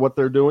Painter for what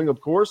they're doing, of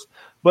course.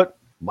 But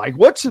Mike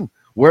Woodson,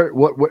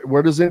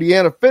 where does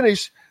Indiana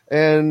finish?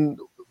 And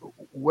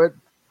what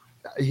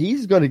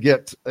he's going to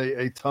get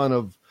a ton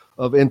of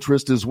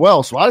interest as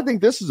well. So I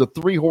think this is a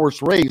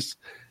 3-horse race.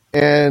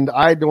 And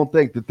I don't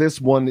think that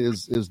this one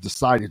is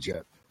decided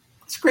yet.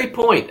 It's a great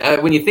point.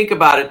 When you think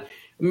about it,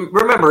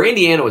 remember,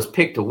 Indiana was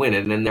picked to win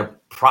it, and then they're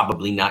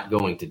probably not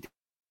going to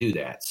do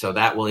that. So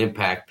that will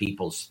impact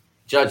people's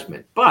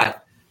judgment.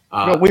 But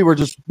no, we were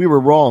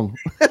wrong.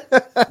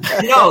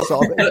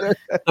 The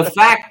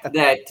fact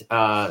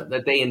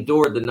that they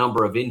endured the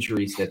number of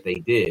injuries that they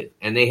did,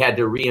 and they had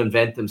to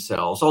reinvent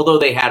themselves, although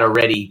they had a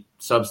ready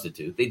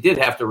substitute, they did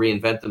have to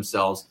reinvent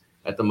themselves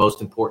at the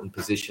most important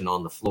position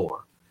on the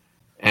floor.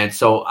 And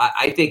so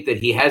I think that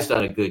he has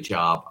done a good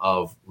job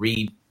of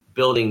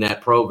rebuilding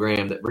that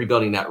program,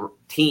 rebuilding that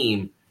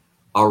team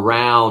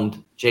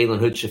around Jalen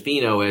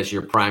Hood-Schifino as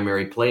your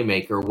primary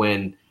playmaker,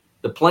 when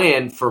the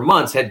plan for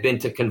months had been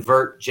to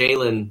convert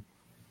Jalen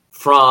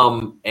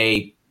from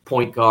a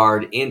point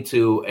guard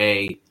into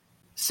a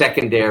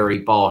secondary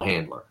ball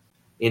handler,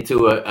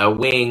 into a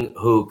wing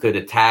who could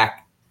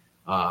attack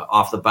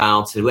off the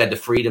bounce, who had the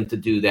freedom to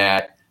do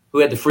that, who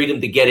had the freedom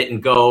to get it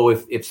and go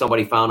if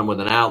somebody found him with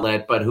an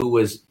outlet, but who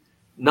was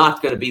not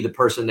going to be the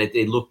person that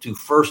they looked to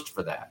first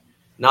for that,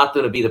 not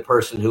going to be the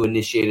person who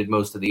initiated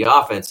most of the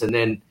offense. And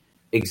then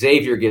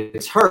Xavier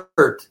gets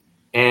hurt,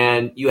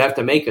 and you have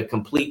to make a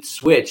complete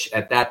switch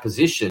at that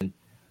position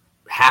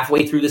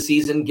halfway through the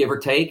season, give or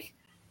take.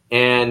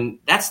 And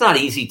that's not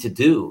easy to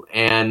do.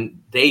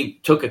 And they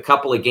took a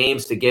couple of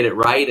games to get it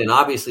right. And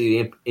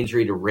obviously the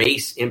injury to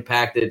Race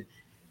impacted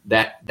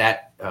that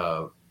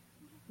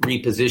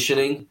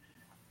repositioning.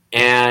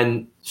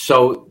 And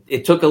so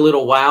it took a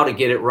little while to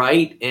get it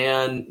right,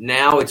 and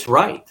now it's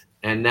right.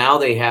 And now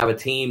they have a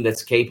team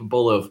that's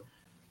capable of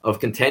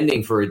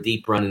contending for a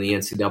deep run in the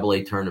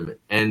NCAA tournament,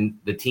 and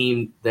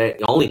the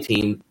only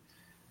team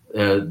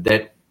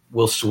that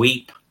will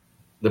sweep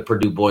the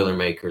Purdue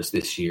Boilermakers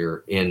this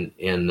year in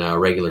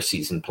regular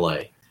season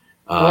play.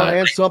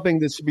 And something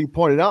that should be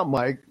pointed out,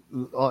 Mike,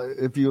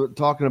 if you're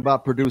talking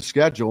about Purdue's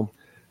schedule,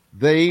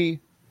 they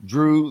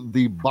drew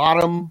the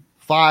bottom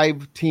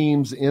 5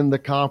 teams in the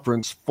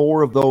conference,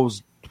 4 of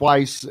those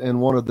twice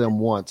and 1 of them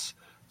once.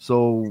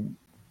 So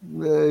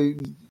a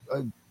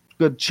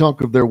good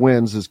chunk of their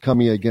wins is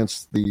coming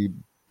against the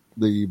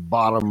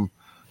bottom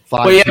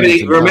 5. Well, yeah,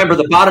 but remember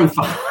the bottom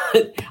 5,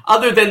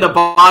 other than the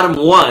bottom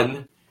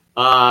 1,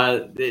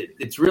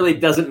 it really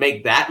doesn't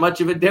make that much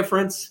of a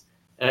difference.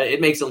 It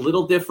makes a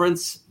little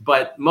difference,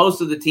 but most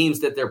of the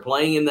teams that they're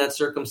playing in that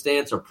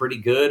circumstance are pretty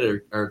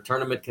good or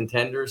tournament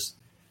contenders.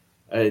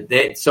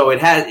 So it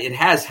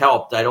has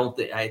helped. I don't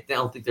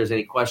think there's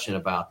any question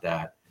about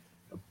that.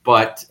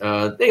 But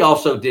they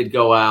also did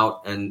go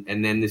out, and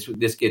then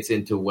this gets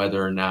into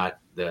whether or not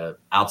the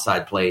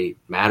outside play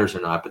matters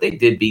or not. But they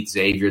did beat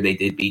Xavier. They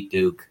did beat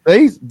Duke.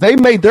 They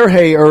made their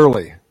hay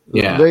early.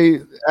 Yeah.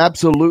 They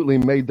absolutely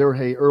made their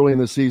hay early in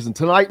the season.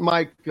 Tonight,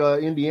 Mike,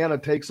 Indiana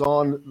takes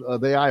on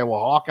the Iowa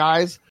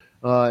Hawkeyes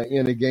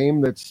in a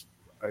game that's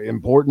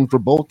important for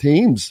both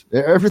teams.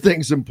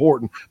 Everything's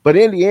important. But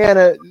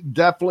Indiana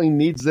definitely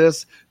needs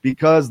this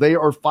because they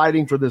are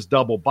fighting for this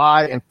double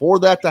bye. And for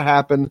that to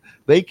happen,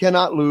 they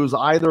cannot lose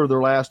either of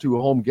their last 2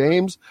 home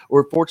games,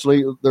 or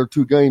fortunately, their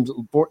 2 games,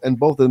 and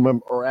both of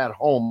them are at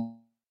home.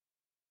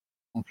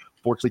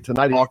 Fortunately,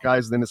 tonight,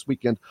 Hawkeyes, then this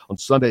weekend on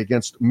Sunday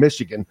against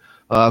Michigan,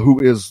 who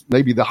is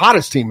maybe the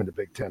hottest team in the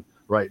Big Ten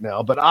right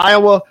now. But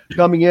Iowa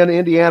coming in,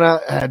 Indiana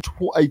had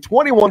a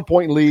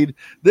 21-point lead.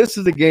 This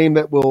is a game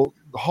that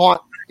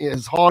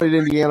has haunted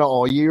Indiana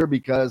all year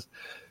because,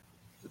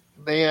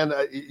 man,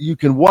 you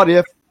can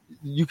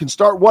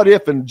start what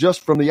if and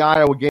just from the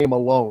Iowa game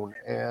alone.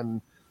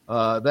 And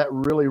that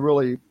really,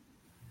 really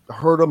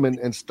hurt them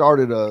and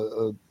started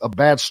a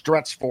bad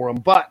stretch for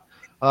them. But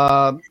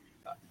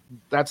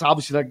that's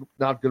obviously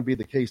not going to be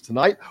the case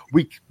tonight.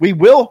 We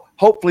will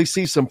hopefully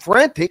see some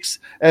frantics,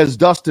 as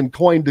Dustin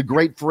coined the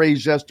great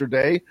phrase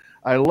yesterday.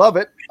 I love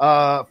it.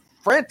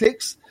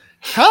 Frantics.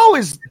 How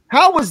is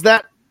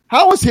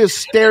his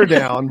stare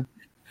down?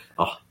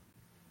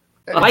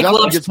 Mike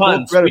loves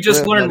puns. We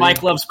just learned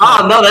Mike loves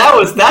puns. Oh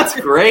no, that's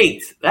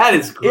great. That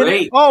is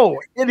great.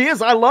 It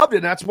is. I loved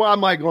it. That's why I'm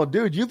like going,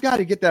 dude, you've got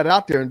to get that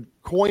out there and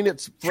coin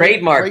it.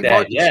 Trademark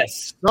that,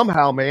 yes.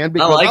 Somehow, man,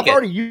 because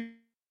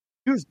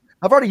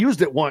I've already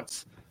used it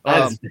once.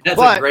 That's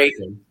a great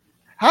one.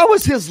 How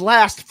is his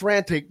last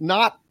frantic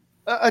not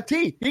a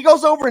T? He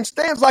goes over and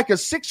stands like a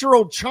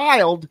 6-year-old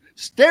child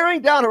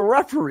staring down a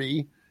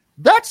referee.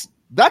 That's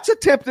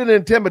attempted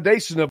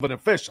intimidation of an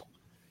official.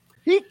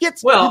 He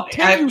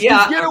continues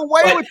to get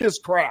away with this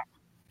crap.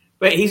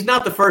 But he's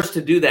not the first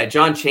to do that.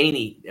 John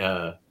Chaney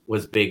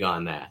was big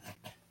on that.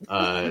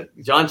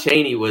 John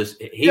Chaney was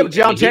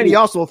Chaney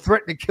also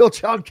threatened to kill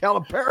John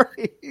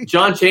Calipari.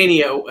 John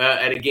Chaney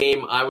at a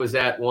game I was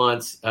at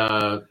once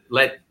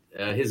let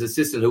his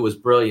assistant, who was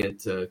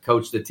brilliant,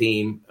 coach the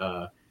team.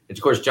 And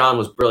of course, John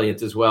was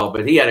brilliant as well.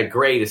 But he had a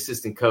great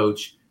assistant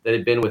coach that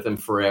had been with him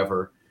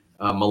forever.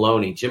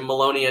 Maloney, Jim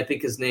Maloney, I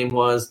think his name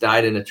was,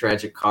 died in a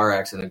tragic car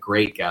accident. A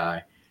great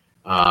guy,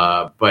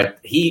 but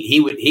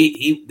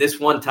he this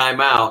one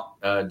time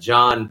out,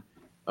 John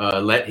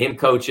let him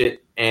coach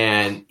it,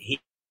 and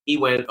he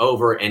went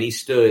over and he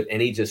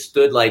just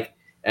stood like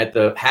at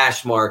the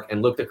hash mark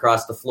and looked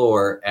across the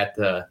floor at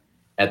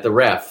the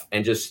ref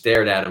and just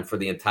stared at him for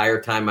the entire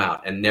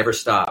timeout and never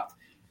stopped.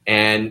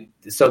 And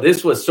so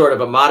this was sort of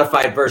a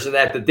modified version of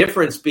that. The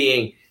difference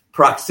being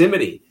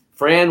proximity.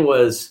 Fran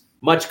was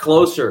much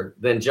closer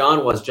than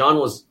John was. John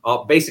was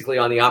basically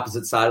on the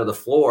opposite side of the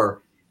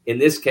floor. In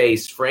this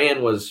case,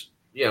 Fran was,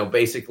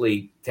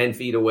 basically 10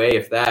 feet away,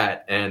 if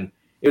that. And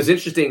it was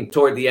interesting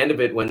toward the end of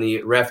it when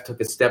the ref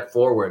took a step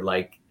forward,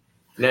 like,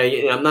 no,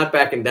 I'm not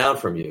backing down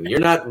from you.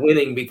 You're not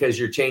winning because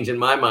you're changing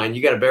my mind.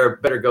 You got to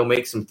better go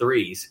make some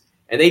threes.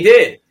 And they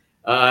did.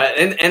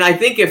 And I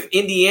think if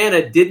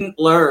Indiana didn't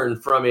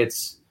learn from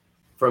its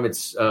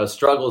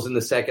struggles in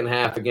the second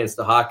half against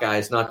the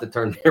Hawkeyes not to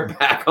turn their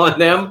back on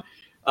them,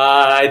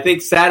 I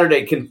think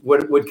Saturday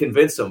would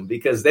convince them,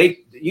 because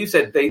you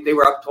said they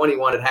were up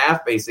 21 at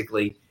half,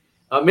 basically.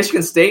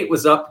 Michigan State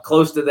was up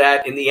close to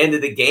that in the end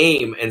of the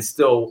game and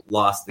still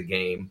lost the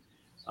game.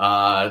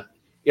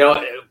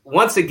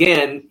 Once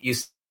again, you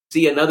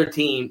see another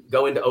team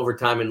go into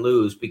overtime and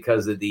lose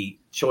because of the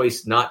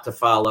choice not to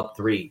foul up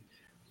 3.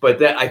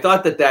 But I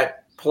thought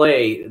that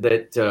play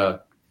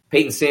that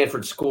Peyton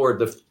Sandford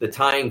scored the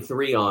tying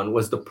 3 on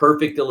was the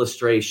perfect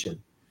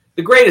illustration.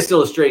 The greatest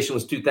illustration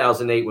was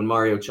 2008 when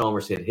Mario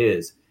Chalmers hit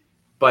his.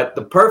 But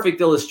the perfect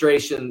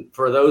illustration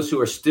for those who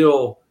are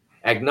still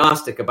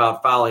agnostic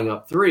about fouling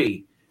up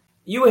 3,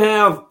 you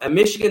have a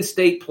Michigan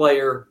State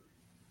player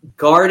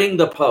guarding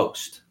the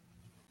post,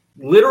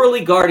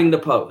 literally guarding the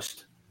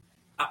post.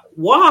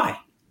 Why?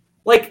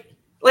 Like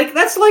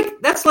that's like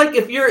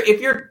if you're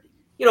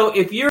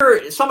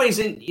somebody's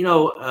in,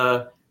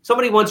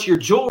 somebody wants your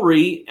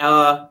jewelry,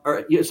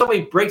 or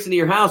somebody breaks into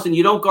your house and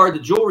you don't guard the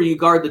jewelry, you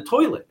guard the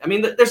toilet. I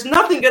mean, there's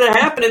nothing going to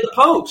happen in the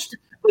post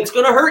that's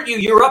going to hurt you.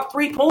 You're up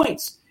 3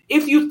 points.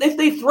 If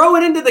they throw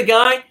it into the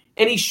guy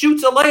and he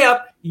shoots a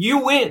layup, you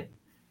win.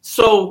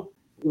 So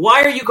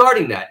why are you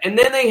guarding that? And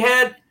then they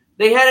had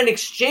an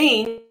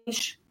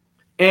exchange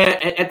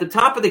at the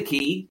top of the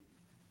key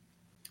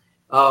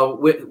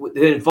that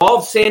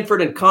involved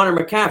Sandford and Connor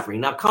McCaffrey.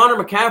 Now,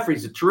 Connor McCaffrey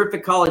is a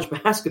terrific college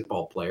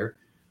basketball player,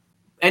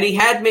 and he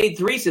had made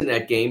threes in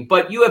that game.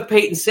 But you have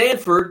Peyton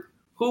Sandford,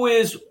 who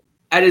is,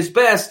 at his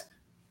best,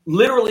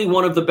 literally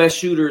one of the best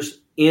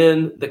shooters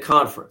in the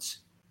conference.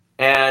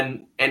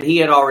 And he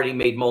had already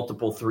made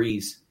multiple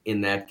threes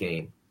in that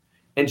game.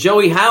 And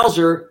Joey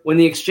Hauser, when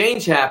the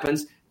exchange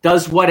happens,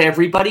 does what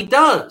everybody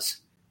does.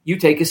 You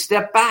take a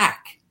step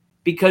back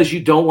because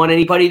you don't want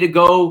anybody to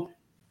go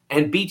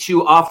and beat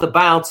you off the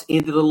bounce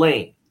into the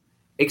lane.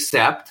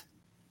 Except,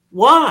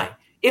 why?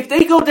 If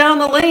they go down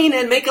the lane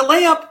and make a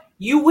layup,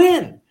 you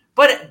win.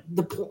 But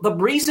the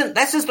reason,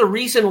 that's just the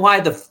reason why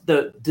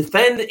the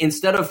defend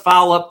instead of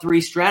foul up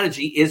 3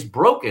 strategy is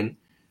broken,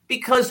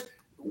 because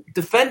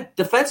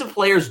defensive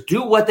players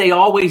do what they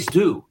always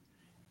do.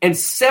 And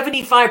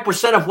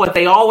 75% of what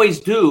they always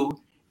do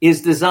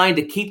is designed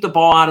to keep the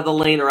ball out of the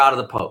lane or out of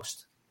the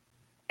post.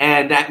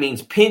 And that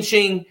means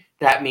pinching,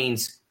 that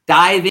means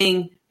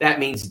diving, that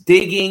means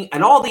digging,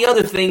 and all the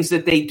other things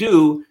that they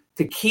do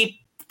to keep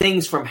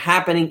things from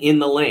happening in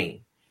the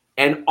lane.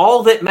 And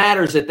all that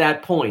matters at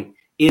that point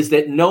is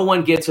that no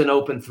one gets an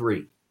open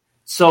 3.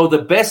 So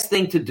the best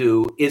thing to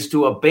do is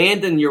to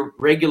abandon your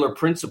regular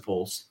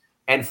principles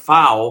and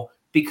foul,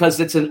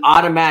 because it's an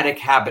automatic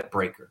habit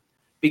breaker.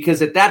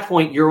 Because at that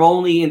point, your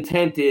only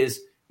intent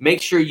is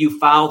make sure you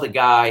foul the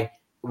guy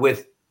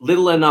with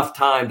little enough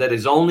time that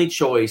his only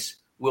choice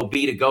will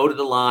be to go to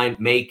the line,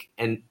 make,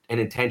 and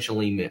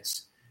intentionally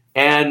miss.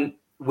 And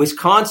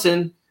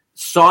Wisconsin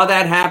saw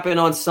that happen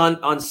on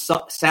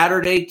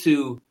Saturday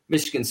to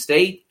Michigan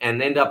State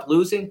and end up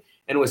losing.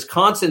 And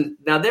Wisconsin,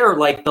 now they're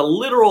like the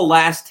literal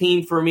last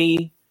team for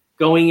me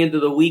going into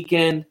the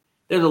weekend.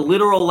 They're the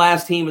literal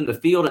last team in the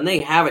field, and they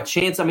have a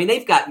chance. I mean,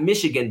 they've got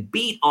Michigan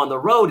beat on the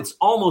road. It's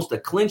almost a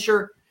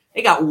clincher.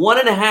 They got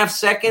 1.5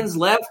 seconds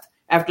left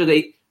after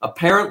they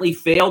apparently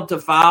failed to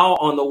foul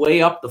on the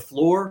way up the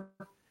floor,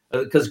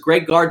 because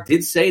Greg Gard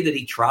did say that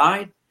he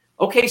tried.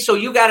 Okay, so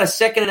you got 1.5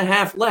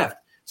 seconds left.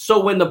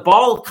 So when the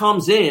ball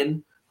comes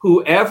in,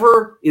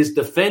 whoever is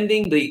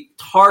defending the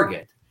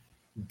target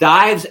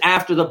dives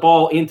after the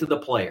ball into the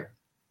player.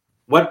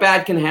 What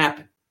bad can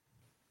happen?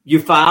 You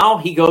foul,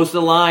 he goes to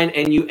the line,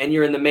 and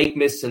you're in the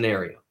make-miss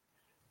scenario.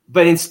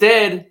 But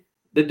instead,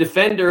 the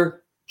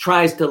defender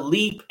tries to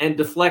leap and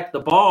deflect the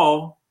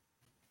ball,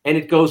 and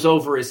it goes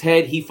over his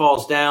head. He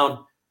falls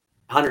down.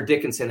 Hunter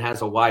Dickinson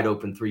has a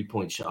wide-open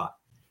 3-point shot.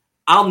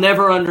 I'll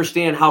never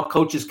understand how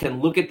coaches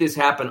can look at this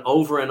happen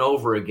over and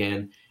over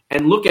again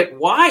and look at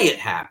why it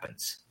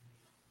happens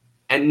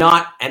and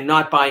not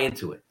buy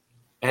into it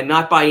and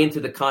not buy into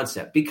the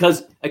concept.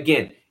 Because,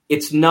 again,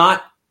 it's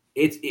not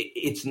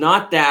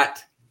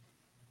that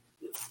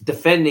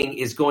defending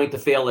is going to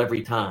fail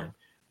every time,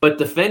 but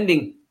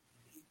defending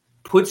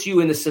puts you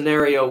in a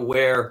scenario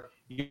where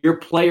your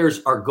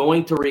players are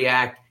going to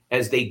react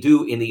as they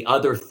do in the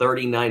other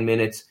 39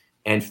 minutes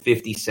and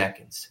 50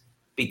 seconds,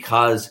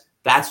 because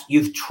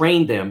you've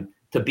trained them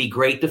to be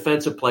great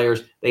defensive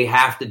players. They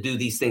have to do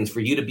these things. For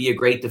you to be a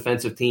great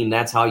defensive team,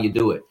 that's how you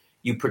do it.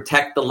 You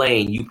protect the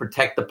lane, you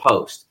protect the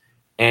post.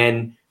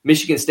 And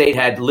Michigan State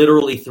had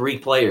literally 3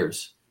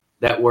 players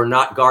that were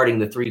not guarding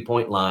the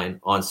 3-point line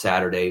on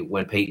Saturday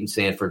when Peyton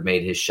Sandford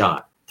made his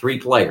shot. 3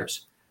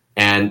 players.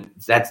 And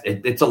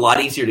it's a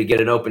lot easier to get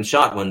an open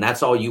shot when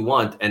that's all you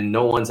want, and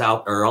no one's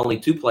out, or only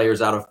 2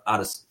 players out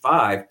of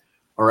 5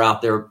 are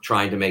out there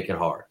trying to make it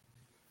hard.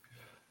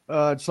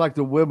 It's like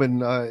the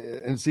women,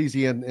 and it's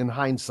easy in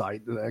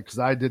hindsight, because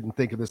I didn't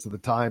think of this at the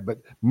time, but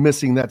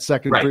missing that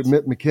second free,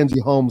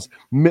 Mackenzie Holmes,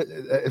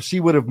 if she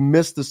would have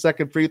missed the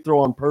second free throw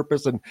on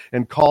purpose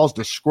and caused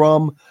a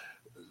scrum,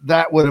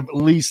 that would have at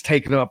least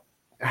taken up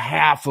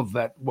half of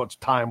that, what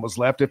time was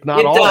left, if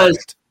not all of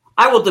it.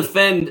 I will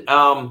defend.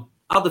 I'll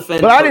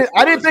defend. But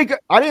I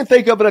didn't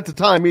think of it at the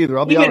time either.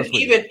 I'll be honest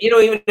with you.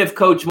 Even if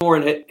Coach Moore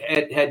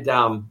had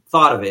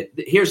thought of it,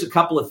 here's a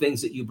couple of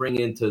things that you bring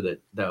into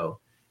it, though.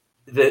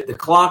 The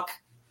clock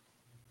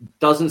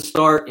doesn't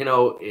start.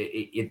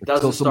 It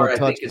doesn't start.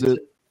 I think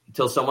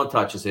until someone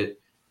touches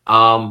it.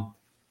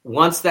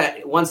 Once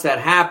that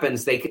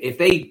happens, if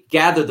they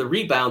gather the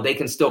rebound, they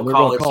can still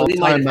call it. So they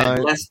might have had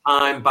less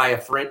time by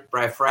a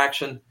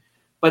fraction.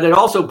 But it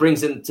also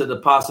brings into the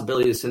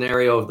possibility, the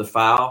scenario of the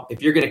foul.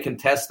 If you're going to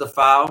contest the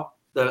foul,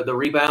 the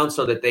rebound,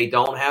 so that they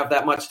don't have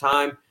that much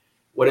time,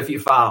 what if you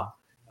foul?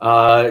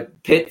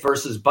 Pitt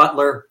versus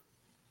Butler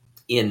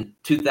in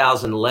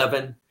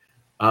 2011.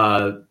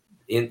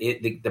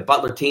 The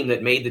Butler team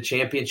that made the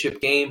championship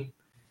game,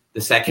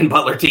 the second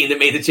Butler team that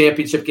made the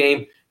championship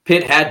game,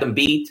 Pitt had them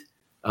beat.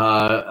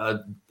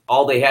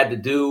 All they had to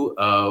do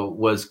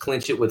was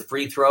clinch it with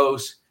free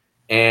throws,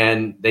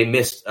 and they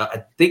missed.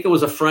 I think it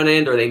was a front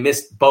end, or they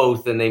missed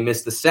both, and they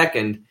missed the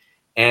second.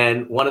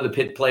 And one of the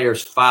Pitt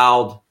players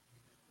fouled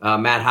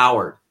Matt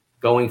Howard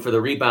going for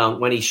the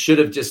rebound when he should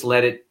have just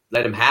let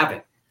him have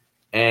it.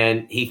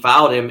 And he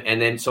fouled him,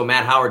 and then so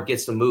Matt Howard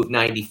gets to move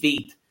 90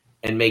 feet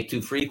and make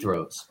 2 free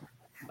throws.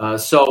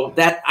 So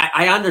that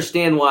I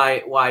understand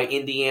why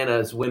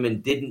Indiana's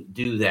women didn't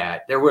do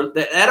that.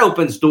 That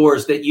opens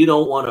doors that you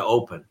don't want to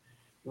open,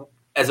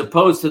 as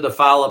opposed to the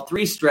foul up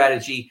 3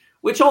 strategy,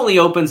 which only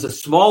opens a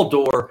small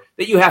door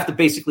that you have to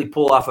basically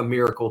pull off a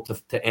miracle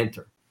to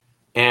enter.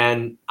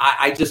 And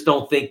I just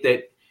don't think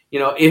that,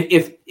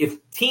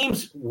 if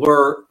teams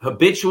were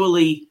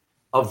habitually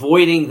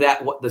avoiding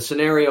the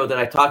scenario that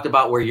I talked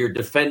about, where you're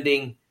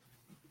defending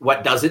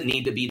what doesn't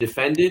need to be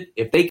defended,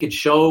 if they could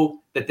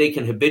show that they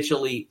can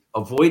habitually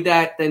avoid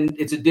that, then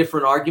it's a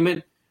different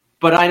argument.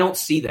 But I don't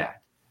see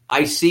that.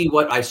 I see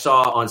what I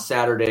saw on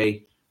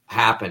Saturday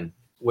happen,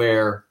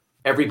 where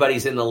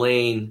everybody's in the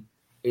lane,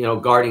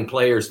 guarding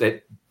players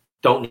that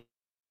don't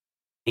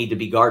need to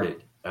be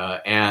guarded.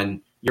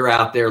 And you're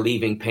out there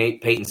leaving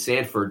Peyton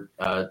Sandford.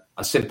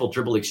 A simple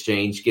dribble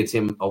exchange gets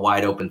him a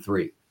wide open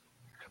three.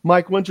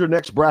 Mike, when's your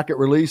next bracket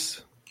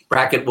release?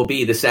 Bracket will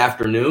be this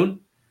afternoon.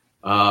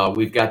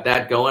 We've got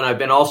that going. I've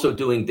been also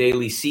doing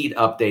daily seed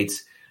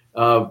updates.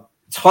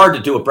 It's hard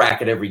to do a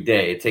bracket every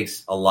day. It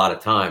takes a lot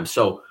of time.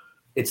 So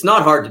it's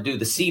not hard to do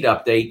the seed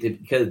update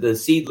because the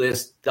seed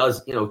list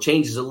does,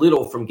 changes a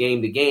little from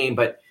game to game,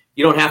 but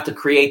you don't have to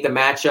create the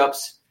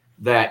matchups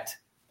that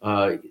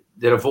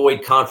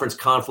avoid conference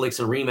conflicts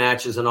and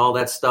rematches and all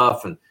that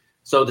stuff. And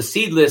so the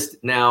seed list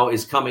now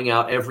is coming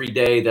out every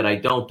day that I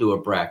don't do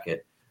a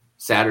bracket: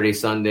 Saturday,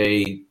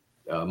 Sunday,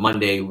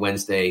 Monday,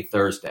 Wednesday,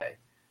 Thursday.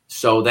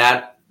 So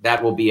that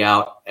will be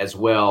out as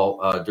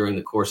well during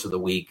the course of the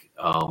week.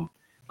 I'll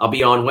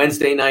be on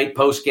Wednesday night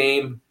post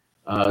game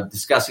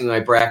discussing my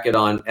bracket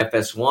on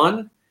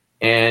FS1,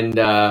 and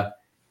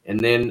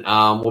then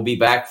we'll be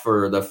back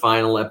for the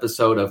final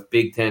episode of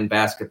Big Ten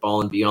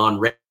Basketball and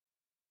Beyond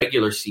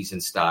regular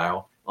season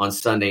style on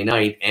Sunday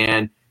night.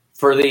 And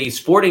for the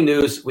sporting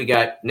news, we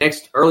got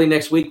early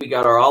next week, we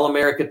got our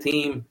All-America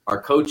team,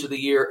 our Coach of the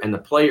Year, and the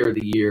Player of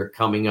the Year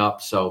coming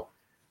up. So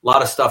a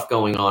lot of stuff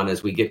going on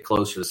as we get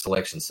closer to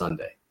Selection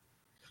Sunday.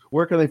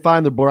 Where can they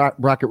find the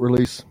bracket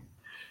release?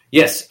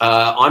 Yes,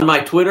 on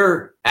my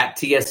Twitter, at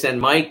TSN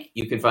Mike,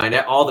 you can find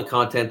out all the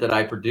content that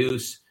I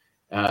produce,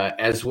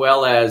 as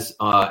well as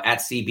at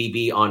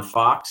CBB on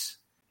Fox.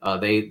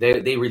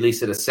 They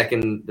release it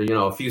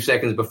a few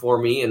seconds before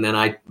me, and then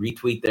I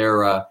retweet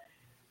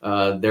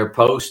their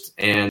post,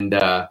 and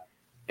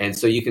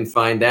so you can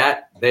find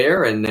that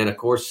there. And then, of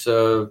course,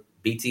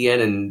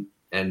 BTN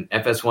and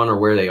FS1 are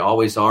where they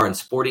always are, and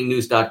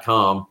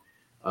sportingnews.com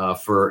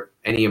for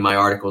any of my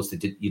articles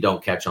that you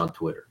don't catch on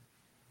Twitter.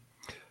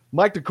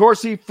 Mike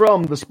DeCourcy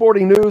from the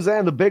Sporting News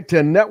and the Big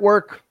Ten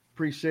Network.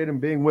 Appreciate him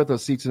being with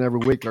us each and every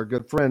week. Our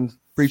good friend.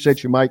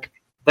 Appreciate you, Mike.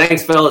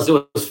 Thanks, fellas.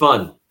 It was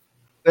fun.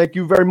 Thank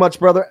you very much,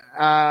 brother.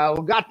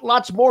 We've got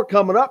lots more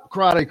coming up.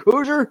 Chronic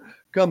Hoosier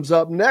comes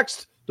up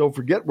next. Don't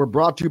forget, we're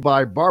brought to you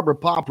by Barbara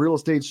Pop Real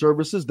Estate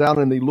Services down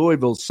in the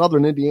Louisville,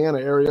 Southern Indiana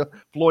area.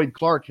 Floyd,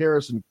 Clark,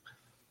 Harrison,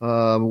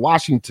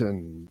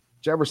 Washington,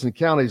 Jefferson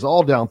counties,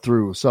 all down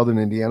through Southern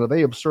Indiana. They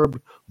have served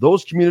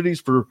those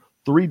communities for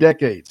 3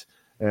 decades,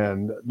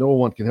 and no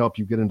one can help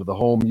you get into the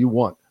home you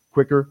want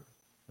quicker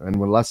and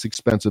less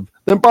expensive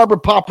than Barbara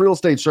Pop Real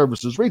Estate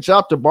Services. Reach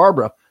out to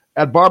Barbara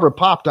at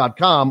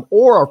barbarapop.com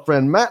or our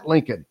friend Matt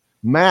Lincoln,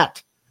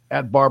 Matt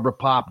at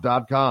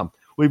barbarapop.com.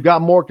 We've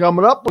got more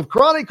coming up with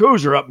Chronic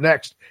Hoosier up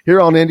next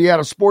here on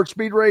Indiana Sports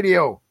Beat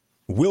Radio.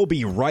 We'll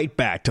be right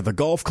back to the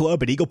Golf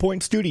Club at Eagle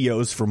Point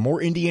Studios for more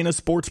Indiana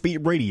Sports Beat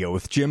Radio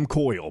with Jim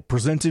Coyle,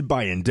 presented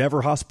by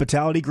Endeavor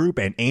Hospitality Group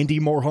and Andy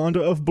Moore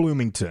Honda of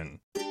Bloomington.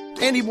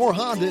 Andy Moore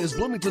Honda is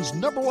Bloomington's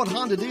 #1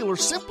 Honda dealer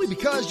simply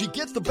because you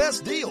get the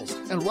best deals.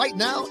 And right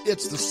now,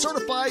 it's the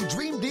Certified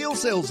Dream Deal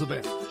Sales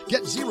Event.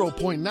 Get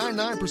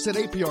 0.99%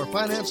 APR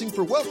financing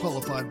for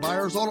well-qualified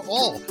buyers on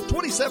all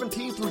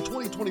 2017 through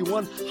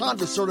 2021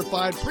 Honda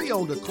Certified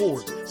Pre-Owned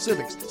Accords,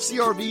 Civics,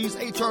 CRVs,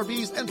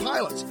 HRVs, and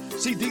Pilots.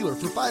 See dealer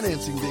for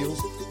financing deals.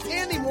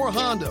 Andy Moore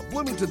Honda,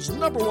 Bloomington's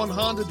 #1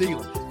 Honda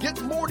dealer.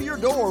 Get more to your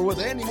door with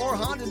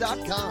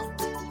AndyMooreHonda.com.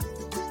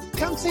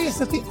 Come see us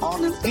at the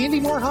all-new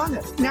Andy Moore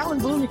Honda, now in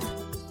Bloomington.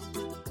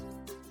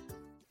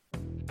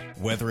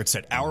 Whether it's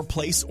at our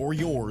place or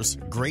yours,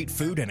 great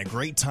food and a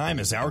great time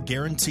is our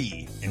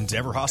guarantee.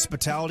 Endeavor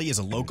Hospitality is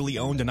a locally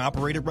owned and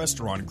operated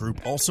restaurant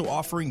group also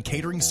offering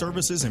catering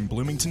services in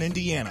Bloomington,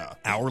 Indiana.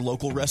 Our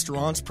local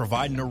restaurants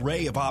provide an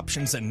array of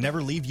options that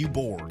never leave you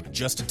bored.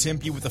 Just to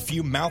tempt you with a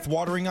few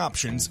mouth-watering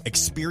options,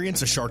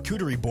 experience a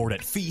charcuterie board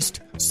at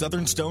Feast,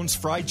 Southern Stone's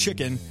fried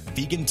chicken,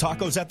 vegan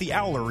tacos at the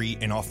Owlery,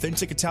 an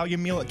authentic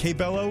Italian meal at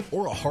Cabello,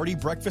 or a hearty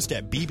breakfast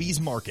at BB's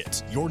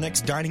Market. Your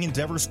next dining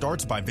endeavor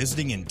starts by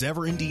visiting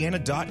EndeavorIndiana.com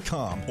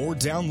or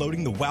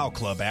downloading the WOW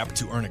Club app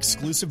to earn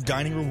exclusive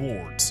dining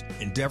rewards.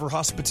 Endeavor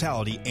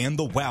Hospitality and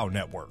the WOW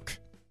Network.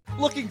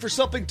 Looking for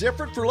something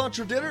different for lunch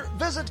or dinner?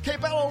 Visit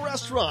Cabello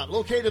Restaurant,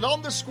 located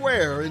on the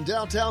square in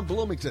downtown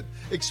Bloomington.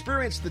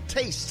 Experience the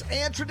tastes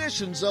and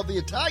traditions of the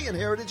Italian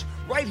heritage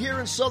right here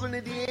in Southern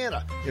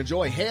Indiana.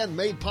 Enjoy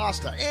handmade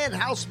pasta and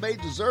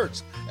house-made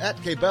desserts. At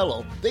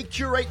Cabello, they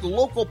curate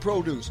local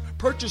produce,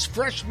 purchase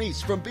fresh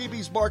meats from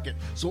BB's Market,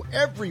 so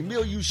every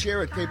meal you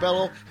share at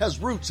Cabello has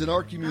roots in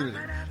our community.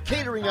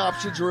 Catering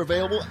options are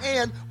available,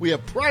 and we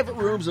have private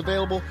rooms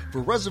available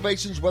for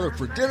reservations, whether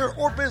for dinner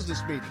or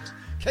business meetings.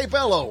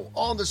 Cabello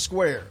on the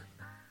square.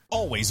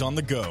 Always on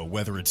the go,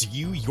 whether it's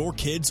you, your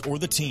kids, or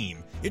the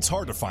team. It's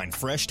hard to find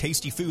fresh,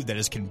 tasty food that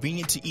is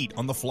convenient to eat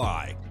on the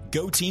fly.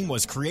 GoTeam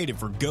was created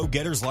for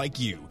go-getters like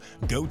you.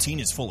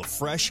 GoTeam is full of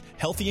fresh,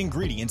 healthy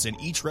ingredients,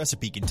 and each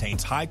recipe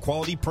contains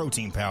high-quality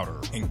protein powder.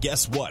 And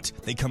guess what?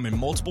 They come in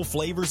multiple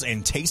flavors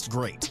and taste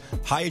great.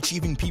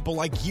 High-achieving people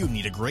like you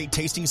need a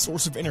great-tasting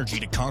source of energy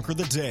to conquer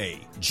the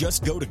day.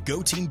 Just go to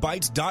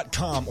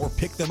GoTeamBites.com or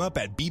pick them up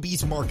at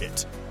BB's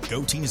Market.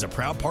 GoTeam is a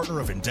proud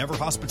partner of Endeavor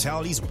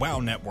Hospitality's WOW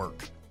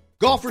Network.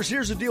 Golfers,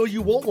 here's a deal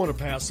you won't want to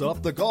pass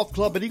up. The Golf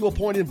Club at Eagle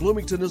Point in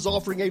Bloomington is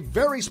offering a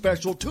very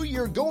special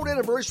 2-year gold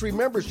anniversary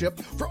membership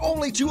for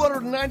only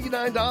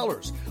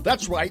 $299.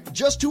 That's right,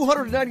 just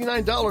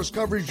 $299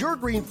 covers your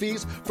green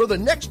fees for the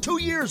next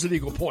 2 years at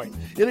Eagle Point.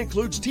 It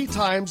includes tee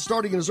times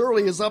starting as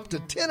early as up to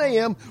 10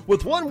 a.m.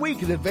 with 1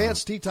 week in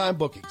advance tee time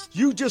bookings.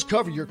 You just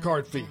cover your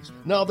card fees.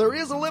 Now, there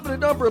is a limited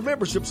number of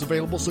memberships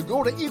available, so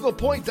go to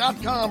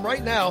eaglepoint.com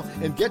right now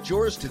and get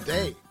yours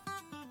today.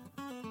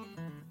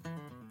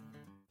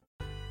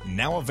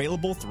 Now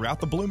available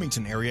throughout the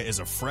Bloomington area is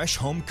a fresh,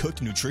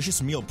 home-cooked,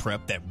 nutritious meal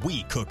prep that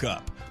we cook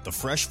up. The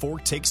Fresh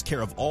Fork takes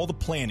care of all the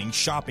planning,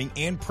 shopping,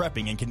 and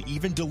prepping and can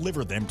even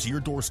deliver them to your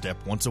doorstep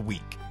once a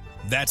week.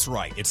 That's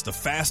right, it's the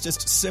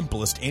fastest,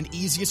 simplest, and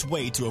easiest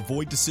way to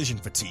avoid decision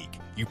fatigue.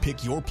 You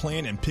pick your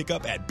plan and pick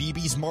up at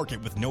BB's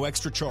Market with no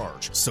extra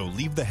charge. So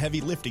leave the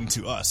heavy lifting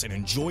to us and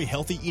enjoy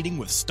healthy eating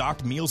with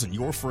stocked meals in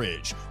your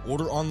fridge.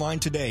 Order online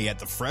today at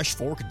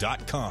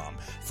thefreshfork.com.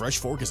 Fresh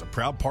Fork is a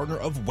proud partner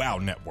of WOW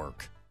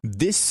Network.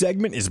 This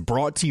segment is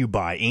brought to you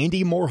by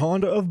Andy Moore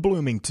Honda of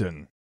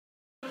Bloomington.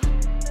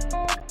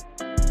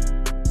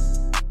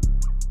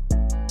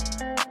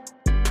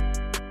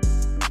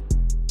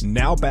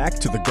 Now back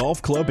to the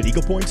Golf Club at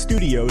Eagle Point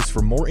Studios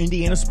for more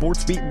Indiana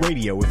Sports Beat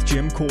Radio with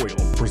Jim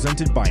Coyle,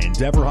 presented by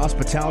Endeavor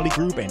Hospitality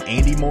Group and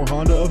Andy Moore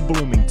Honda of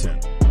Bloomington.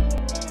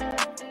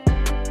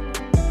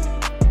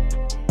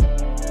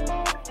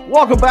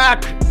 Welcome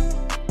back,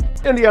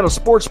 Indiana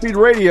Sports Beat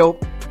Radio.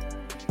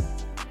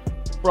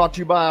 Brought to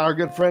you by our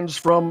good friends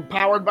from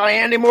Powered by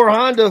Andy Moore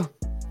Honda,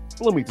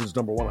 Bloomington's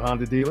 #1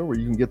 Honda dealer, where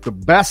you can get the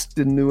best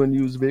in new and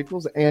used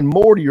vehicles and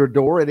more to your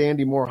door at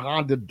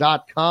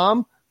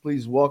andymorehonda.com.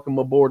 Please welcome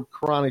aboard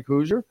Chronic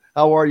Hoosier.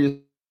 How are you,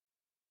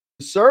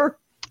 sir?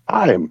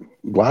 I am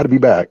glad to be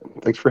back.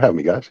 Thanks for having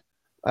me, guys.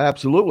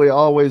 Absolutely.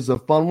 Always a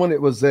fun one.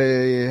 It was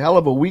a hell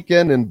of a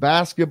weekend in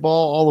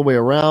basketball all the way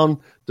around.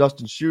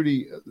 Dustin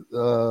Schutte,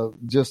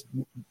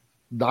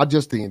 not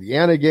just the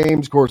Indiana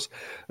games. Of course,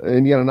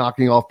 Indiana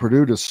knocking off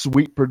Purdue to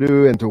sweep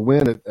Purdue and to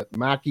win at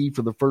Mackey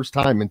for the first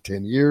time in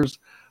 10 years.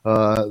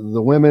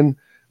 The women,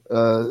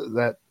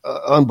 that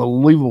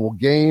unbelievable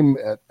game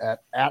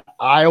at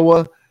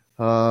Iowa.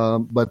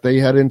 But they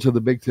head into the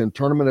Big Ten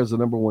tournament as the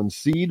 #1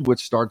 seed,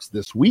 which starts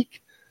this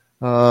week.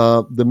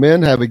 The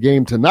men have a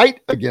game tonight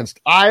against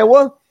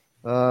Iowa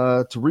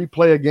to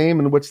replay a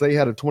game in which they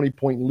had a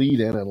 20-point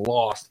lead in and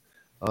lost.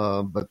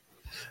 But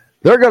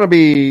they're going to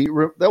be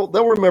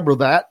they'll remember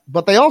that.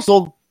 But they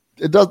also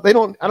I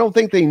don't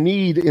think they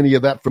need any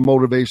of that for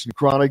motivation,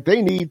 Chronic.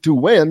 They need to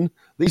win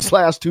these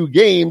last 2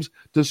 games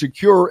to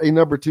secure a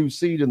 #2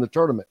 seed in the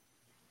tournament.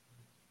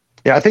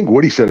 Yeah, I think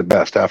Woody said it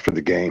best after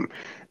the game.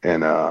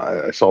 And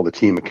I saw the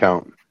team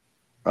account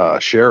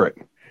share it.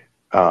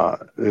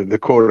 The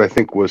quote, I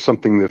think, was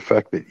something to the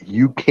effect that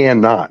you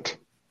cannot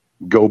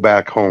go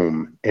back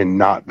home and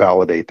not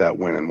validate that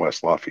win in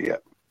West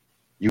Lafayette.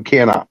 You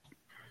cannot.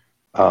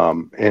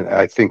 And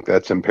I think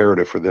that's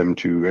imperative for them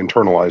to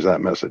internalize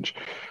that message.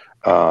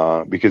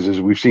 Because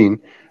as we've seen,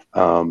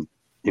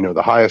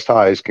 the highest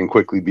highs can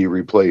quickly be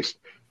replaced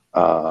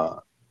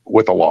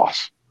with a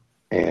loss.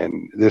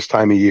 And this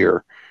time of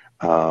year,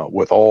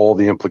 with all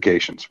the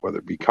implications, whether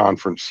it be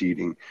conference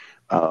seeding,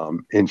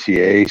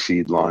 NCAA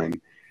seed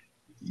line,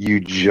 you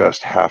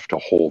just have to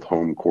hold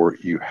home court.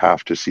 You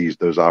have to seize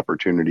those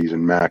opportunities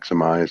and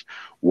maximize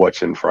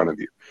what's in front of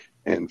you.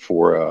 And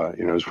for,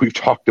 as we've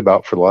talked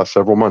about for the last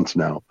several months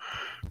now,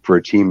 for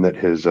a team that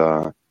has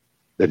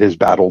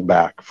battled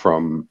back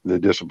from the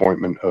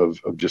disappointment of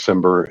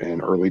December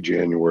and early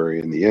January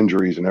and the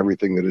injuries and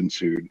everything that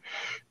ensued,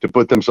 to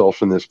put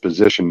themselves in this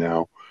position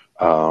now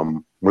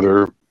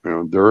where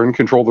they're in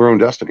control of their own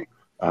destiny,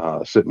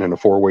 sitting in a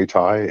 4-way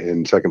tie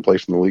in second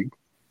place in the league.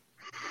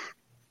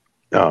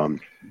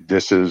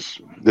 This is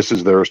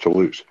theirs to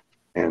lose.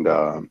 And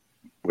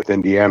with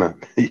Indiana,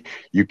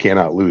 you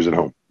cannot lose at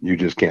home. You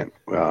just can't.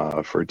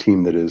 For a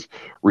team that is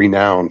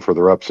renowned for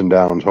their ups and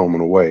downs, home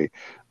and away,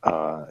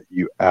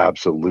 you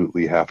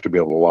absolutely have to be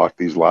able to lock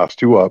these last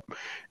 2 up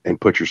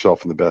and put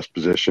yourself in the best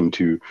position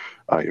to,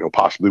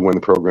 possibly win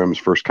the program's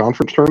first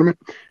conference tournament,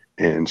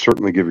 and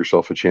certainly give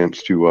yourself a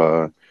chance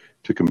to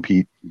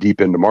compete deep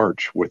into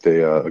March with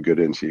a good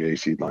NCAA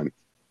seed line.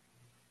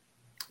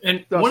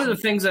 And one of the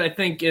things that I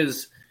think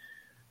is,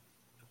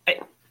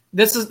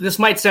 this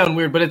might sound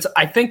weird, but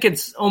I think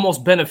it's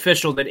almost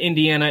beneficial that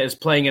Indiana is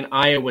playing an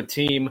Iowa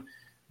team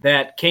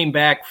that came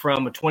back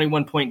from a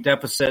 21-point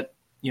deficit,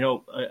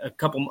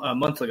 a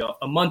month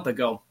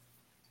ago,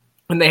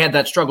 when they had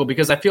that struggle.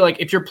 Because I feel like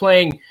if you're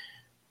playing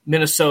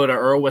Minnesota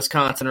or a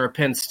Wisconsin or a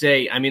Penn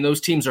State, I mean,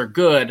 those teams are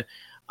good.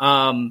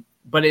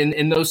 But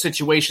in those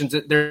situations,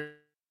 there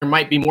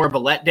might be more of a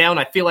letdown.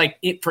 I feel like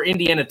for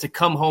Indiana to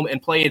come home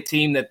and play a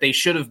team that they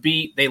should have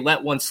beat, they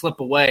let one slip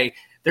away,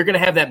 they're going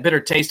to have that bitter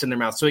taste in their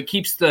mouth. So it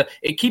keeps the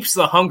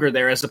hunger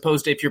there, as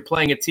opposed to if you're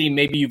playing a team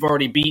maybe you've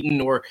already beaten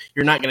or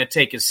you're not going to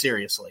take as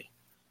seriously.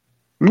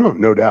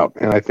 No doubt.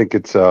 And I think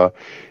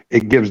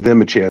it gives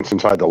them a chance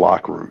inside the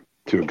locker room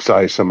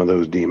excise some of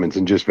those demons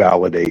and just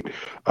validate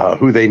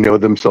who they know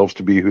themselves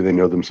to be, who they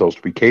know themselves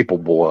to be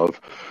capable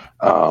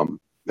of.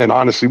 And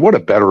honestly, what a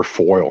better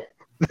foil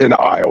than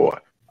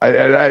Iowa.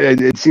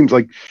 It seems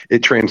like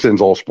it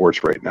transcends all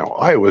sports right now.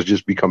 Iowa's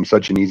just become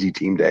such an easy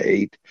team to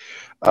hate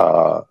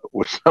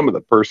with some of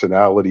the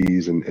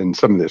personalities and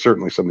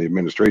certainly some of the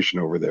administration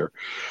over there.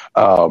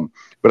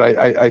 But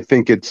I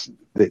think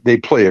they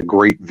play a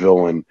great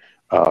villain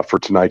for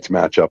tonight's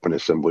matchup in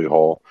Assembly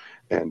Hall.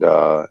 And,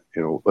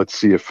 let's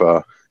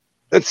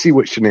see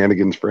what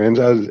Shenanigans Friends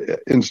has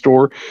in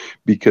store,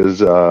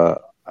 because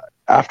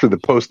after the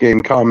post-game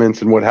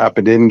comments and what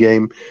happened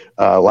in-game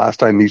last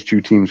time these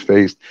two teams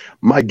faced,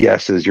 my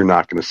guess is you're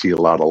not going to see a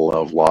lot of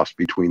love lost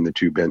between the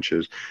two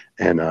benches,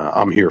 and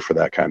I'm here for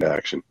that kind of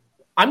action.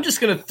 I'm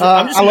just going to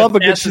I love a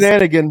good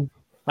shenanigan.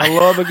 I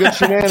love a good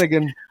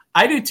shenanigan.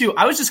 I do too.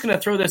 I was just going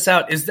to throw this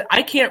out.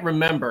 I can't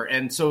remember,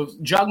 and so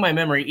jog my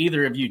memory,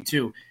 either of you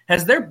two.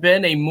 Has there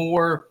been a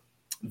more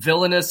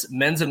villainous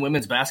men's and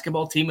women's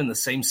basketball team in the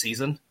same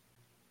season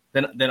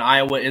than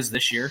Iowa is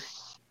this year?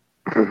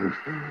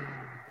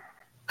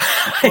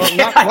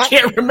 I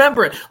can't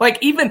remember it.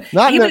 Not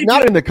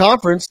in the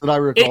conference that I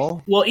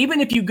recall.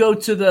 Even if you go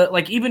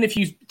to even if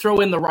you throw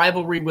in the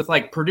rivalry with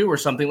Purdue or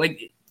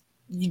something,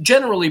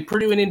 generally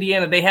Purdue and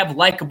Indiana, they have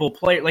likable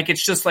players.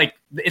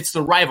 It's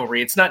the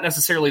rivalry. It's not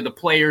necessarily the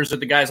players or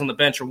the guys on the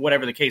bench or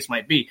whatever the case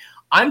might be.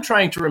 I'm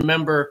trying to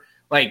remember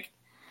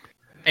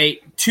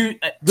the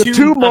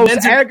two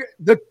most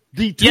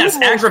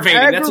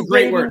aggravating. That's a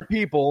great word.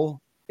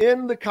 People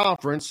in the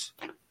conference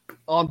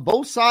on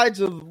both sides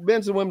of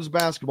men's and women's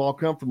basketball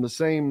come from the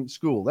same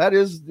school. That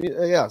is,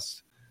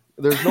 yes,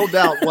 there's no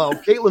doubt. Well,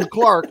 Caitlin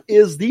Clark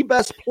is the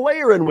best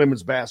player in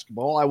women's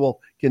basketball. I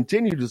will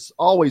continue to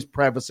always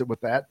preface it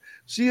with that.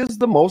 She is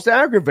the most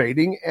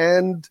aggravating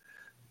and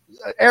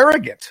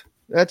arrogant.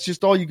 That's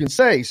just all you can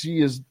say. She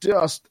is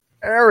just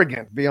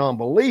arrogant beyond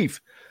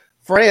belief.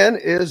 Fran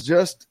is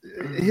just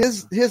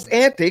his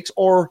antics,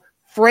 or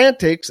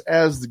frantics,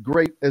 as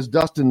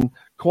Dustin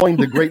coined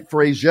the great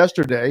phrase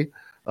yesterday.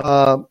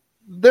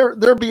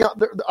 They're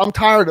beyond. I'm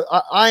tired.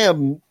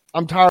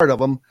 I'm tired of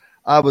them.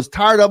 I was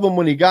tired of him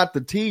when he got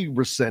the T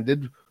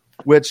rescinded,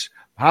 which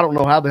I don't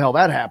know how the hell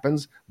that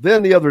happens.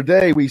 Then the other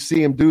day we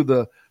see him do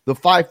the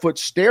 5-foot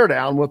stare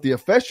down with the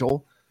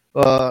official,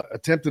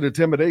 attempted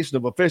intimidation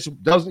of official,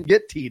 doesn't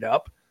get teed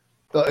up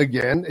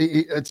again.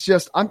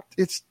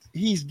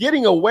 He's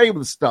getting away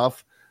with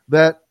stuff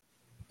that's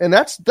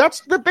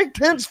the Big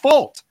Ten's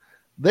fault.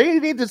 They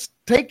need to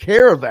take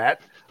care of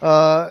that.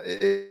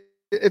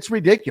 It's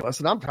ridiculous,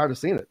 and I'm tired of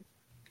seeing it.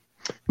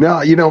 Now,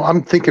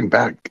 I'm thinking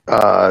back.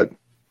 Of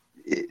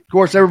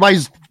course,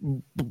 everybody's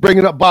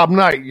bringing up Bob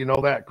Knight. You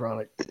know that,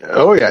 Chronic.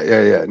 Oh,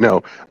 yeah.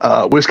 No,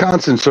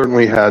 Wisconsin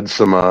certainly had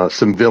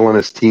some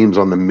villainous teams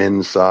on the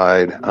men's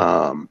side.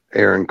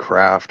 Aaron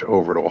Kraft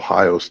over at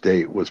Ohio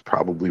State was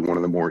probably one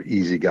of the more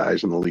easy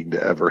guys in the league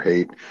to ever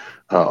hate,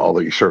 although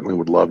you certainly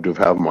would love to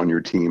have him on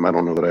your team. I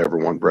don't know that I ever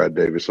want Brad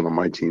Davison on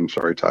my team.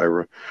 Sorry,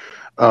 Tyra.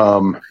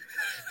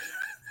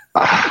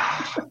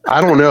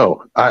 I don't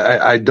know.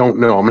 I don't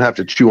know. I'm gonna have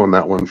to chew on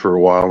that one for a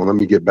while and let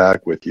me get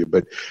back with you.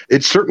 But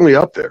it's certainly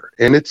up there,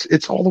 and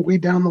it's all the way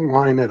down the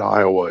line at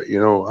Iowa.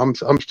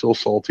 I'm still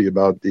salty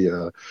about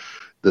the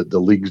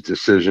league's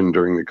decision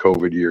during the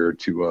COVID year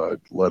to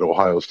let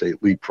Ohio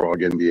State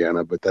leapfrog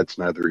Indiana, but that's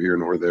neither here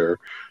nor there.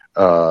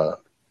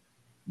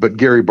 But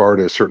Gary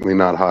Barta is certainly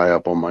not high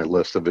up on my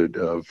list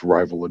of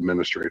rival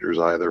administrators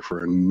either,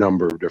 for a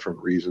number of different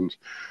reasons.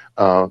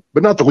 But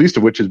not the least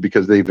of which is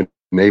because they've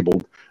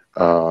enabled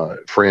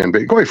Fran.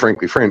 But quite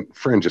frankly,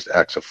 Fran just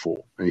acts a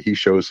fool. I mean, he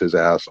shows his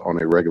ass on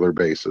a regular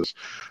basis.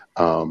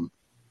 And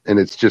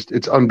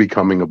it's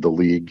unbecoming of the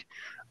league.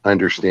 I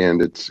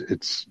understand it's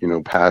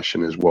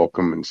passion is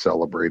welcome and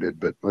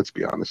celebrated, but let's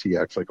be honest, he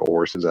acts like a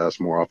horse's ass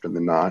more often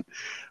than not.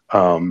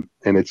 And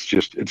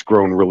it's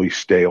grown really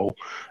stale.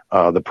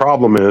 The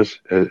problem is,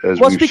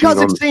 it's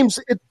because it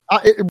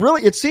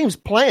seems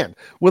planned.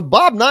 With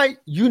Bob Knight,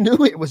 you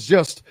knew it was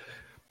just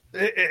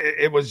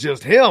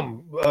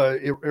him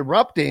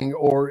erupting,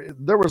 or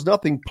there was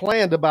nothing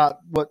planned about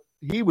what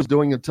he was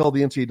doing until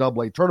the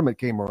NCAA tournament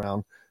came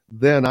around.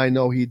 Then I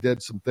know he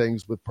did some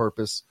things with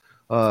purpose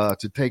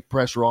to take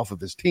pressure off of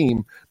his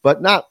team,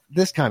 but not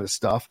this kind of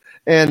stuff.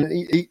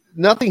 And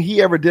nothing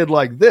he ever did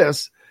like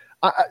this.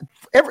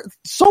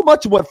 So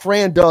much of what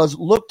Fran does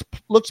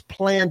looks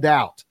planned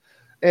out,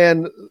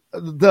 and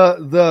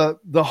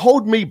the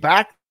hold me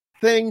back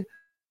thing.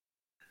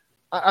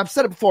 I've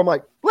said it before. I'm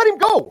like, let him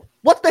go.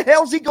 What the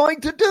hell's he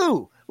going to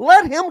do?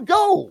 Let him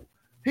go.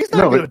 He's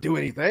not going to do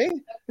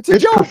anything. It's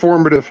joke.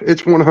 Performative.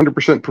 It's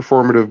 100%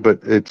 performative,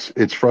 but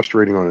it's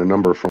frustrating on a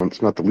number of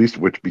fronts. Not the least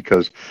of which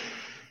because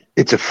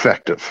it's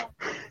effective.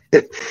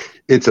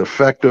 It's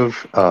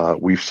effective.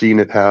 We've seen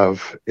it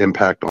have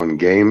impact on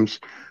games.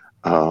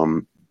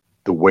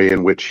 The way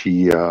in which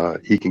he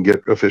can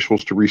get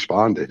officials to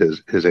respond to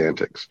his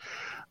antics.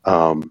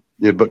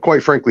 But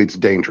quite frankly, it's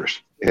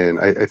dangerous. And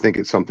I think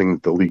it's something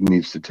that the league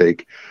needs to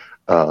take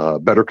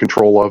better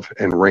control of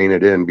and rein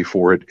it in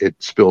before it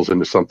spills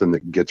into something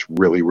that gets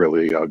really,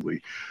 really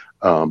ugly.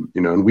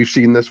 And we've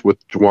seen this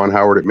with Juwan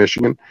Howard at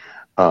Michigan.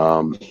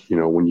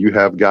 When you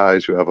have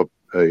guys who have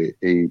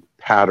a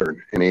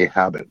pattern and a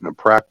habit and a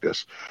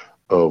practice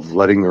of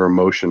letting their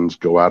emotions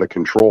go out of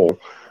control,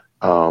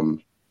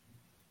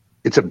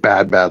 it's a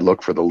bad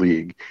look for the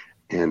league.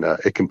 And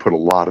it can put a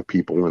lot of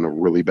people in a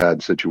really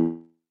bad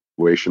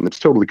situation that's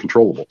totally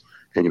controllable.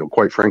 And,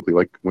 quite frankly,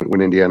 like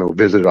when Indiana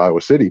visited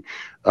Iowa City,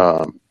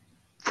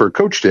 for a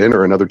coach to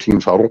enter another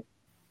team's huddle,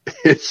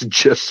 it's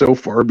just so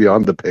far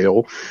beyond the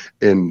pale.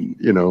 And,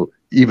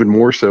 even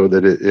more so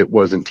that it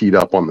wasn't teed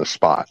up on the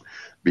spot,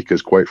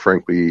 because quite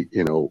frankly,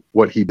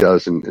 what he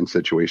does in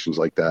situations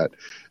like that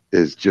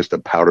is just a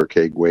powder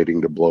keg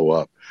waiting to blow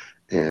up.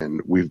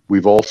 And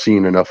we've all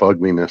seen enough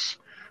ugliness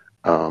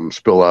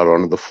spill out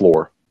onto the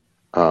floor.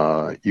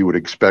 You would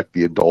expect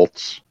the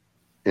adults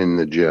in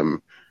the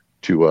gym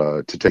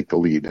to take the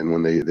lead, and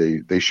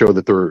when they show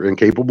that they're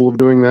incapable of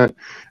doing that,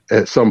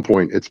 at some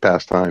point it's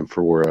past time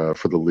for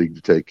the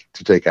league to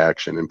take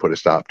action and put a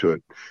stop to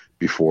it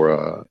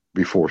before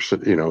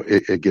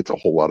it gets a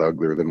whole lot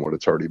uglier than what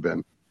it's already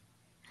been.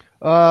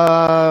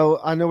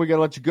 I know we got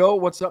to let you go.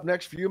 What's up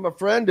next for you, my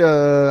friend?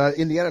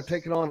 Indiana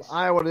taking on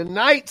Iowa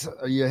tonight.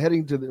 Are you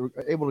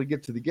able to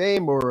get to the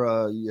game, or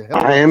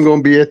I am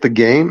going to be at the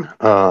game.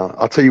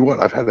 I'll tell you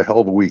what, I've had a hell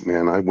of a week,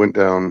 man. I went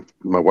down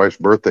my wife's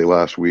birthday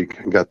last week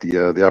and got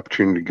the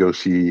opportunity to go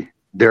see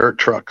Derek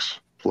Trucks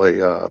play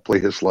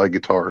his slide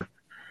guitar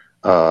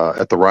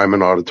at the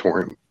Ryman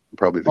Auditorium.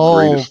 Probably the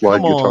greatest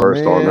slide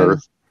guitarist on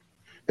earth.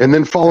 And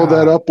then follow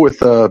that up with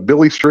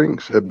Billy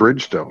Strings at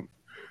Bridgestone.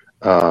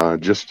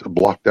 Just a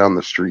block down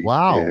the street.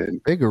 Wow.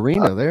 And, big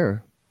arena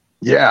there.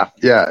 Yeah.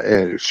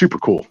 And super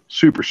cool.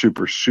 Super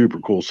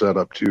cool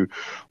setup too.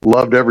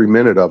 Loved every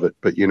minute of it.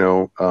 But,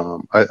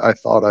 I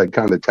thought I'd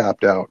kind of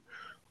tapped out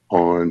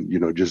on,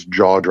 just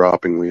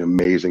jaw-droppingly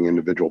amazing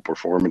individual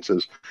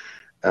performances.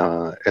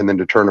 And then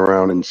to turn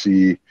around and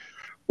see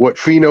what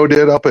Fino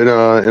did up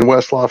in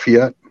West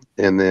Lafayette,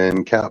 and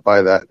then cap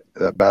by that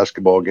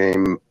basketball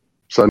game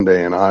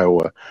Sunday in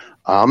Iowa.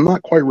 I'm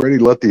not quite ready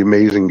to let the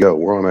amazing go.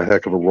 We're on a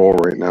heck of a roll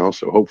right now,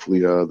 so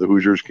hopefully the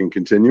Hoosiers can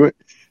continue it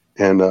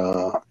and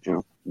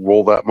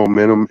roll that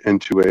momentum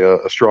into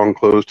a strong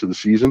close to the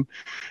season.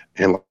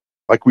 And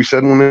like we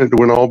said when it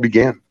all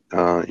began,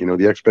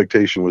 the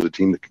expectation was a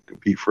team that could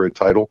compete for a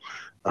title.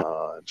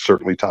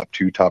 Certainly top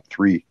 2, top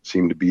 3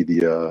 seemed to be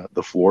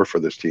the floor for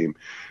this team.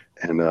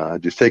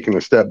 And just taking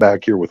a step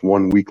back here with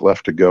 1 week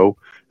left to go,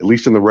 at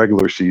least in the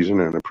regular season,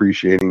 and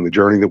appreciating the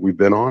journey that we've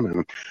been on,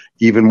 and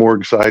even more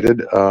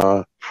excited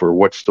for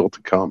what's still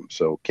to come.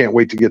 So can't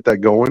wait to get that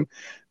going.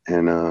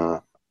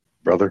 And,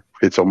 brother,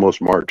 it's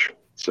almost March.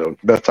 So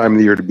best time of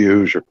the year to be a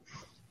Hoosier.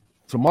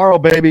 Tomorrow,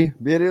 baby.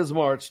 It is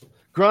March.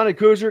 Chronic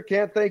Hoosier,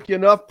 can't thank you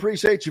enough.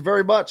 Appreciate you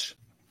very much.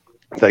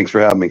 Thanks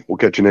for having me. We'll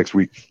catch you next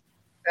week.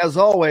 As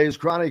always,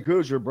 Chronic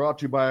Hoosier brought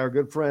to you by our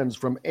good friends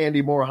from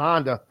Andy Moore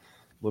Honda,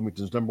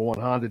 Bloomington's #1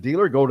 Honda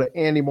dealer. Go to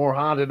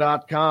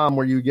andymoorehonda.com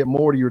where you get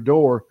more to your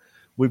door.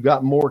 We've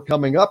got more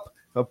coming up,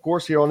 of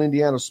course, here on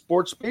Indiana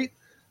Sports Beat.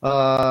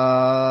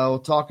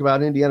 We'll talk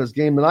about Indiana's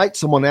game tonight.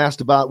 Someone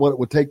asked about what it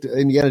would take to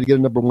Indiana to get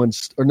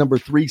a number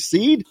 3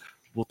 seed.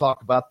 We'll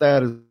talk about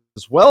that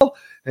as well.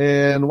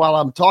 And while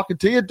I'm talking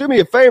to you, do me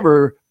a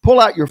favor, pull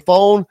out your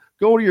phone,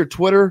 go to your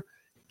Twitter,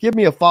 give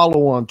me a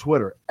follow on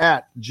Twitter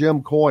at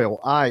Jim Coyle,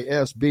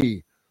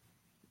 ISB.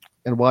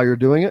 And while you're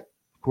doing it,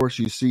 of course,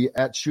 you see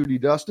at Shooty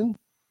Dustin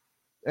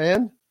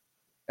and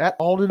at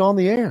Alden on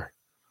the Air.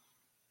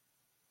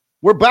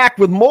 We're back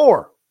with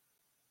more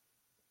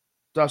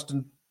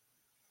Dustin,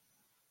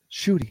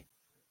 Shooty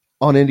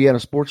on Indiana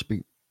Sports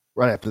Beat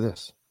right after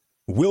this.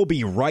 We'll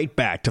be right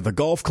back to the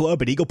Golf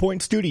Club at Eagle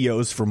Point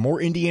Studios for more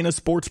Indiana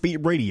Sports Beat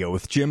Radio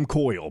with Jim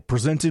Coyle,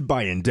 presented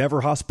by Endeavor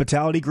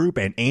Hospitality Group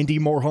and Andy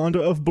Moore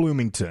Honda of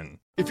Bloomington.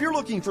 If you're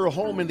looking for a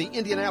home in the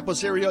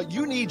Indianapolis area,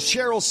 you need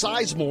Cheryl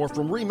Sizemore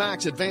from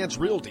RE/MAX Advanced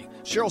Realty.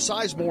 Cheryl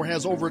Sizemore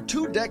has over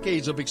 2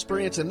 decades of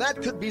experience, and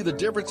that could be the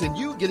difference in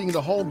you getting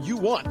the home you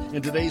want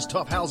in today's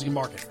tough housing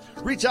market.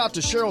 Reach out to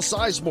Cheryl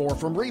Sizemore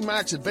from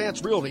RE/MAX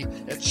Advanced Realty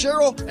at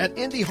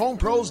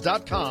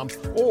cheryl@indyhomepros.com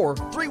or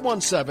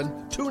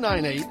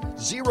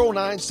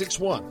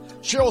 317-298-0961.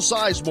 Cheryl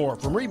Sizemore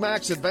from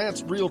RE/MAX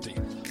Advanced Realty.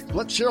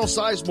 Let Cheryl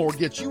Sizemore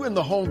get you in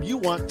the home you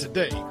want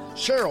today.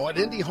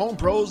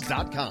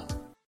 Cheryl@indyhomepros.com.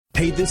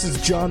 Hey, this is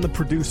John, the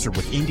producer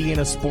with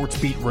Indiana Sports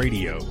Beat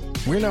Radio.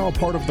 We're now a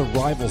part of the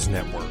Rivals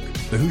Network.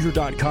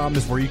 TheHoosier.com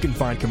is where you can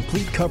find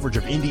complete coverage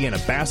of Indiana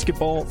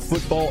basketball,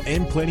 football,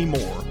 and plenty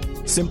more.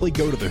 Simply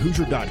go to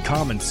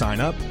TheHoosier.com and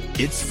sign up.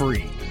 It's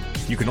free.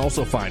 You can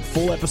also find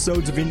full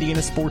episodes of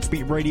Indiana Sports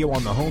Beat Radio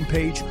on the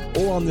homepage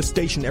or on the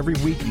station every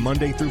week,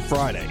 Monday through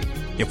Friday.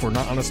 If we're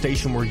not on a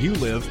station where you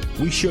live,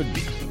 we should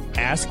be.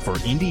 Ask for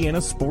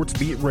Indiana Sports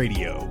Beat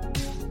Radio.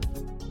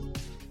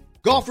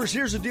 Golfers,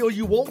 here's a deal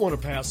you won't want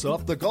to pass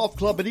up. The Golf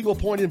Club at Eagle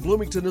Point in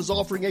Bloomington is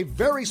offering a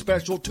very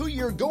special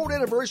 2-year gold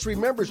anniversary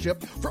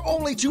membership for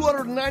only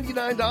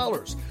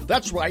 $299.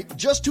 That's right,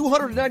 just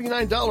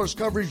 $299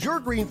 covers your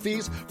green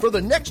fees for the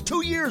next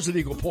 2 years at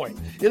Eagle Point.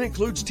 It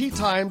includes tee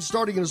times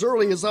starting as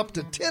early as up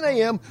to 10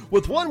 a.m.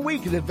 with 1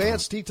 week in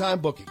advance tee time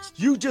bookings.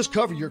 You just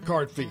cover your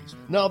card fees.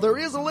 Now, there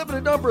is a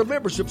limited number of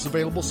memberships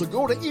available, so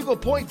go to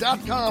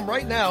eaglepoint.com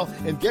right now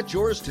and get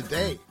yours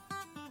today.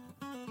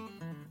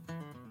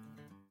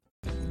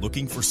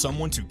 Looking for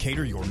someone to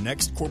cater your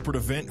next corporate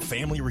event,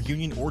 family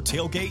reunion, or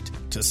tailgate?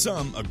 To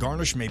some, a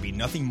garnish may be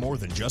nothing more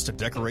than just a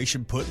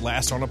decoration put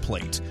last on a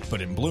plate.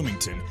 But in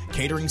Bloomington,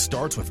 catering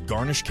starts with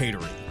Garnish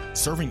Catering.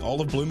 Serving all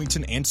of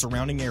Bloomington and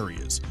surrounding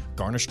areas,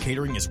 Garnish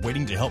Catering is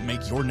waiting to help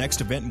make your next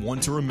event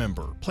one to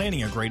remember.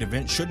 Planning a great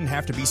event shouldn't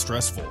have to be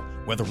stressful.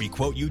 Whether we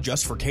quote you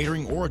just for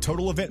catering or a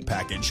total event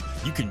package,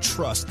 you can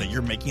trust that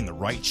you're making the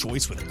right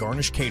choice with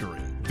Garnish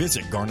Catering.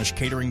 Visit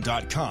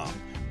garnishcatering.com.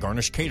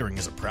 Garnish Catering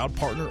is a proud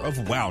partner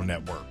of WOW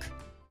Network.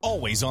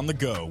 Always on the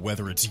go,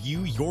 whether it's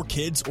you, your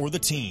kids, or the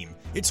team.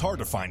 It's hard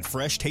to find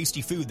fresh,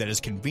 tasty food that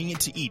is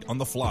convenient to eat on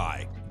the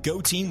fly.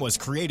 GoTeam was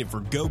created for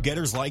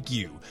go-getters like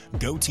you.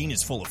 GoTeam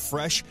is full of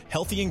fresh,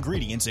 healthy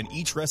ingredients, and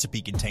each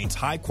recipe contains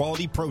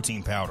high-quality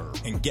protein powder.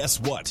 And guess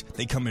what?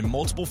 They come in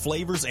multiple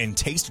flavors and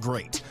taste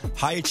great.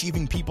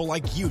 High-achieving people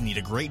like you need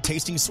a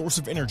great-tasting source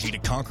of energy to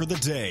conquer the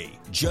day.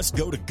 Just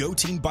go to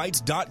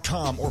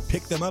GoTeamBites.com or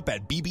pick them up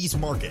at BB's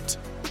Market.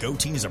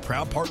 GoTeam is a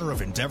proud partner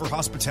of Endeavor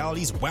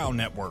Hospitality's WOW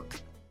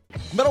Network.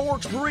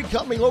 Metalworks Brewing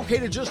Company,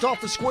 located just off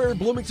the square in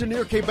Bloomington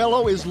near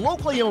Cabello, is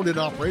locally owned and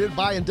operated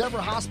by Endeavor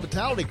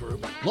Hospitality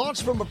Group.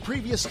 Launched from a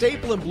previous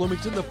staple in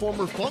Bloomington, the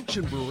former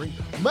Function Brewing,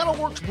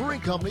 Metalworks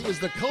Brewing Company is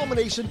the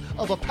culmination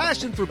of a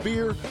passion for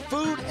beer,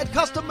 food, and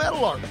custom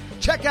metal art.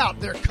 Check out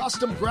their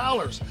custom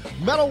growlers.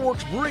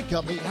 Metalworks Brewing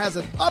Company has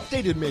an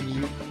updated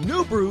menu,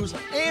 new brews,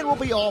 and will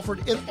be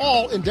offered in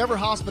all Endeavor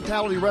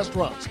Hospitality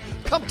restaurants.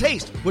 Come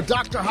taste what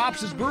Dr.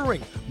 Hops is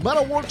brewing.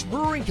 Metalworks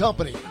Brewing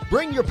Company.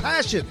 Bring your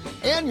passion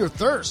and your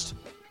thirst.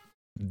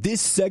 This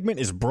segment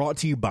is brought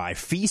to you by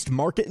Feast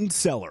Market and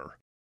Cellar.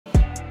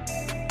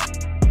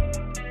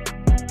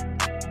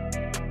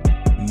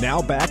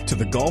 Now back to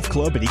the Golf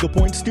Club at Eagle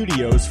Point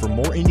Studios for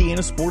more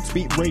Indiana Sports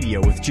Beat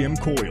Radio with Jim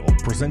Coyle,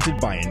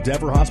 presented by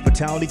Endeavor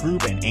Hospitality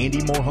Group and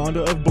Andy Moore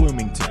Honda of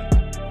Bloomington.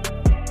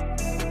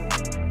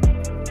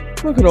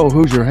 Look at old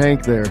Hoosier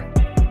Hank there.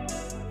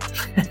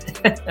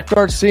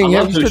 Start seeing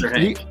him.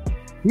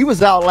 He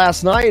was out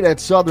last night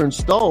at Southern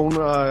Stone.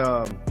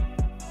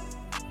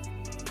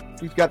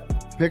 He's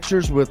got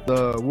pictures with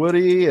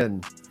Woody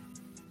and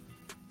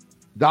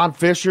Don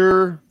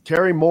Fisher,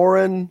 Terry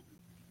Morin,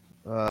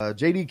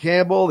 J.D.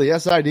 Campbell, the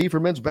SID for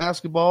men's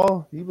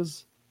basketball. He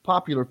was a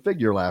popular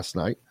figure last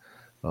night,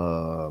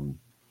 and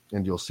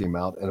you'll see him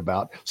out and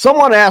about.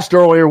 Someone asked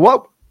earlier,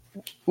 what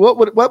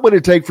would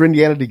it take for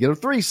Indiana to get a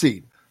 3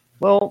 seed?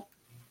 Well,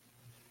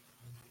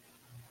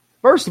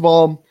 first of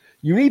all,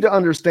 you need to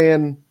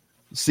understand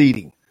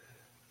seeding.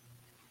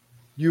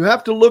 You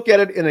have to look at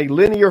it in a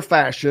linear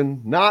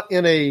fashion, not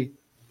in a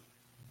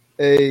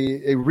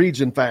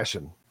region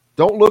fashion.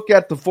 Don't look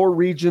at the 4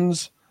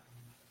 regions.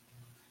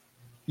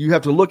 You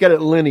have to look at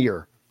it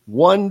linear.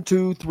 1,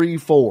 2, 3,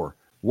 4.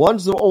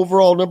 1's the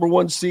overall number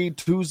 1 seed.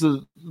 2's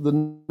the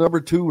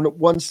number 2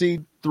 1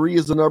 seed. 3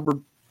 is the number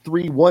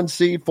 3 1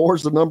 seed. 4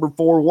 is the number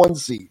 4 1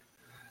 seed.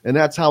 And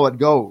that's how it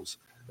goes.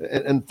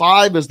 And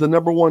 5 is the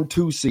number 1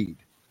 2 seed.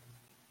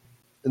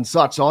 And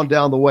such on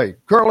down the way.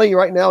 Currently,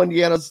 right now,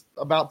 Indiana's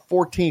about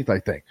 14th, I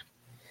think.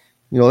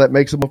 That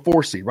makes them a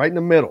 4 seed, right in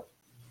the middle.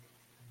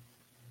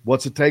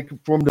 What's it take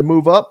for them to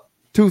move up?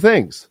 2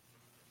 things.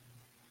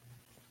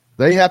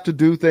 They have to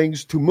do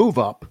things to move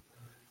up,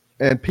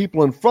 and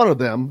people in front of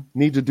them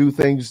need to do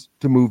things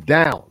to move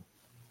down.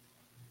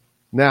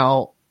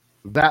 Now,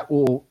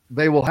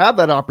 they will have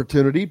that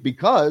opportunity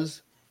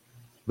because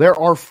there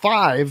are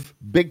 5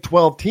 Big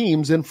 12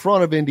 teams in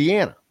front of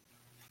Indiana.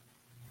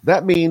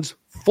 That means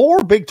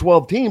 4 Big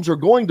 12 teams are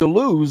going to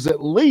lose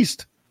at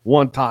least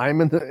one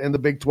time in the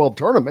Big 12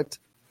 tournament.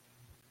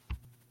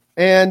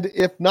 And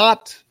if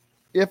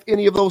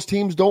any of those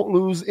teams don't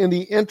lose in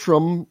the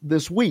interim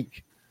this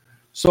week.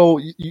 So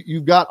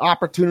you've got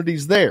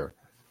opportunities there.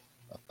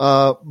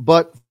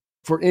 But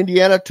for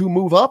Indiana to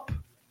move up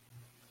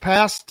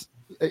past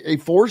a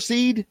 4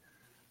 seed,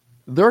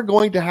 they're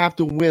going to have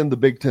to win the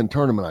Big Ten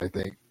tournament, I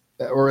think,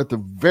 or at the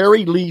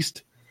very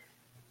least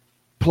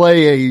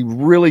play a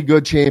really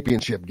good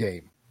championship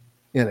game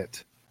in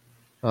it,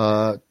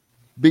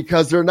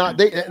 because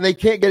they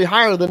can't get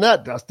higher than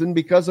that, Dustin,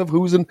 because of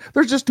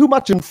there's just too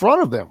much in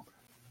front of them.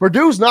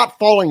 Purdue's not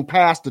falling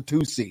past a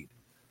 2 seed,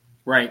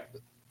 right?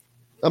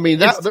 I mean,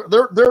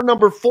 they're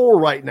number 4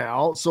 right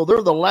now, so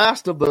they're the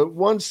last of the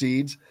 1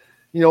 seeds.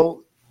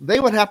 They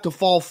would have to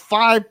fall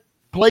 5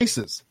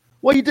 places.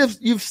 Well,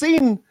 you've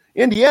seen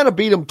Indiana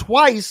beat them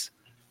twice.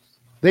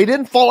 They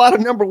didn't fall out of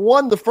number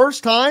 1 the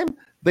first time.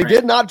 They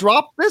did not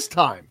drop this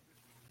time.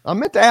 I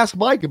meant to ask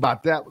Mike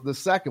about that, the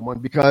second one,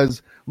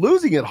 because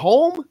losing at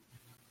home,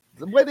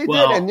 the way they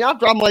did. And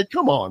I'm like,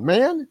 come on,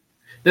 man.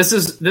 This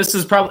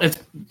is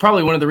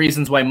probably one of the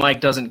reasons why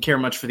Mike doesn't care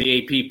much for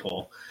the AP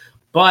poll.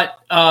 But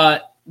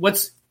I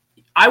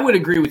would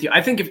agree with you.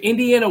 I think if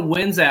Indiana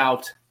wins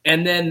out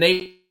and then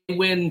they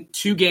win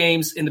 2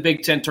 games in the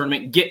Big Ten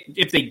tournament,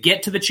 if they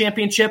get to the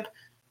championship,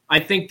 I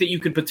think that you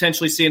could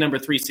potentially see a number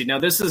 3 seed. Now,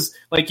 this is,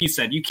 like you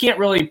said, you can't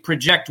really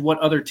project what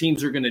other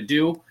teams are going to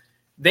do.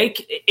 They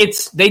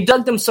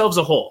dug themselves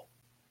a hole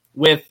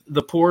with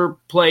the poor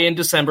play in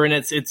December, and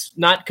it's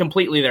not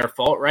completely their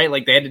fault, right?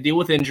 Like, they had to deal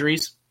with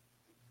injuries.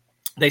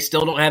 They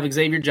still don't have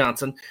Xavier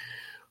Johnson.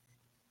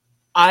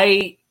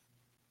 I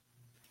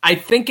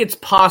think it's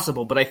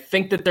possible, but I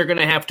think that they're going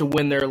to have to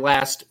win their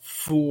last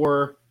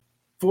 4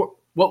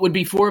 what would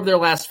be 4 of their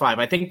last 5.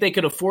 I think they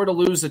could afford to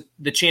lose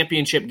the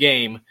championship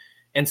game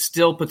and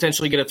still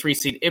potentially get a 3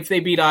 seed if they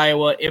beat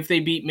Iowa, if they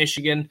beat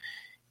Michigan,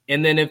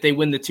 and then if they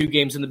win the 2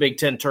 games in the Big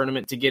Ten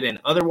tournament to get in.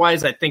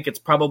 Otherwise, I think it's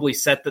probably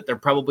set that they're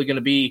probably going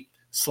to be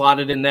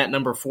slotted in that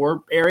number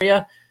 4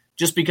 area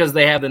just because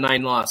they have the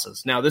 9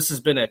 losses. Now, this has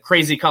been a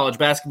crazy college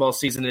basketball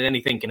season and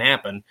anything can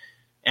happen,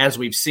 as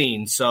we've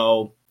seen.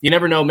 So you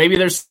never know. Maybe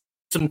there's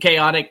some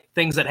chaotic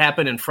things that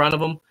happen in front of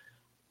them.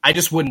 I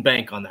just wouldn't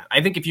bank on that.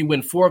 I think if you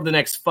win 4 of the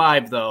next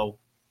 5, though,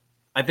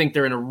 I think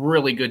they're in a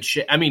really good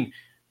shape. I mean,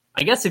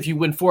 I guess if you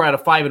win 4 out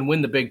of 5 and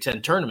win the Big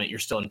Ten tournament, you're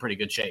still in pretty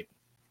good shape.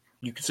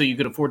 So you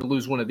could afford to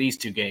lose one of these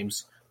 2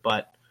 games.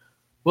 But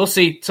we'll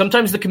see.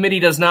 Sometimes the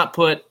committee does not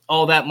put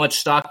all that much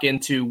stock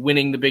into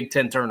winning the Big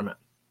Ten tournament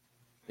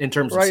in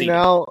terms of seeding. Right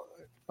now,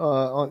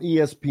 on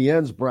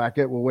ESPN's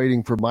bracket, we're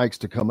waiting for Mike's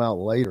to come out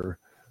later.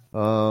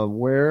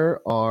 Where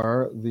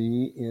are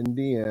the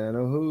Indiana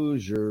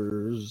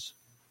Hoosiers?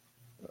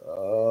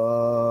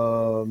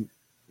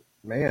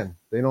 Man,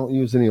 they don't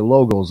use any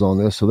logos on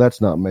this, so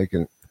that's not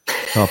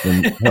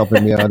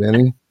helping me out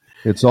any.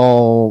 It's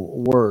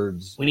all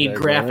words. We need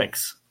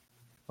graphics.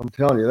 I'm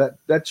telling you,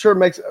 that sure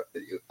makes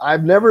 – I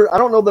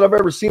don't know that I've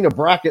ever seen a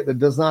bracket that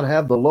does not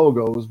have the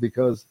logos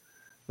because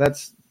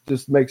that's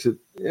just makes it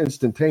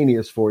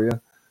instantaneous for you.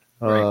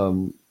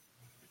 Right.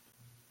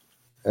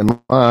 And my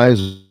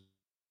eyes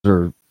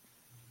are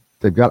 –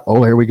 they've got –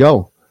 oh, here we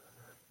go.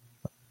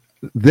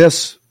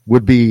 This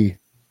would be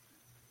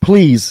 –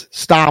 please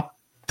stop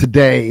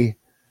today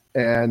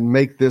and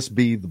make this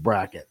be the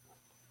bracket.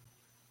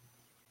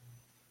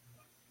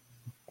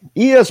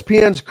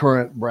 ESPN's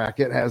current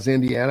bracket has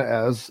Indiana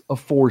as a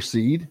 4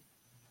 seed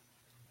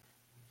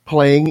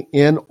playing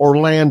in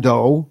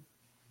Orlando.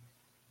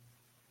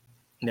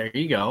 There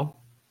you go.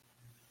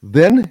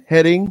 Then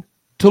heading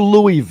to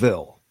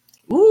Louisville.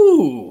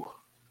 Ooh,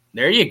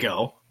 there you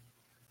go.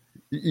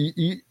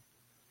 You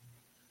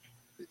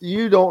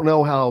don't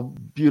know how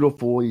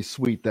beautifully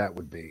sweet that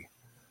would be,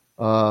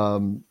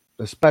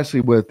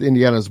 especially with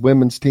Indiana's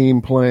women's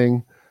team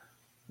playing.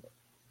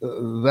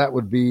 That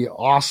would be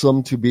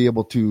awesome to be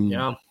able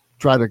to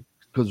because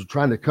we're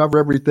trying to cover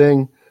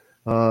everything.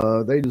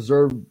 They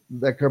deserve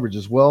that coverage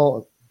as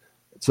well.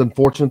 It's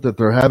unfortunate that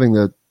they're having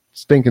the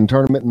stinking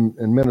tournament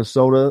in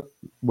Minnesota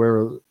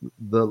where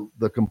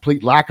the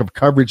complete lack of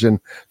coverage and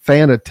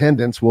fan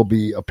attendance will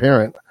be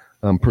apparent.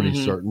 I'm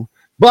pretty certain.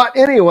 But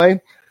anyway,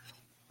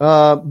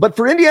 but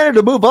for Indiana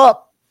to move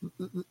up,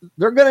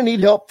 they're going to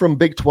need help from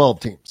Big 12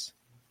 teams,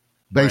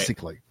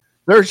 basically. Right.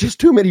 There's just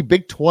too many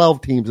Big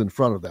 12 teams in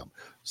front of them.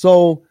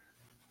 So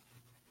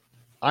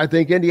I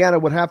think Indiana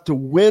would have to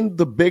win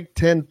the Big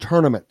Ten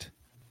tournament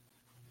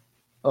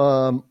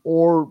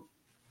or,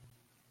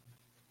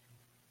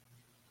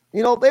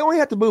 they only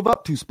have to move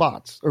up 2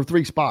 spots or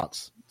 3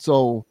 spots.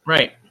 So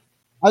right.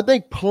 I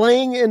think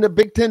playing in the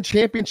Big Ten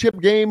championship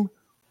game,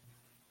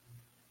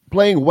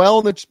 playing well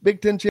in the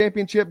Big Ten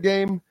championship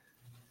game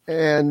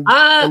and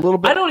a little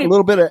bit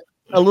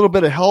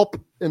of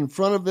help in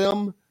front of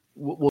them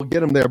will get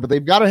them there. But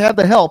they've got to have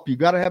the help. You've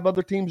got to have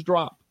other teams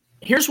drop.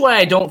 Here's why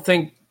I don't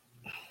think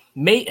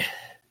the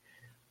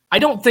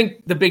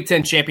Big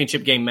Ten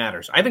championship game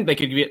matters. I think they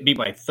could be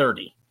by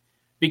 30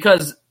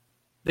 because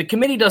the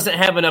committee doesn't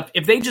have enough.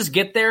 If they just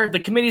get there, the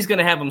committee's going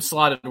to have them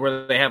slotted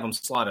where they have them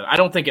slotted. I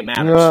don't think it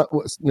matters.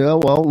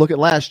 Well, look at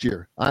last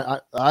year.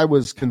 I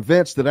was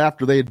convinced that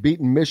after they had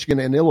beaten Michigan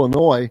and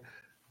Illinois,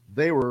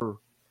 they were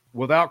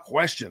without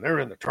question. They're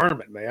in the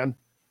tournament, man.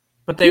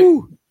 But they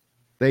were.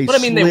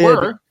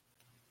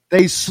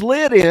 They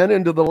slid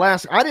into the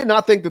last. I did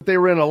not think that they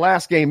were in a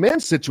last game in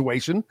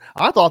situation.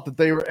 I thought that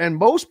they were, and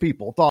most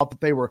people thought that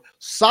they were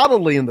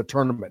solidly in the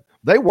tournament.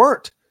 They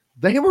weren't.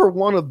 They were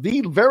one of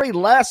the very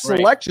last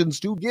selections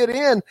to get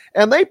in,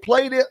 and they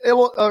played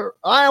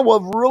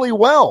Iowa really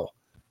well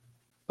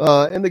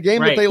in the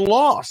game that they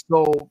lost.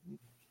 So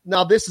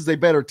now this is a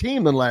better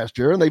team than last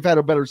year, and they've had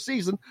a better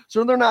season,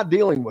 so they're not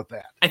dealing with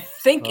that. I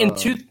think in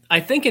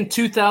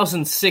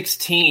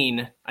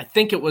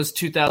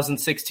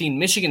 2016,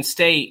 Michigan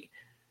State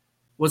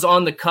was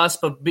on the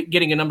cusp of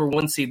getting a number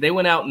 1 seed. They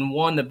went out and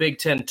won the Big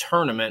Ten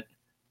tournament,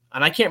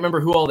 and I can't remember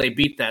who all they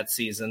beat that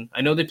season.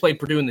 I know they played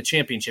Purdue in the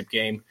championship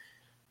game.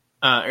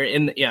 I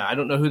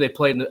don't know who they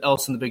played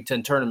else in the Big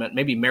Ten tournament.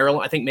 Maybe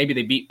Maryland. I think maybe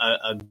they beat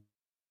a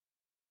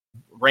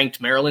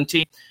ranked Maryland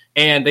team,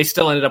 and they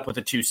still ended up with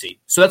a 2 seed.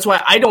 So that's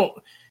why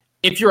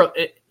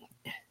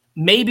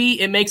maybe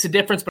it makes a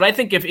difference, but I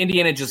think if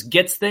Indiana just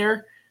gets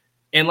there,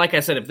 and like I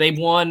said, if they've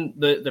won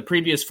the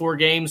previous 4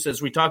 games,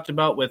 as we talked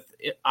about with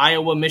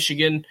Iowa,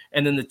 Michigan,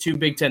 and then the 2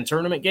 Big Ten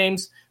tournament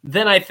games,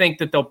 then I think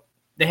that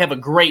they have a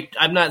great –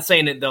 I'm not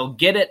saying that they'll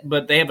get it,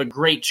 but they have a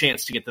great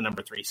chance to get the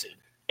number 3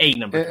 seed,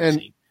 number 3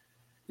 seed.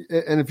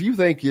 And if you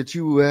think that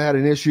you had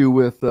an issue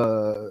with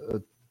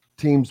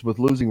teams with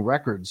losing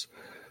records,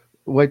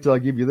 wait till I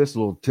give you this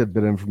little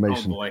tidbit of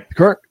information. Oh, boy.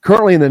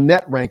 Currently in the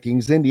net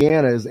rankings,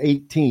 Indiana is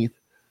 18th,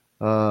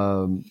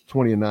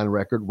 20-9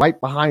 record. Right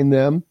behind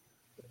them,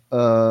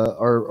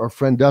 our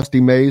friend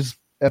Dusty May's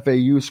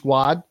FAU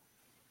squad,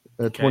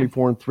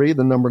 24-3,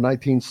 the number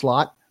 19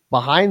 slot.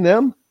 Behind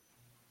them,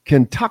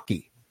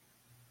 Kentucky.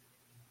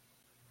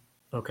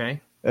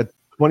 Okay. At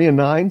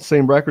 20-9,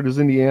 same record as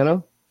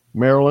Indiana,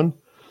 Maryland.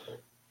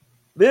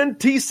 Then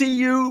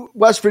TCU,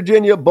 West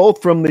Virginia,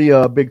 both from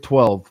the Big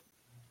 12.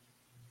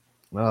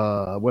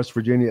 West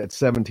Virginia at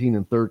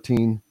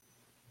 17-13.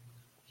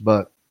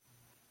 But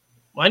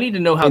I need to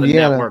know how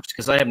Indiana, the net works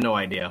because I have no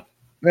idea.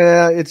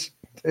 Yeah, it's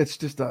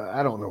just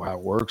I don't know how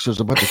it works. There's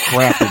a bunch of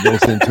crap that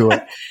goes into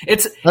it.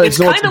 It's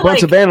a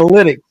bunch of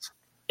analytics.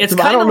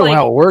 I don't know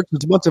how it works.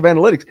 It's a bunch of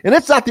analytics, and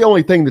it's not the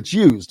only thing that's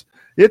used.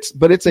 It's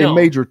a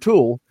major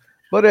tool.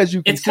 But as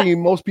you can see,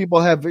 most people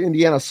have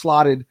Indiana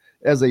slotted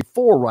as a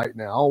 4 right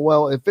now.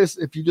 Well,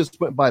 if you just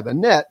went by the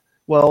net,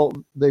 well,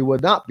 they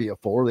would not be a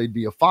 4; they'd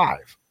be a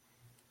 5.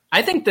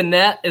 I think the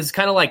net is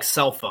kind of like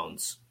cell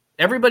phones.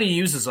 Everybody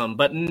uses them,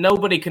 but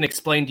nobody can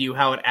explain to you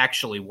how it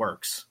actually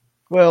works.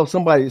 Well,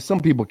 some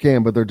people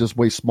can, but they're just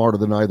way smarter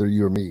than either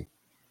you or me.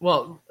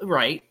 Well,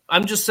 right.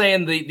 I'm just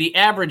saying the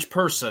average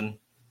person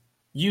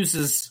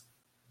uses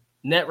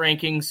net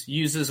rankings,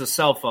 uses a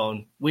cell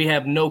phone. We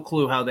have no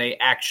clue how they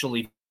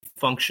actually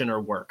function or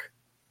work.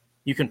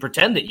 You can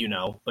pretend that you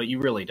know, but you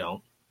really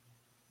don't.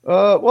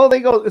 Well,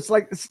 it's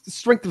like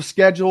strength of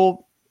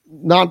schedule,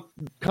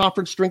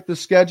 non-conference strength of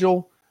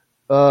schedule,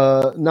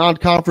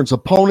 non-conference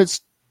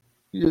opponents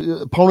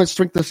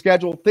strength of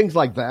schedule, things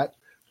like that.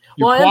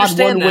 Well, I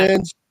understand that.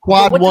 Wins,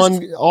 quad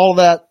one, all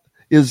that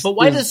is. But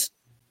why does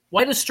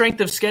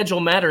strength of schedule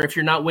matter if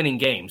you're not winning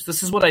games?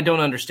 This is what I don't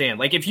understand.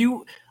 Like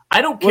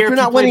I don't care if you're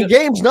not winning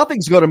games,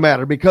 nothing's going to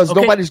matter because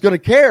nobody's going to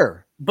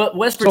care. But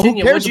West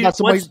Virginia, so who cares about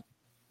somebody?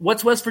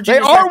 What's West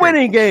Virginia? They are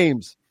winning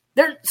games.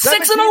 They're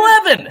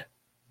 6-11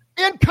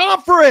 in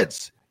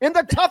conference. In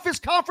the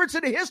toughest conference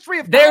in the history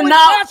of college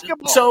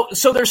basketball.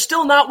 So they're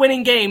still not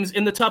winning games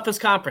in the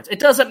toughest conference. It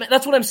doesn't.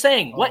 That's what I'm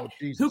saying.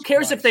 Who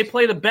cares Christ. if they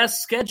play the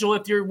best schedule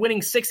if you're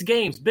winning 6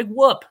 games? Big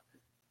whoop.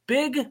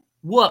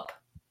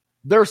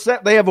 They're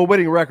set. They have a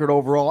winning record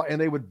overall,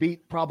 and they would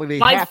beat probably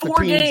half the teams.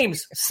 4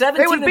 games,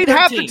 17. They would beat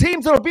half the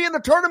teams that will be in the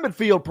tournament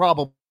field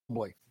probably.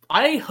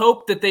 I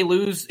hope that they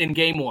lose in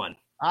game 1.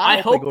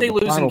 I hope they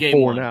lose in game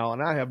 1 now,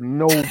 and I have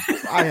no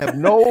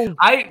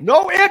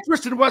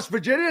interest in West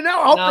Virginia. Now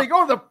I hope they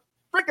go to the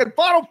freaking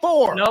Final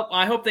 4. Nope,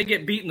 I hope they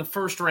get beat in the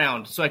first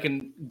round so I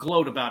can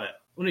gloat about it.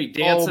 What are you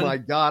dancing? Oh my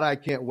God, I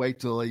can't wait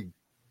till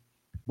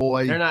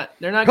they're not.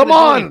 Come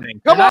on,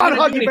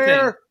 Huggy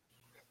Bear.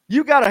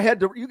 You gotta hit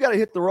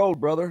the road,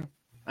 brother.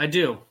 I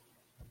do.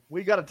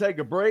 We got to take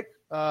a break.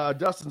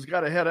 Dustin's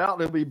got to head out.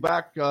 He'll be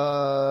back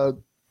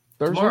Thursday.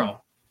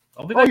 Tomorrow.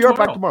 I'll be back you're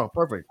back tomorrow.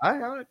 Perfect.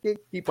 I can't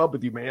keep up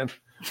with you, man.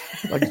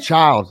 Like a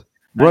child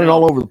running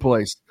all over the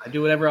place. I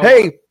do whatever I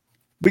want.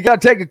 We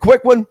got to take a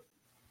quick one.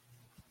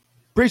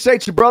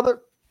 Appreciate you,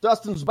 brother.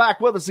 Dustin's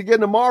back with us again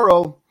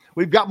tomorrow.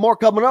 We've got more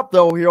coming up,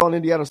 though, here on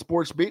Indiana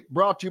Sports Beat,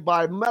 brought to you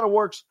by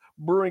Metalworks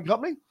Brewing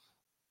Company.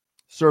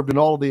 Served in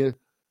all of the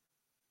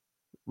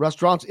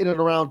restaurants in and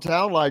around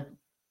town like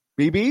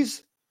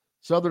BB's,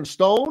 Southern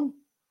Stone,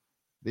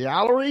 The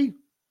Allery,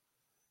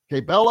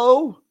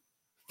 Cabello,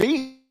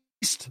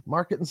 Feast,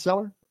 Market and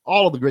Cellar,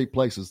 all of the great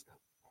places.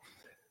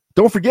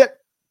 Don't forget,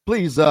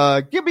 please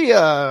give me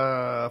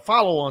a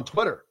follow on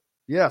Twitter.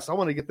 Yes, I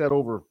want to get that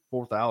over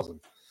 4,000.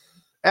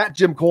 At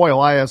Jim Coyle,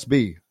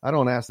 ISB. I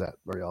don't ask that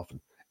very often.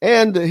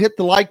 And hit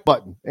the like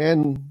button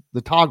and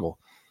the toggle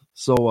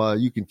so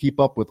you can keep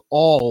up with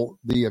all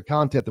the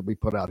content that we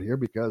put out here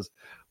because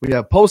we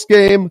have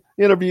post-game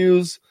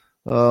interviews,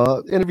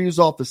 interviews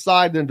off the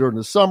side. Then during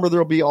the summer,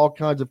 there'll be all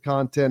kinds of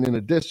content in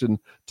addition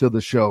to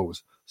the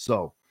shows.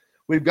 So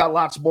we've got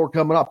lots more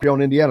coming up here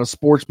on Indiana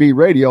Sports Beat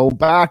Radio.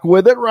 Back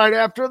with it right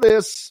after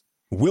this.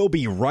 We'll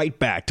be right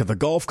back to the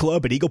Golf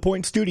Club at Eagle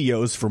Point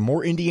Studios for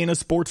more Indiana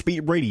Sports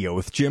Beat Radio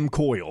with Jim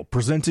Coyle,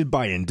 presented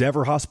by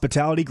Endeavor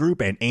Hospitality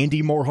Group and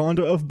Andy Moore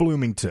Honda of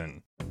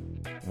Bloomington.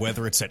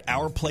 Whether it's at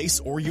our place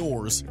or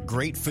yours,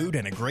 great food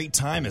and a great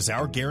time is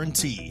our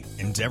guarantee.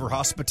 Endeavor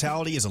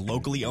Hospitality is a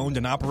locally owned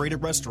and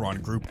operated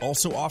restaurant group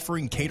also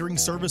offering catering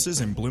services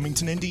in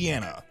Bloomington,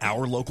 Indiana.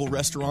 Our local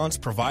restaurants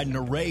provide an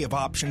array of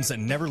options that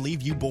never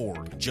leave you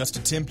bored. Just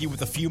to tempt you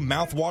with a few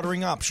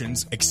mouth-watering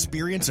options,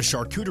 experience a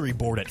charcuterie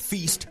board at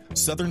Feast,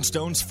 Southern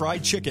Stone's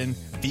fried chicken,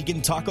 vegan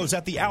tacos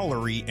at the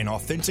Owlery, an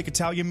authentic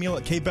Italian meal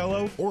at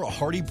Cabello, or a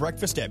hearty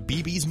breakfast at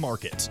BB's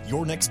Market.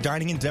 Your next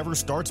dining endeavor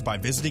starts by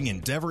visiting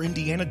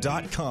EndeavorIndiana.com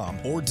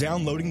or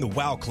downloading the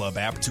WOW Club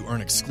app to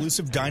earn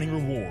exclusive dining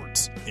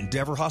rewards.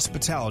 Endeavor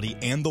Hospitality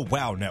and the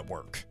WOW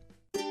Network.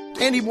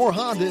 Andy Moore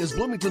Honda is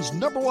Bloomington's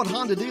 #1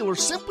 Honda dealer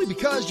simply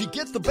because you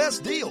get the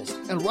best deals.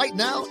 And right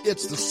now,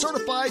 it's the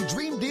Certified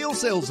Dream Deal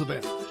Sales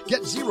Event.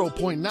 Get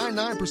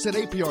 0.99%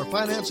 APR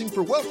financing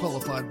for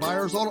well-qualified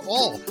buyers on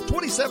all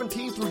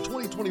 2017 through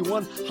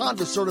 2021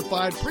 Honda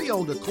Certified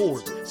Pre-Owned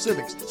Accords,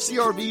 Civics,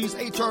 CRVs,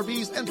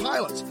 HRVs, and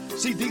Pilots.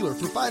 See dealer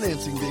for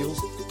financing deals.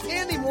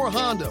 Andy Moore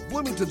Honda,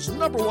 Bloomington's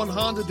 #1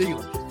 Honda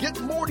dealer.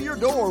 Get more to your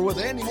door with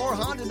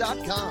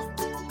AndyMooreHonda.com.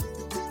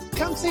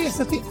 Come see us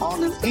at the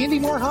all-new Andy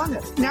Moore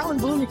Honda, now in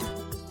Bloomington.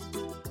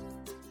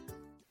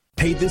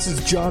 Hey, this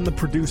is John, the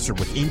producer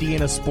with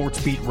Indiana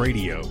Sports Beat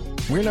Radio.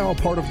 We're now a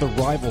part of the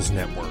Rivals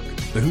Network.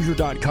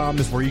 TheHoosier.com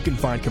is where you can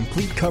find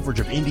complete coverage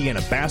of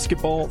Indiana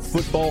basketball,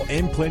 football,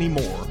 and plenty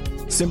more.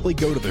 Simply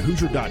go to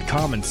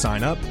TheHoosier.com and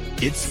sign up.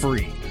 It's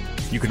free.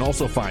 You can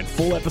also find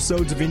full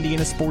episodes of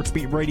Indiana Sports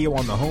Beat Radio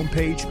on the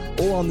homepage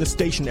or on this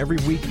station every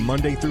week,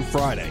 Monday through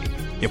Friday.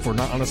 If we're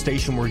not on a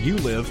station where you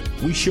live,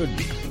 we should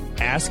be.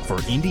 Ask for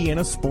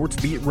Indiana Sports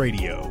Beat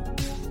Radio.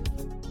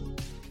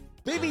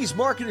 BB's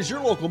Market is your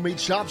local meat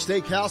shop,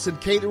 steakhouse, and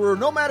caterer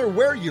no matter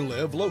where you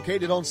live.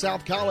 Located on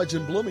South College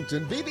in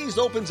Bloomington, BB's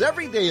opens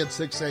every day at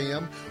 6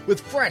 a.m. with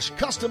fresh,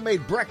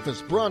 custom-made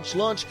breakfast, brunch,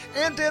 lunch,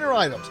 and dinner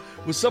items.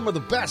 With some of the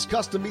best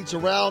custom meats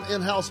around,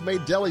 in-house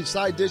made deli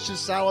side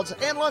dishes, salads,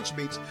 and lunch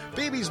meats,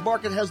 BB's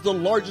Market has the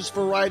largest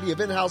variety of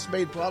in-house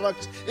made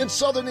products in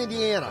southern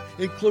Indiana,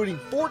 including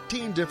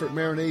 14 different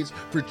marinades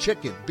for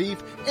chicken,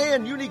 beef,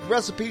 and unique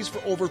recipes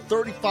for over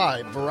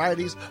 35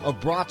 varieties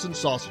of brats and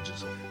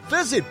sausages.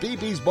 Visit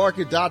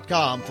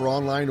bbsmarket.com for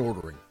online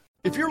ordering.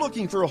 If you're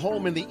looking for a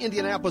home in the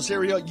Indianapolis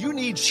area, you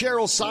need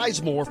Cheryl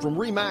Sizemore from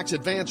RE/MAX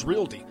Advanced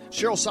Realty.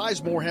 Cheryl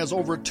Sizemore has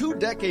over 2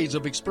 decades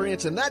of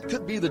experience, and that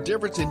could be the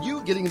difference in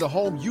you getting the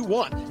home you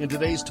want in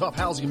today's tough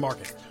housing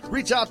market.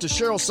 Reach out to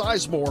Cheryl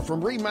Sizemore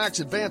from RE/MAX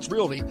Advanced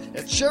Realty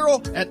at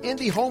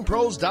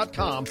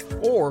Cheryl@IndyHomePros.com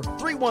or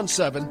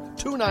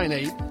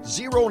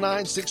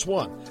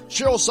 317-298-0961.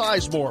 Cheryl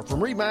Sizemore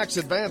from RE/MAX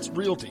Advanced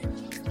Realty.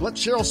 Let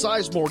Cheryl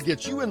Sizemore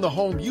get you in the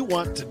home you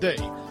want today.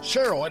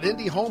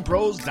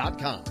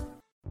 Cheryl@IndyHomePros.com.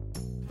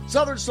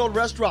 Southern Stone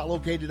Restaurant,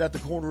 located at the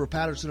corner of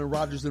Patterson and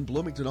Rogers in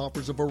Bloomington,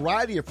 offers a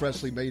variety of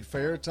freshly made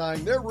fare,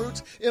 tying their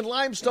roots in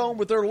Limestone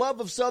with their love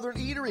of Southern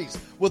eateries.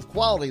 With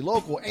quality,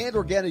 local, and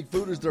organic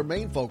food as their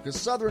main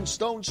focus, Southern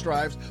Stone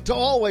strives to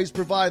always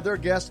provide their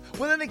guests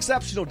with an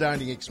exceptional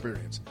dining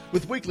experience.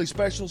 With weekly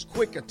specials,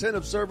 quick,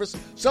 attentive service,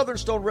 Southern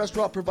Stone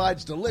Restaurant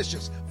provides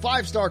delicious,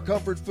 5-star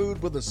comfort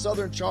food with a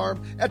Southern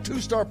charm at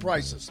 2-star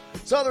prices.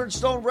 Southern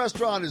Stone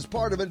Restaurant is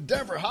part of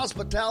Endeavor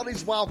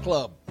Hospitality's WOW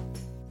Club.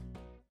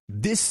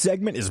 This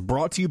segment is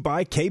brought to you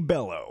by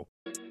Cabello.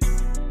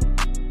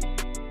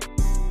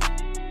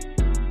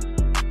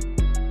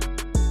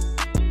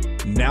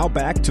 Now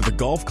back to the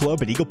Golf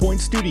Club at Eagle Point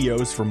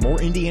Studios for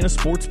more Indiana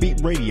Sports Beat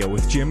Radio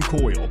with Jim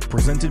Coyle,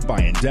 presented by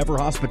Endeavor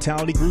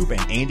Hospitality Group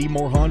and Andy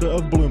Moore Honda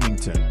of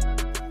Bloomington.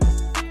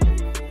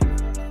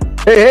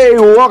 Hey,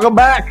 welcome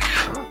back.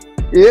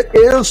 It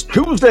is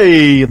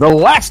Tuesday, the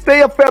last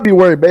day of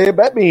February, babe.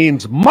 That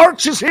means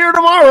March is here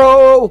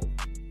tomorrow.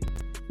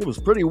 It was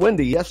pretty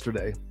windy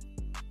yesterday.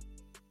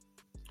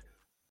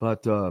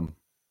 But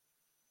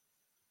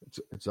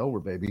it's over,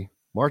 baby.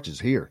 March is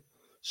here.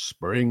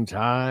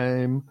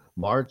 Springtime,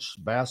 March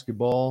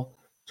basketball,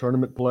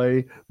 tournament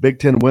play. Big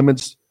Ten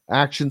women's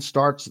action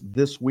starts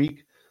this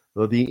week.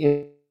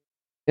 The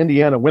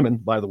Indiana women,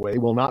 by the way,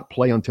 will not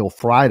play until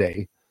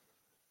Friday.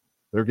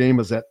 Their game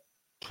is at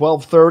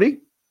 12:30,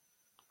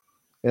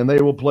 and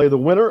they will play the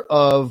winner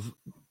of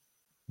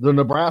the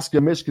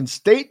Nebraska-Michigan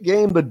State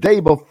game the day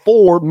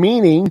before,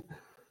 meaning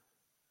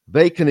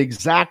they can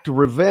exact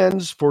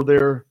revenge for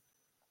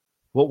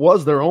what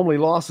was their only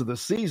loss of the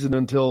season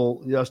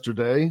until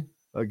yesterday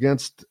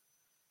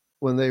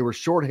when they were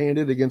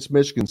shorthanded against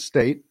Michigan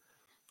State.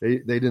 They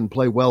didn't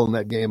play well in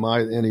that game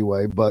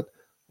anyway, but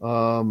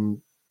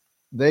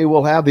they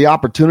will have the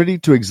opportunity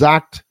to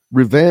exact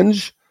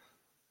revenge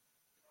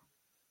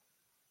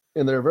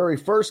in their very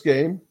first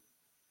game.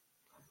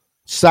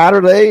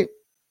 Saturday,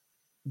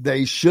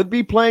 they should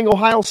be playing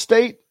Ohio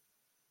State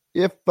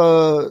if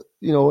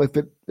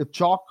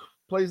chalk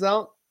plays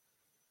out,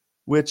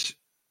 which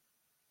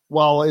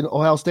while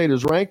Ohio State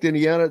is ranked,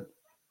 Indiana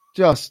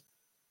just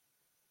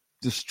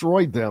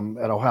destroyed them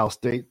at Ohio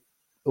State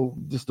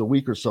just a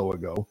week or so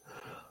ago.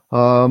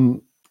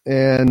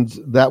 And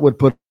that would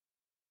put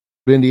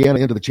Indiana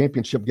into the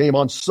championship game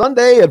on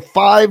Sunday at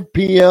 5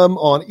 p.m.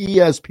 on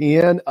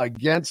ESPN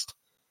against,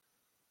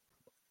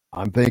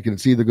 I'm thinking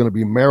it's either going to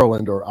be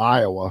Maryland or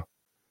Iowa.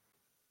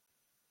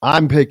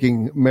 I'm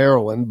picking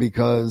Maryland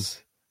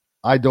because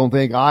I don't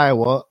think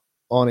Iowa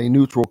on a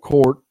neutral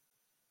court.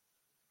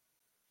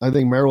 I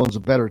think Maryland's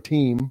a better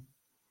team.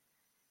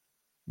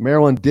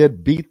 Maryland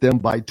did beat them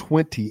by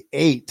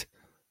 28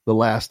 the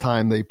last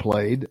time they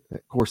played.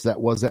 Of course,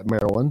 that was at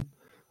Maryland.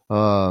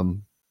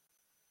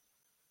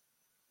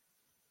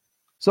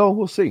 So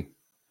we'll see.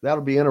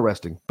 That'll be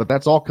interesting. But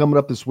that's all coming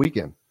up this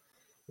weekend.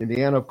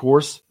 Indiana, of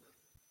course,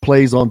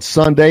 plays on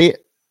Sunday.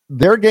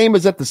 Their game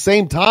is at the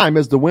same time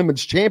as the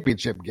women's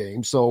championship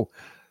game. So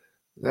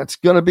that's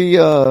going to be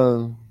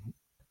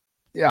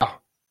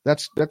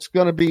that's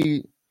going to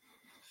be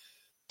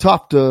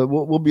tough to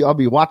I'll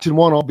be watching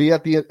one. I'll be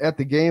at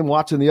the game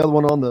watching the other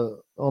one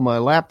on my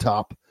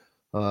laptop.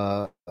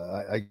 I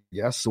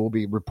guess so. We'll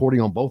be reporting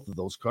on both of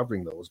those,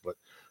 covering those, but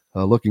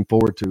looking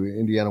forward to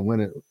Indiana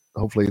winning.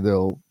 Hopefully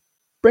they'll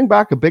bring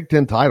back a Big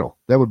Ten title.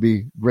 That would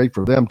be great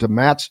for them to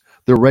match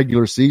their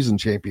regular season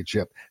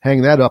championship.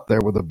 Hang that up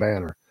there with a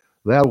banner.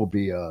 That will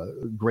be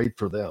great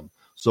for them.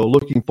 So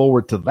looking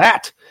forward to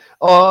that.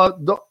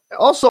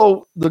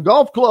 Also, the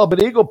golf club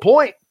at Eagle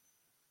Point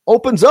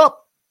opens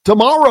up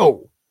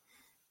tomorrow.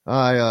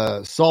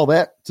 I saw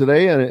that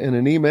today in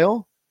an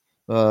email.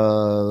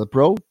 The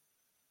pro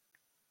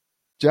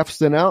Jeff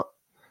sent out.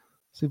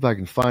 See if I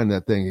can find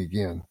that thing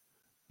again.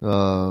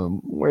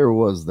 Where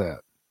was that?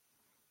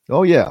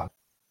 Oh, yeah.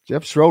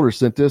 Jeff Schroeder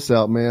sent this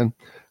out, man.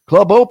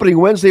 Club opening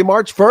Wednesday,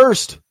 March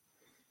 1st.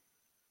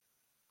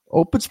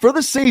 Opens for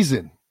the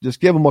season. Just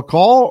give them a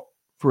call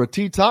for a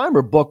tee time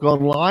or book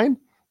online.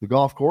 The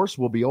golf course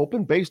will be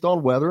open based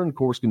on weather and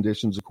course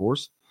conditions, of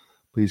course.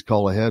 Please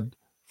call ahead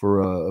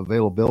for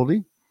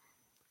availability.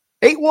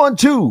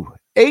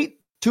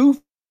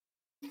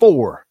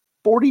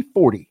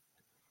 812-824-4040.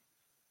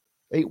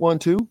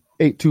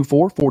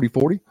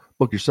 812-824-4040.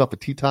 Book yourself a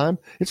tee time.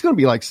 It's going to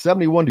be like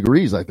 71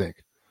 degrees, I think.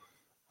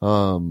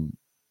 I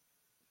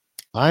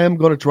am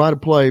going to try to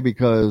play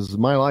because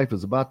my life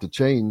is about to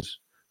change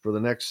for the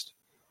next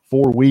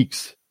 4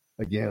 weeks.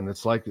 Again,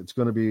 it's like it's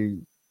going to be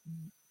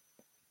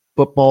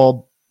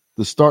football,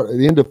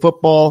 the end of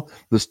football,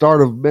 the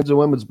start of men's and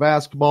women's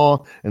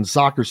basketball, and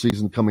soccer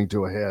season coming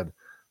to a head.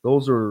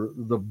 Those are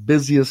the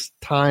busiest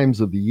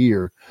times of the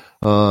year.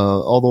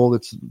 Although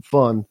it's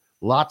fun.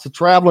 Lots of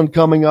traveling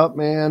coming up,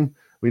 man.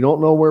 We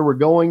don't know where we're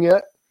going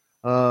yet.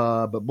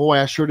 But boy,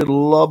 I sure did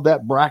love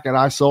that bracket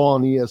I saw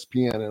on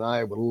ESPN, and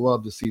I would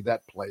love to see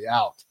that play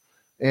out.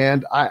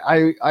 And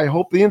I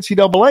hope the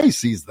NCAA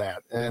sees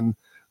that and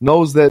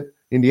knows that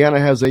Indiana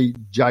has a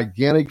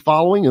gigantic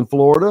following in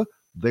Florida.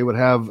 They would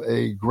have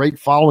a great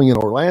following in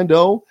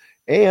Orlando.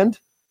 And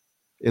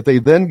if they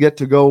then get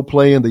to go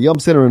play in the Yum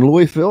Center in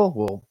Louisville,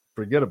 well,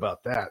 forget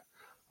about that.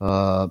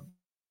 But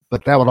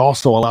that would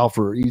also allow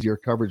for easier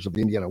coverage of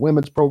the Indiana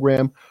women's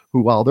program,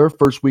 who, while their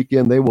first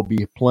weekend, they will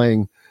be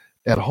playing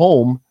at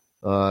home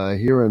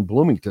here in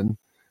Bloomington.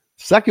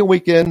 Second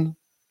weekend,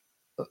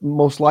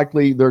 most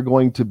likely they're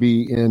going to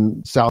be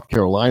in South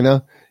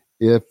Carolina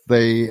if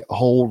they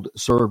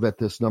serve at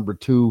this number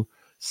 2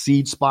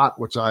 seed spot,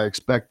 which I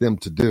expect them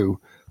to do.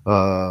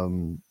 But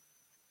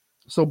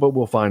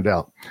we'll find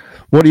out.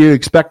 What are you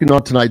expecting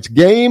on tonight's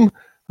game?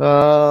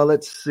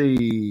 Let's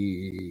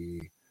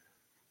see.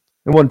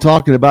 I wasn't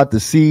talking about the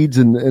seeds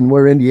and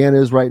where Indiana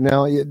is right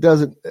now. It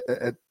doesn't.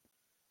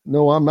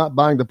 No, I'm not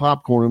buying the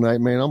popcorn tonight,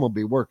 man. I'm going to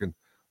be working,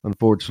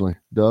 unfortunately,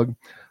 Doug.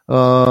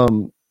 I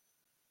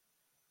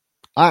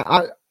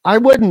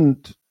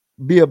wouldn't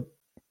be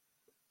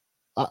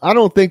I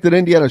don't think that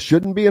Indiana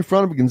shouldn't be in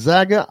front of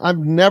Gonzaga. I've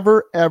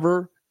never,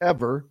 ever,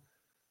 ever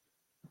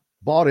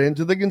bought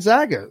into the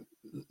Gonzaga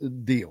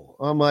deal.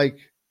 I'm like,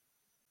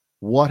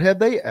 what have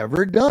they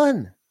ever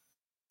done?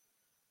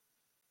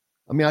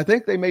 I mean, I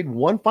think they made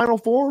one Final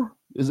Four.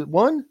 Is it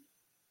one?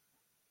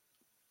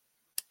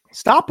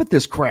 Stop with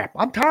this crap.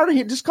 I'm tired of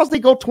it. Just because they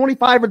go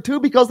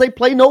 25-2 because they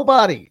play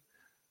nobody.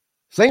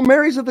 St.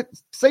 Mary's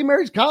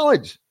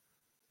College.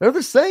 They're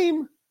the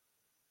same.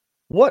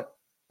 What?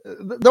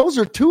 Those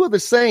are two of the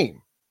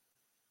same.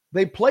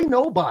 They play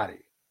nobody.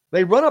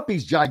 They run up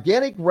these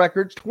gigantic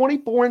records,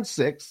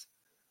 24-6,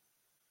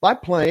 by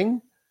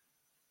playing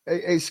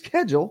a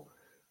schedule.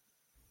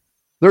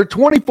 They're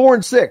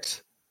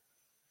 24-6.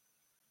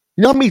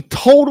 You know how many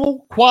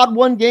total quad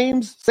 1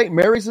 games St.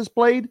 Mary's has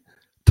played?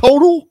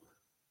 Total?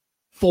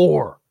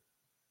 4.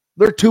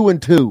 They're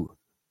 2-2.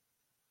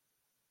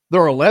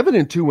 They're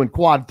 11-2 in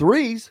quad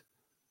 3s,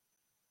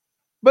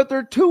 but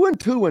they're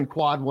 2-2 in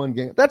quad 1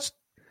 game. That's,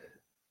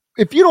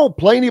 if you don't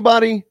play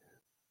anybody,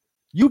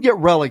 you get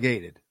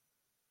relegated.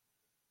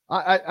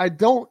 I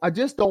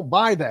just don't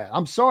buy that.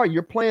 I'm sorry,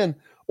 you're playing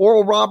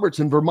Oral Roberts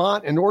in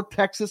Vermont and North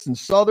Texas and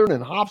Southern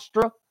and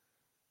Hofstra,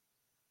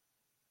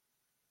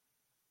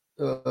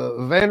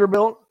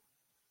 Vanderbilt,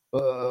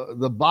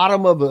 the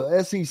bottom of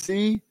the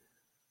SEC.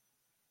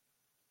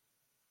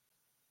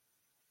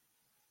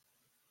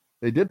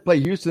 They did play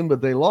Houston,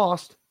 but they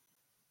lost.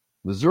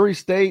 Missouri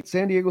State,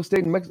 San Diego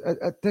State, and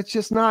Mexico. That's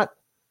just not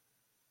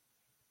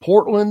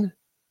Portland,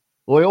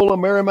 Loyola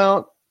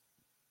Marymount,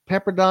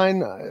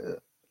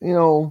 Pepperdine.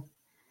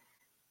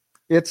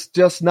 It's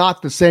just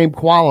not the same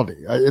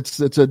quality. It's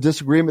a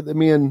disagreement that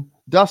me and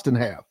Dustin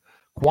have.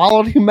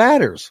 Quality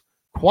matters.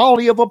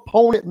 Quality of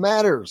opponent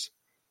matters.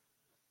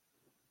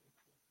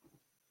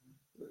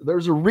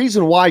 There's a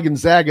reason why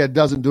Gonzaga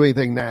doesn't do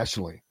anything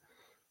nationally.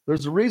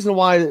 There's a reason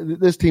why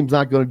this team's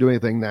not going to do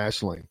anything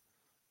nationally.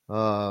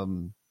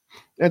 And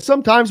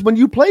sometimes when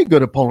you play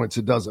good opponents,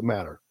 it doesn't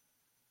matter.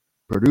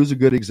 Purdue's a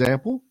good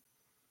example.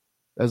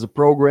 As a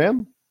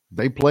program,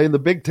 they play in the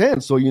Big Ten,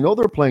 so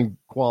they're playing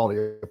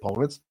quality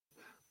opponents.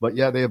 But,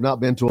 yeah, they have not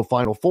been to a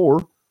Final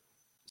Four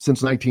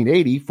since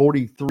 1980,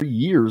 43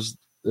 years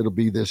it'll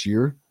be this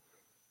year.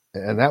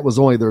 And that was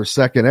only their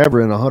second ever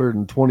in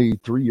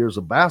 123 years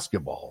of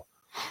basketball.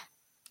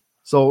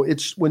 So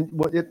it's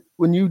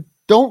when you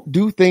don't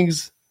do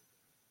things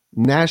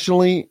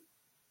nationally,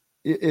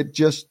 it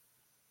just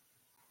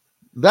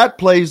 – that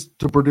plays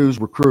to Purdue's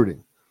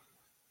recruiting.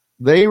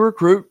 They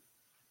recruit.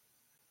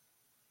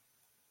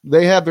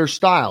 They have their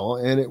style,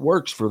 and it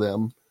works for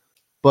them,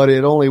 but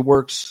it only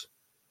works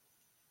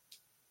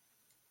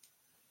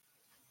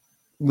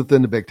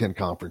within the Big Ten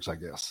Conference, I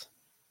guess.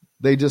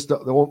 They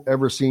won't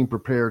ever seem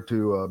prepared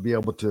to be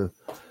able to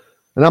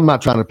 – and I'm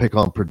not trying to pick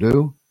on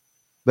Purdue.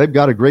 They've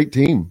got a great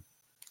team.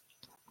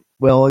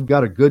 Well, they've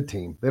got a good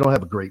team. They don't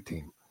have a great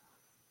team.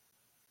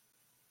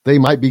 They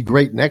might be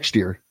great next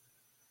year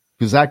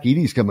because Zach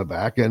Edey's coming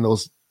back, and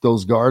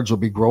those guards will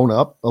be grown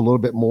up a little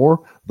bit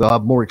more. They'll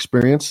have more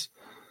experience.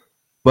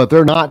 But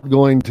they're not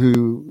going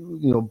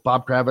to,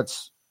 Bob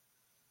Kravitz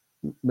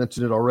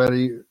mentioned it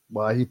already,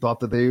 why he thought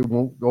that they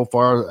won't go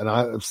far, and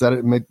I've said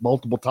it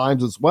multiple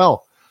times as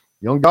well.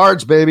 Young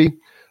guards, baby.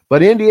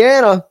 But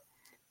Indiana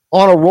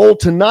on a roll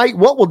tonight.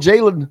 What will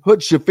Jalen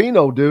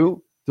Hood-Schifino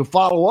do to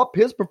follow up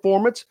his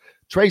performance?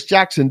 Trace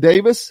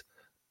Jackson-Davis,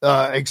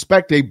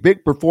 expect a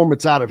big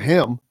performance out of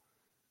him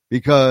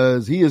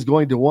because he is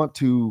going to want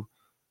to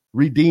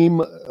redeem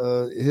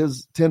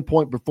his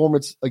 10-point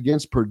performance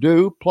against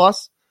Purdue.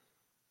 Plus,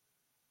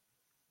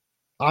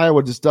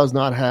 Iowa just does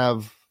not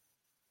have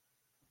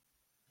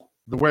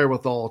the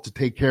wherewithal to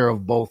take care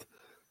of both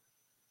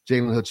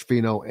Jalen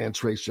Hood-Schifino and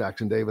Trace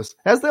Jackson-Davis,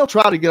 as they'll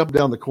try to get up and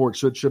down the court.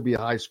 Should be a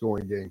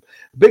high-scoring game.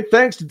 Big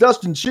thanks to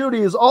Dustin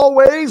Schutte, as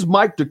always,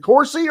 Mike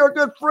DeCourcy, our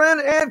good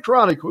friend, and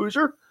Chronic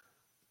Hoosier,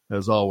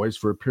 as always,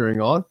 for appearing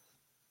on.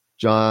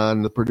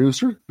 John, the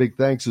producer, big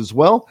thanks as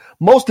well.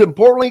 Most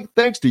importantly,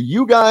 thanks to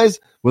you guys.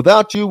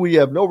 Without you, we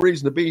have no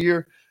reason to be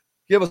here.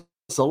 Give us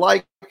a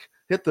like,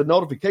 hit the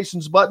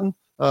notifications button.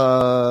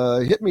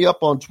 Hit me up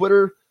on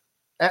Twitter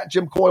at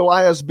Jim Coyle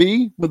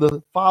ISB with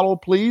a follow,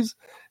 please.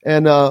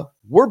 And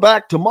we're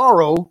back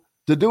tomorrow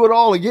to do it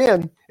all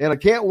again. And I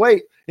can't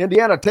wait.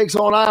 Indiana takes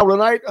on Iowa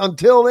tonight.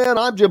 Until then,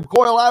 I'm Jim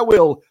Coyle. I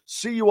will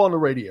see you on the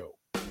radio.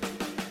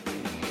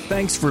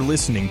 Thanks for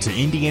listening to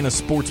Indiana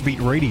Sports Beat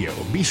Radio.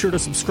 Be sure to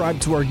subscribe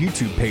to our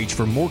YouTube page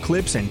for more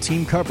clips and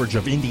team coverage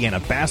of Indiana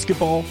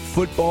basketball,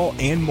 football,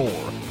 and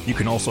more. You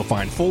can also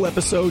find full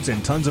episodes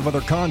and tons of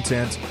other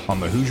content on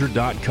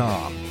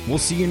thehoosier.com. We'll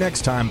see you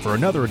next time for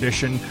another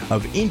edition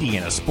of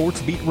Indiana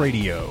Sports Beat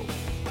Radio.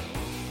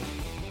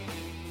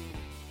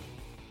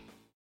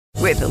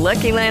 With the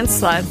Lucky Land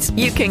Slots,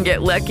 you can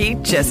get lucky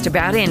just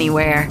about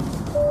anywhere.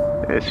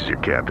 This is your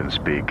captain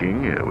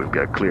speaking. We've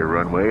got clear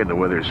runway and the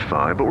weather's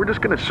fine, but we're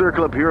just going to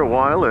circle up here a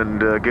while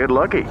and get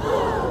lucky.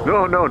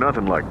 No,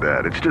 nothing like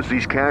that. It's just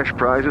these cash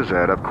prizes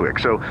add up quick.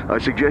 So I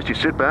suggest you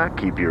sit back,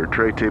 keep your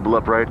tray table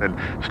upright, and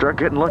start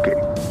getting lucky.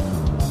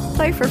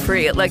 Play for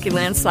free at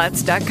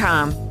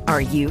LuckyLandSlots.com.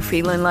 Are you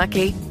feeling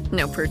lucky?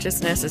 No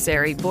purchase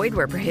necessary. Void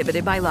where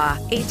prohibited by law.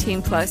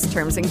 18+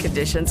 terms and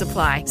conditions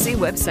apply. See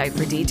website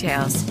for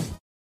details.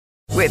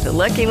 With the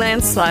Lucky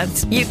Land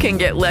Slots, you can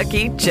get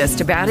lucky just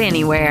about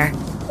anywhere.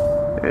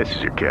 This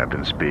is your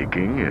captain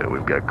speaking.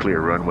 We've got clear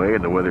runway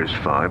and the weather's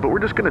fine, but we're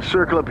just going to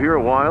circle up here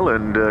a while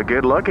and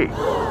get lucky.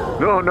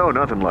 No,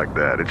 nothing like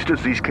that. It's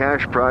just these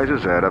cash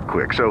prizes add up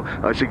quick. So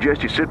I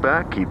suggest you sit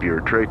back, keep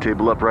your tray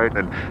table upright,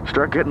 and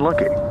start getting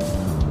lucky.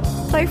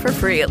 Play for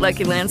free at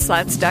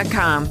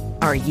LuckyLandSlots.com.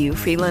 Are you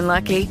feeling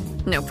lucky?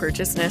 No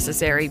purchase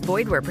necessary.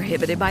 Void where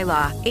prohibited by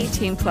law.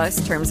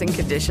 18+ terms and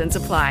conditions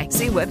apply.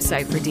 See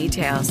website for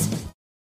details.